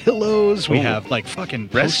have pillows, we have like fucking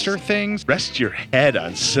poster things. Rest your head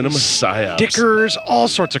on Cinema Psyops. Stickers, all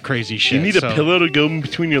sorts of crazy shit. You need a pillow to go in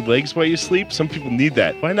between your legs while you sleep? Some people need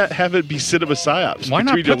that. Why not have it be Cinema Psyops Why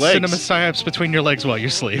not between your put legs? Cinema Psyops between your legs while you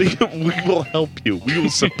sleep? We will help you. We will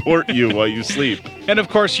support you while you sleep. And of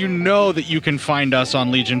course, you know that you can find us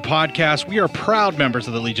on Legion Podcast. We are proud members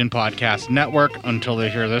of the Legion Podcast Network until they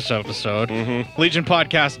hear this episode.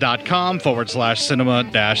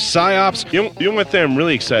 LegionPodcast.com/cinema-psyops. You know what I'm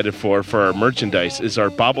really excited for our merchandise is our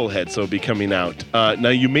bobbleheads that will be coming out. Now,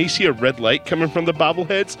 you may see a red light coming from the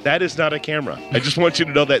bobbleheads. That is not a camera. I just want you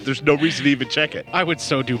to know that there's no reason to even check it. I would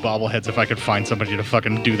so do bobbleheads if I could find somebody to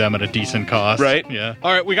fucking do them at a decent cost. Right? Yeah.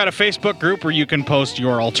 All right, we got a Facebook group where you can post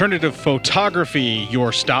your alternative photography,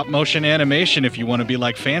 your stop motion animation if you want to be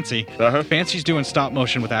like Fancy. Fancy's doing stop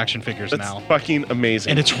motion with action figures That's now. Fucking amazing.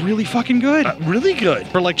 And it's really fucking good. Really good.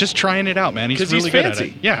 For like just trying it out, man. He's really good fancy. at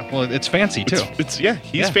it. Yeah, well, it's fancy too.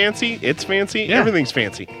 He's fancy. It's fancy. Yeah. Everything's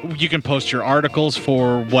fancy. You can post your articles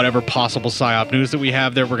for whatever possible PSYOP news that we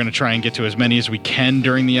have there. We're going to try and get to as many as we can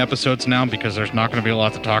during the episodes now because there's not going to be a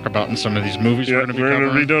lot to talk about in some of these movies we're going to be covering. We're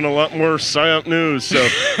going to be doing a lot more PSYOP news, so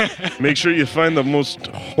make sure you find the most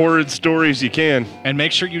horrid stories you can. And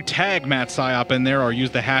make sure you tag Matt PSYOP in there or use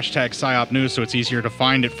the hashtag PSYOP news so it's easier to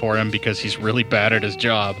find it for him because he's really bad at his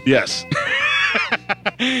job. Yes.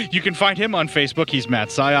 You can find him on Facebook. He's Matt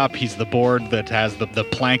PSYOP. He's the board that has the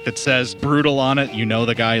plank that says brutal on it. You know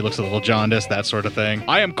the guy. He looks a little jaundiced, that sort of thing.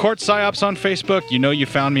 I am Court PSYOPs on Facebook. You know you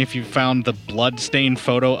found me if you found the blood-stained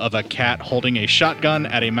photo of a cat holding a shotgun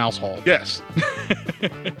at a mouse hole. Yes.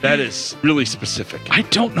 That is really specific. I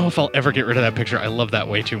don't know if I'll ever get rid of that picture. I love that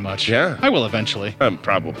way too much. Yeah. I will eventually.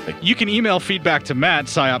 Probably. You can email feedback to Matt,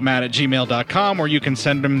 psyopmatt@gmail.com, or you can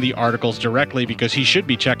send him the articles directly because he should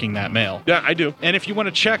be checking that mail. Yeah, I do. And if you want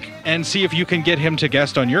to check and see if you can get him to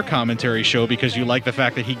guest on your commentary show because you like the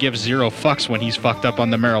fact that he gives zero fucks when he's fucked up on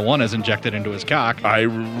the marijuana's injected into his cock. I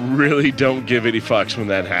really don't give any fucks when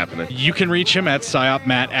that's happening. You can reach him at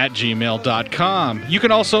psyopmatt@gmail.com. You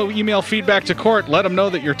can also email feedback to Court. Let him know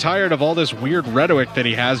that you're tired of all this weird rhetoric that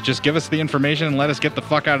he has. Just give us the information and let us get the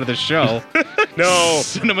fuck out of this show. No.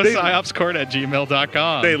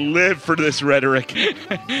 CinemaPsyopsCourt@gmail.com. They live for this rhetoric.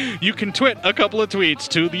 You can twit a couple of tweets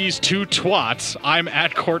to these two twats. I'm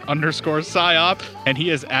at @court_psyop, and he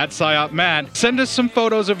is at PsyopMatt. Send us some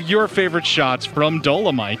photos of your favorite shots from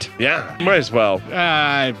Dolomite. Yeah, might as well.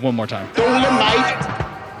 One more time.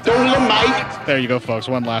 Dolomite. There you go, folks.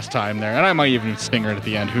 One last time there. And I might even stinger it at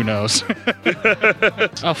the end. Who knows?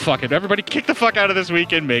 Oh, fuck it. Everybody kick the fuck out of this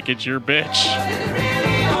week and make it your bitch.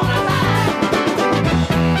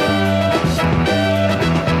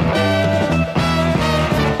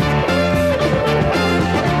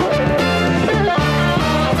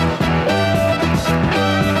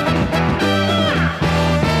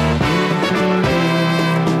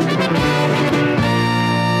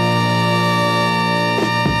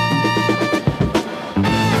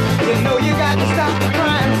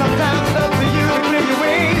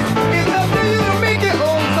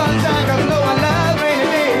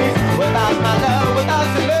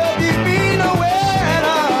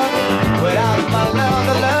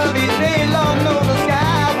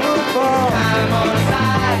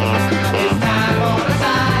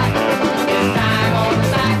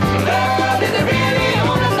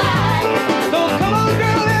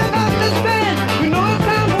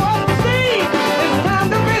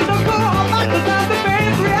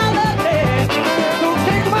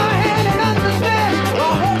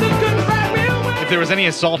 There was any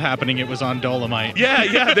assault happening, it was on Dolomite.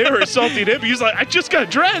 Yeah, they were assaulting him. He's like, I just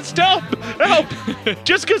got dressed. Help!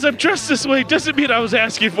 Just because I'm dressed this way doesn't mean I was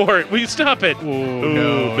asking for it. Will you stop it?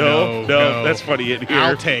 No. That's funny in here.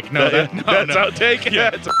 Outtake. That's outtake.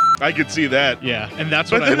 Yeah, I could see that. Yeah, and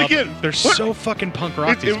that's what but I then love. again, They're so fucking punk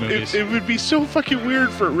rock, these movies. It would be so fucking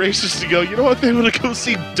weird for racists to go, you know what, they want to go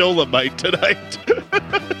see Dolomite tonight.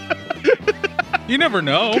 You never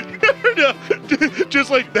know.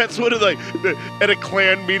 Just like that's one of at a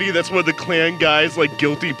Klan meeting, that's one of the Klan guys like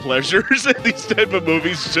guilty pleasures in these type of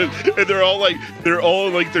movies, and they're all in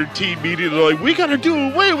like their team meeting. And they're like, we gotta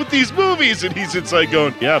do away with these movies, and he's inside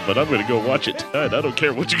going, yeah, but I'm gonna go watch it tonight. I don't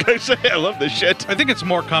care what you guys say. I love this shit. I think it's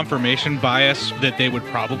more confirmation bias that they would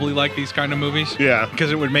probably like these kind of movies. Yeah,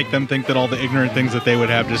 because it would make them think that all the ignorant things that they would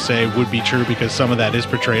have to say would be true because some of that is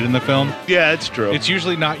portrayed in the film. Yeah, it's true. It's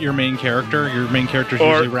usually not your main character. Your main character is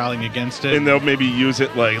usually rallying against it. And they'll maybe use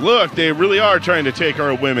it like, look, they really are trying to take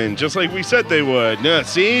our women, just like we said they would. Yeah,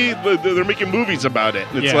 see? They're making movies about it.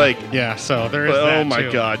 It's so there is that, oh my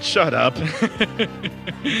God, shut up. And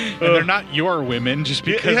they're not your women just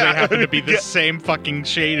because they happen to be the same fucking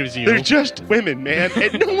shade as you. They're just women, man,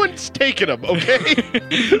 and no one's taking them, okay?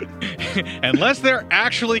 Unless they're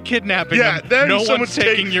actually kidnapping them, then no one's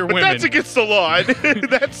taking your women. That's against the law.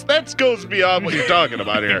 That goes beyond what you're talking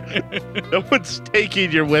about here. No one's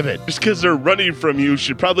taking your women. Just because they're running from you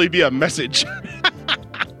should probably be a message.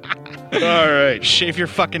 All right. Shave your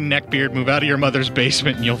fucking neck beard, move out of your mother's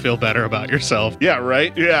basement, and you'll feel better about yourself. Yeah,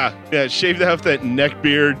 right? Yeah. Shave off that neck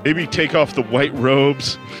beard. Maybe take off the white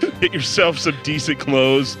robes. Get yourself some decent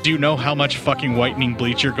clothes. Do you know how much fucking whitening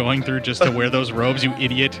bleach you're going through just to wear those robes, you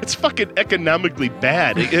idiot? It's fucking economically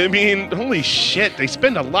bad. I mean, holy shit. They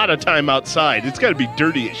spend a lot of time outside. It's got to be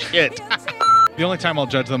dirty as shit. The only time I'll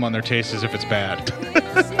judge them on their taste is if it's bad.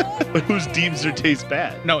 But whose deems their taste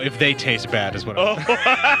bad? No, if they taste bad is what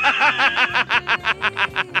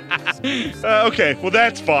okay, well,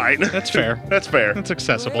 that's fine. That's fair. That's fair. That's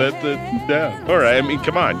accessible. Yeah. All right. I mean,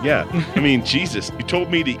 come on. Yeah. I mean, Jesus. You told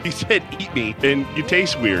me he said eat me, and you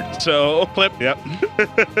taste weird. So, flip. Yep.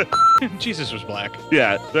 Jesus was black.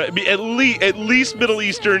 Yeah. I mean, at least Middle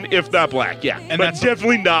Eastern, if not black. Yeah. And but that's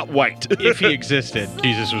definitely not white. If he existed,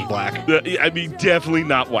 Jesus was black. I mean, definitely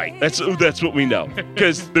not white. That's what we know.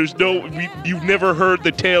 Because you've never heard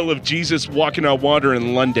the tale of Jesus walking on water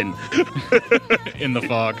in London. In the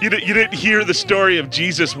fog. You didn't hear the story of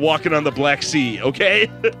Jesus walking on the Black Sea, okay?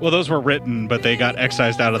 Well, those were written, but they got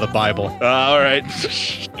excised out of the Bible. All right.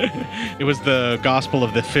 It was the gospel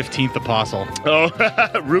of the 15th apostle.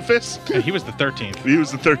 Oh, Rufus? Yeah, he was the 13th. He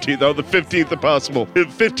was the 13th. Oh, the 15th apostle.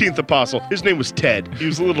 15th apostle. His name was Ted. He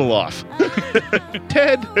was a little off.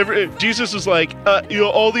 Ted. Jesus was like,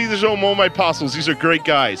 all these are all my apostles. These are great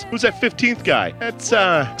guys. Who's that 15th guy? That's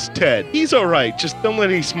it's Ted. He's all right. Just don't let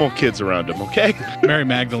any small kids around him, okay? Mary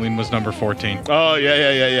Magdalene was number 14. Oh,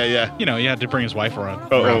 yeah. You know, he had to bring his wife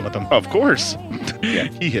around with him. Of course. Yeah,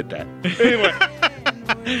 he hit that. Anyway.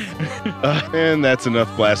 And that's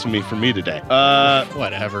enough blasphemy for me today.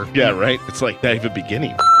 Whatever. Yeah, right? It's like not even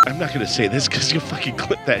beginning. I'm not going to say this because you'll fucking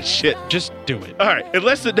clip that shit. Just do it. All right.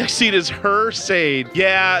 Unless the next scene is her saying,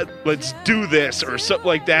 yeah, let's do this or something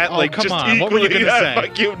like that. Oh, like, come just on. What were you going to say?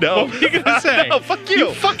 Fuck you. No. What were you going to say? No, fuck you.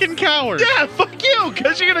 You fucking coward. Yeah, fuck you.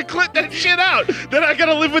 Because you're going to clip that shit out. Then I got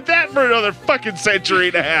to live with that for another fucking century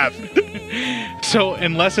and a half. So,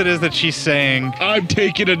 unless it is that she's saying, I'm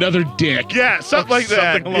taking another dick. Yeah, something like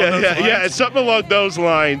that. Yeah, something along those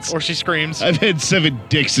lines. Or she screams, I've had 7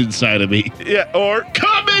 dicks inside of me. Yeah, or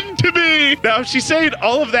coming to me. Now, if she's saying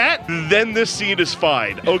all of that, then this scene is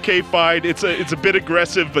fine. Okay, fine. It's a bit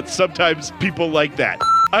aggressive, but sometimes people like that.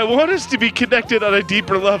 I want us to be connected on a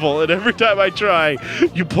deeper level, and every time I try,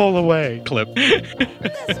 you pull away. Clip.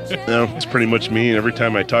 No, it's pretty much me. And every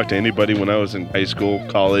time I talk to anybody when I was in high school,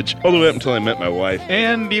 college, all the way up until I met my wife.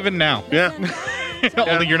 And even now. Yeah.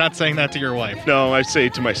 Only you're not saying that to your wife. No, I say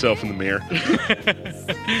it to myself in the mirror.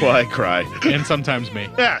 Well, I cry. And sometimes me.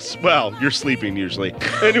 Yes. Well, you're sleeping usually.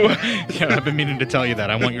 Anyway. Yeah, I've been meaning to tell you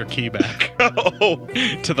that. I want your key back. Oh.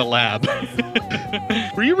 To the lab.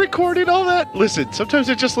 Were you recording all that? Listen,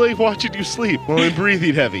 sometimes I just lay watching you sleep while I'm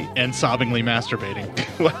breathing heavy. And sobbingly masturbating.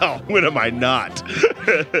 Well, when am I not?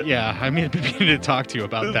 Yeah, I mean, I've been meaning to talk to you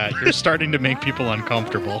about that. You're starting to make people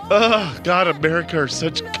uncomfortable. Oh, God, America are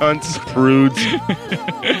such cunts. Prudes.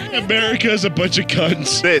 America's a bunch of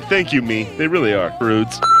cunts. Thank you, me. They really are.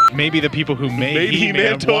 Prudes. Maybe the people who made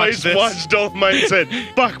He-Man toys watched Dolomite and said,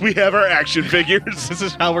 fuck, we have our action figures. This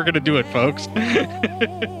is how we're going to do it, folks.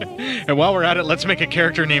 And while we're at it, let's make a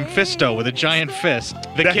character named Fisto with a giant fist.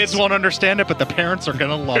 The kids won't understand it, but the parents are going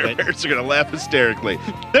to love it. Parents are going to laugh hysterically.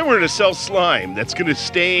 Then we're going to sell slime that's going to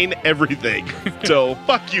stain everything. So,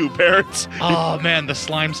 fuck you, parents. Oh, man, the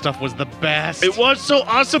slime stuff was the best. It was so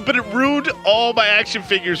awesome, but it ruined all my action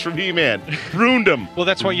figures from He-Man. Ruined them. Well,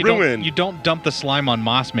 that's why you don't dump the slime on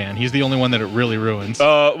Moss Man. He's the only one that it really ruins.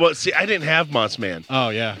 Well, see, I didn't have Moss Man. Oh,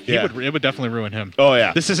 yeah. It would definitely ruin him. Oh,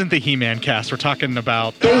 yeah. This isn't the He-Man cast. We're talking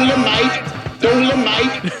about Dolomite.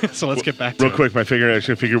 So let's get back to real quick. My favorite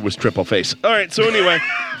action figure was Triple Face. All right, so anyway.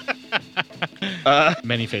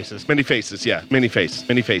 Many faces. Many faces, yeah. Many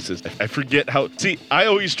faces. I forget how... See, I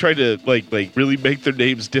always try to, like really make their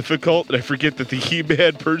names difficult, and I forget that the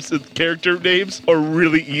He-Man character names are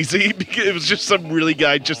really easy, because it was just some really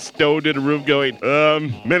guy just stoned in a room going,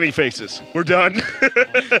 many faces. We're done.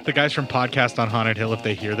 The guys from Podcast on Haunted Hill, if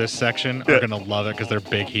they hear this section, are going to love it, because they're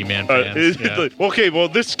big He-Man fans. Okay, well,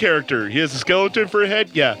 this character, he has a skeleton for a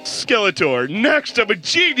head? Yeah. Skeletor. Next, I'm a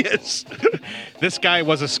genius. This guy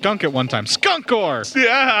was a skunk at one time. Skunkor!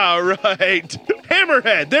 Yeah, right.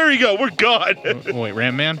 Hammerhead. There you go. We're gone. Wait,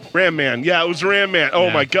 Ram Man? Ram Man. Yeah, it was Ram Man. Oh,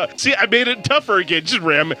 my God. See, I made it tougher again. Just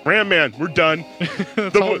Ram Man. We're done.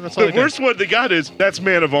 The worst one they got is, that's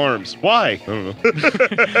Man of Arms. Why? I don't know.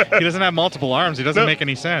 He doesn't have multiple arms. He doesn't make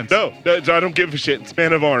any sense. No, I don't give a shit. It's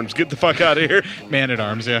Man of Arms. Get the fuck out of here. Man at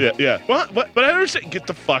Arms, yeah. Yeah. What? But I understand. Get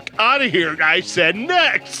the fuck out of here. I said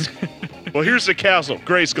next. Well, here's the castle.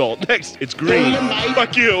 Grayskull. Next, it's green.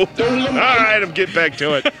 Fuck you. All right, I'm getting back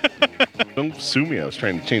to it. Don't sue me. I was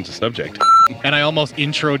trying to change the subject. And I almost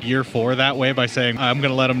introed year 4 that way by saying, I'm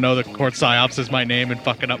going to let them know that Court Psyops is my name and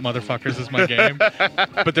fucking up motherfuckers is my game.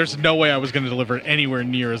 But there's no way I was going to deliver it anywhere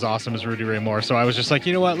near as awesome as Rudy Ray Moore. So I was just like,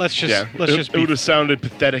 you know what? Let's just It would have sounded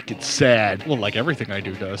pathetic and sad. Well, like everything I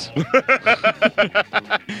do does.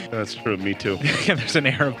 That's true. Me too. Yeah, there's an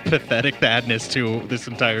air of pathetic sadness to this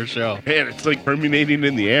entire show. Man, it's like permeating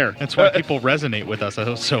in the air. That's why people resonate with us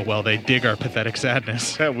so well. They dig our pathetic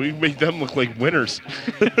sadness. Yeah, we make them look like winners.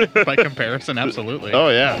 By comparison, absolutely. Oh,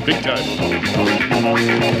 yeah. Big time.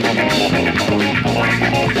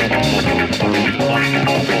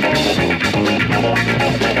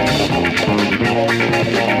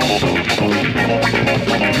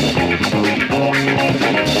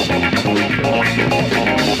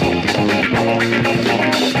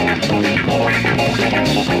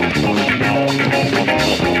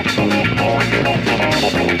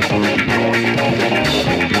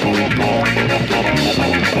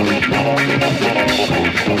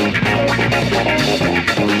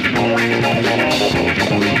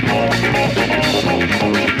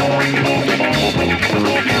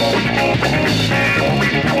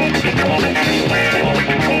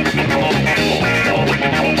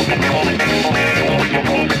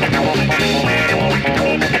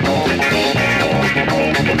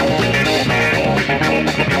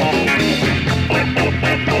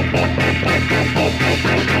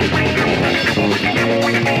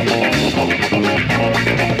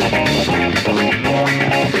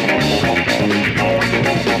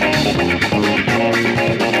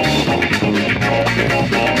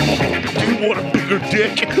 Do you want a bigger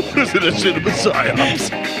dick? Was it a cinema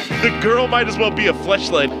psyops? The girl might as well be a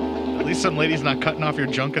fleshlight. At least some lady's not cutting off your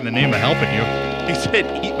junk in the name of helping you. He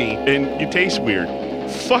said, eat me, and you taste weird.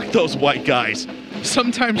 Fuck those white guys.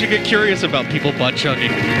 Sometimes you get curious about people butt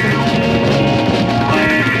chugging.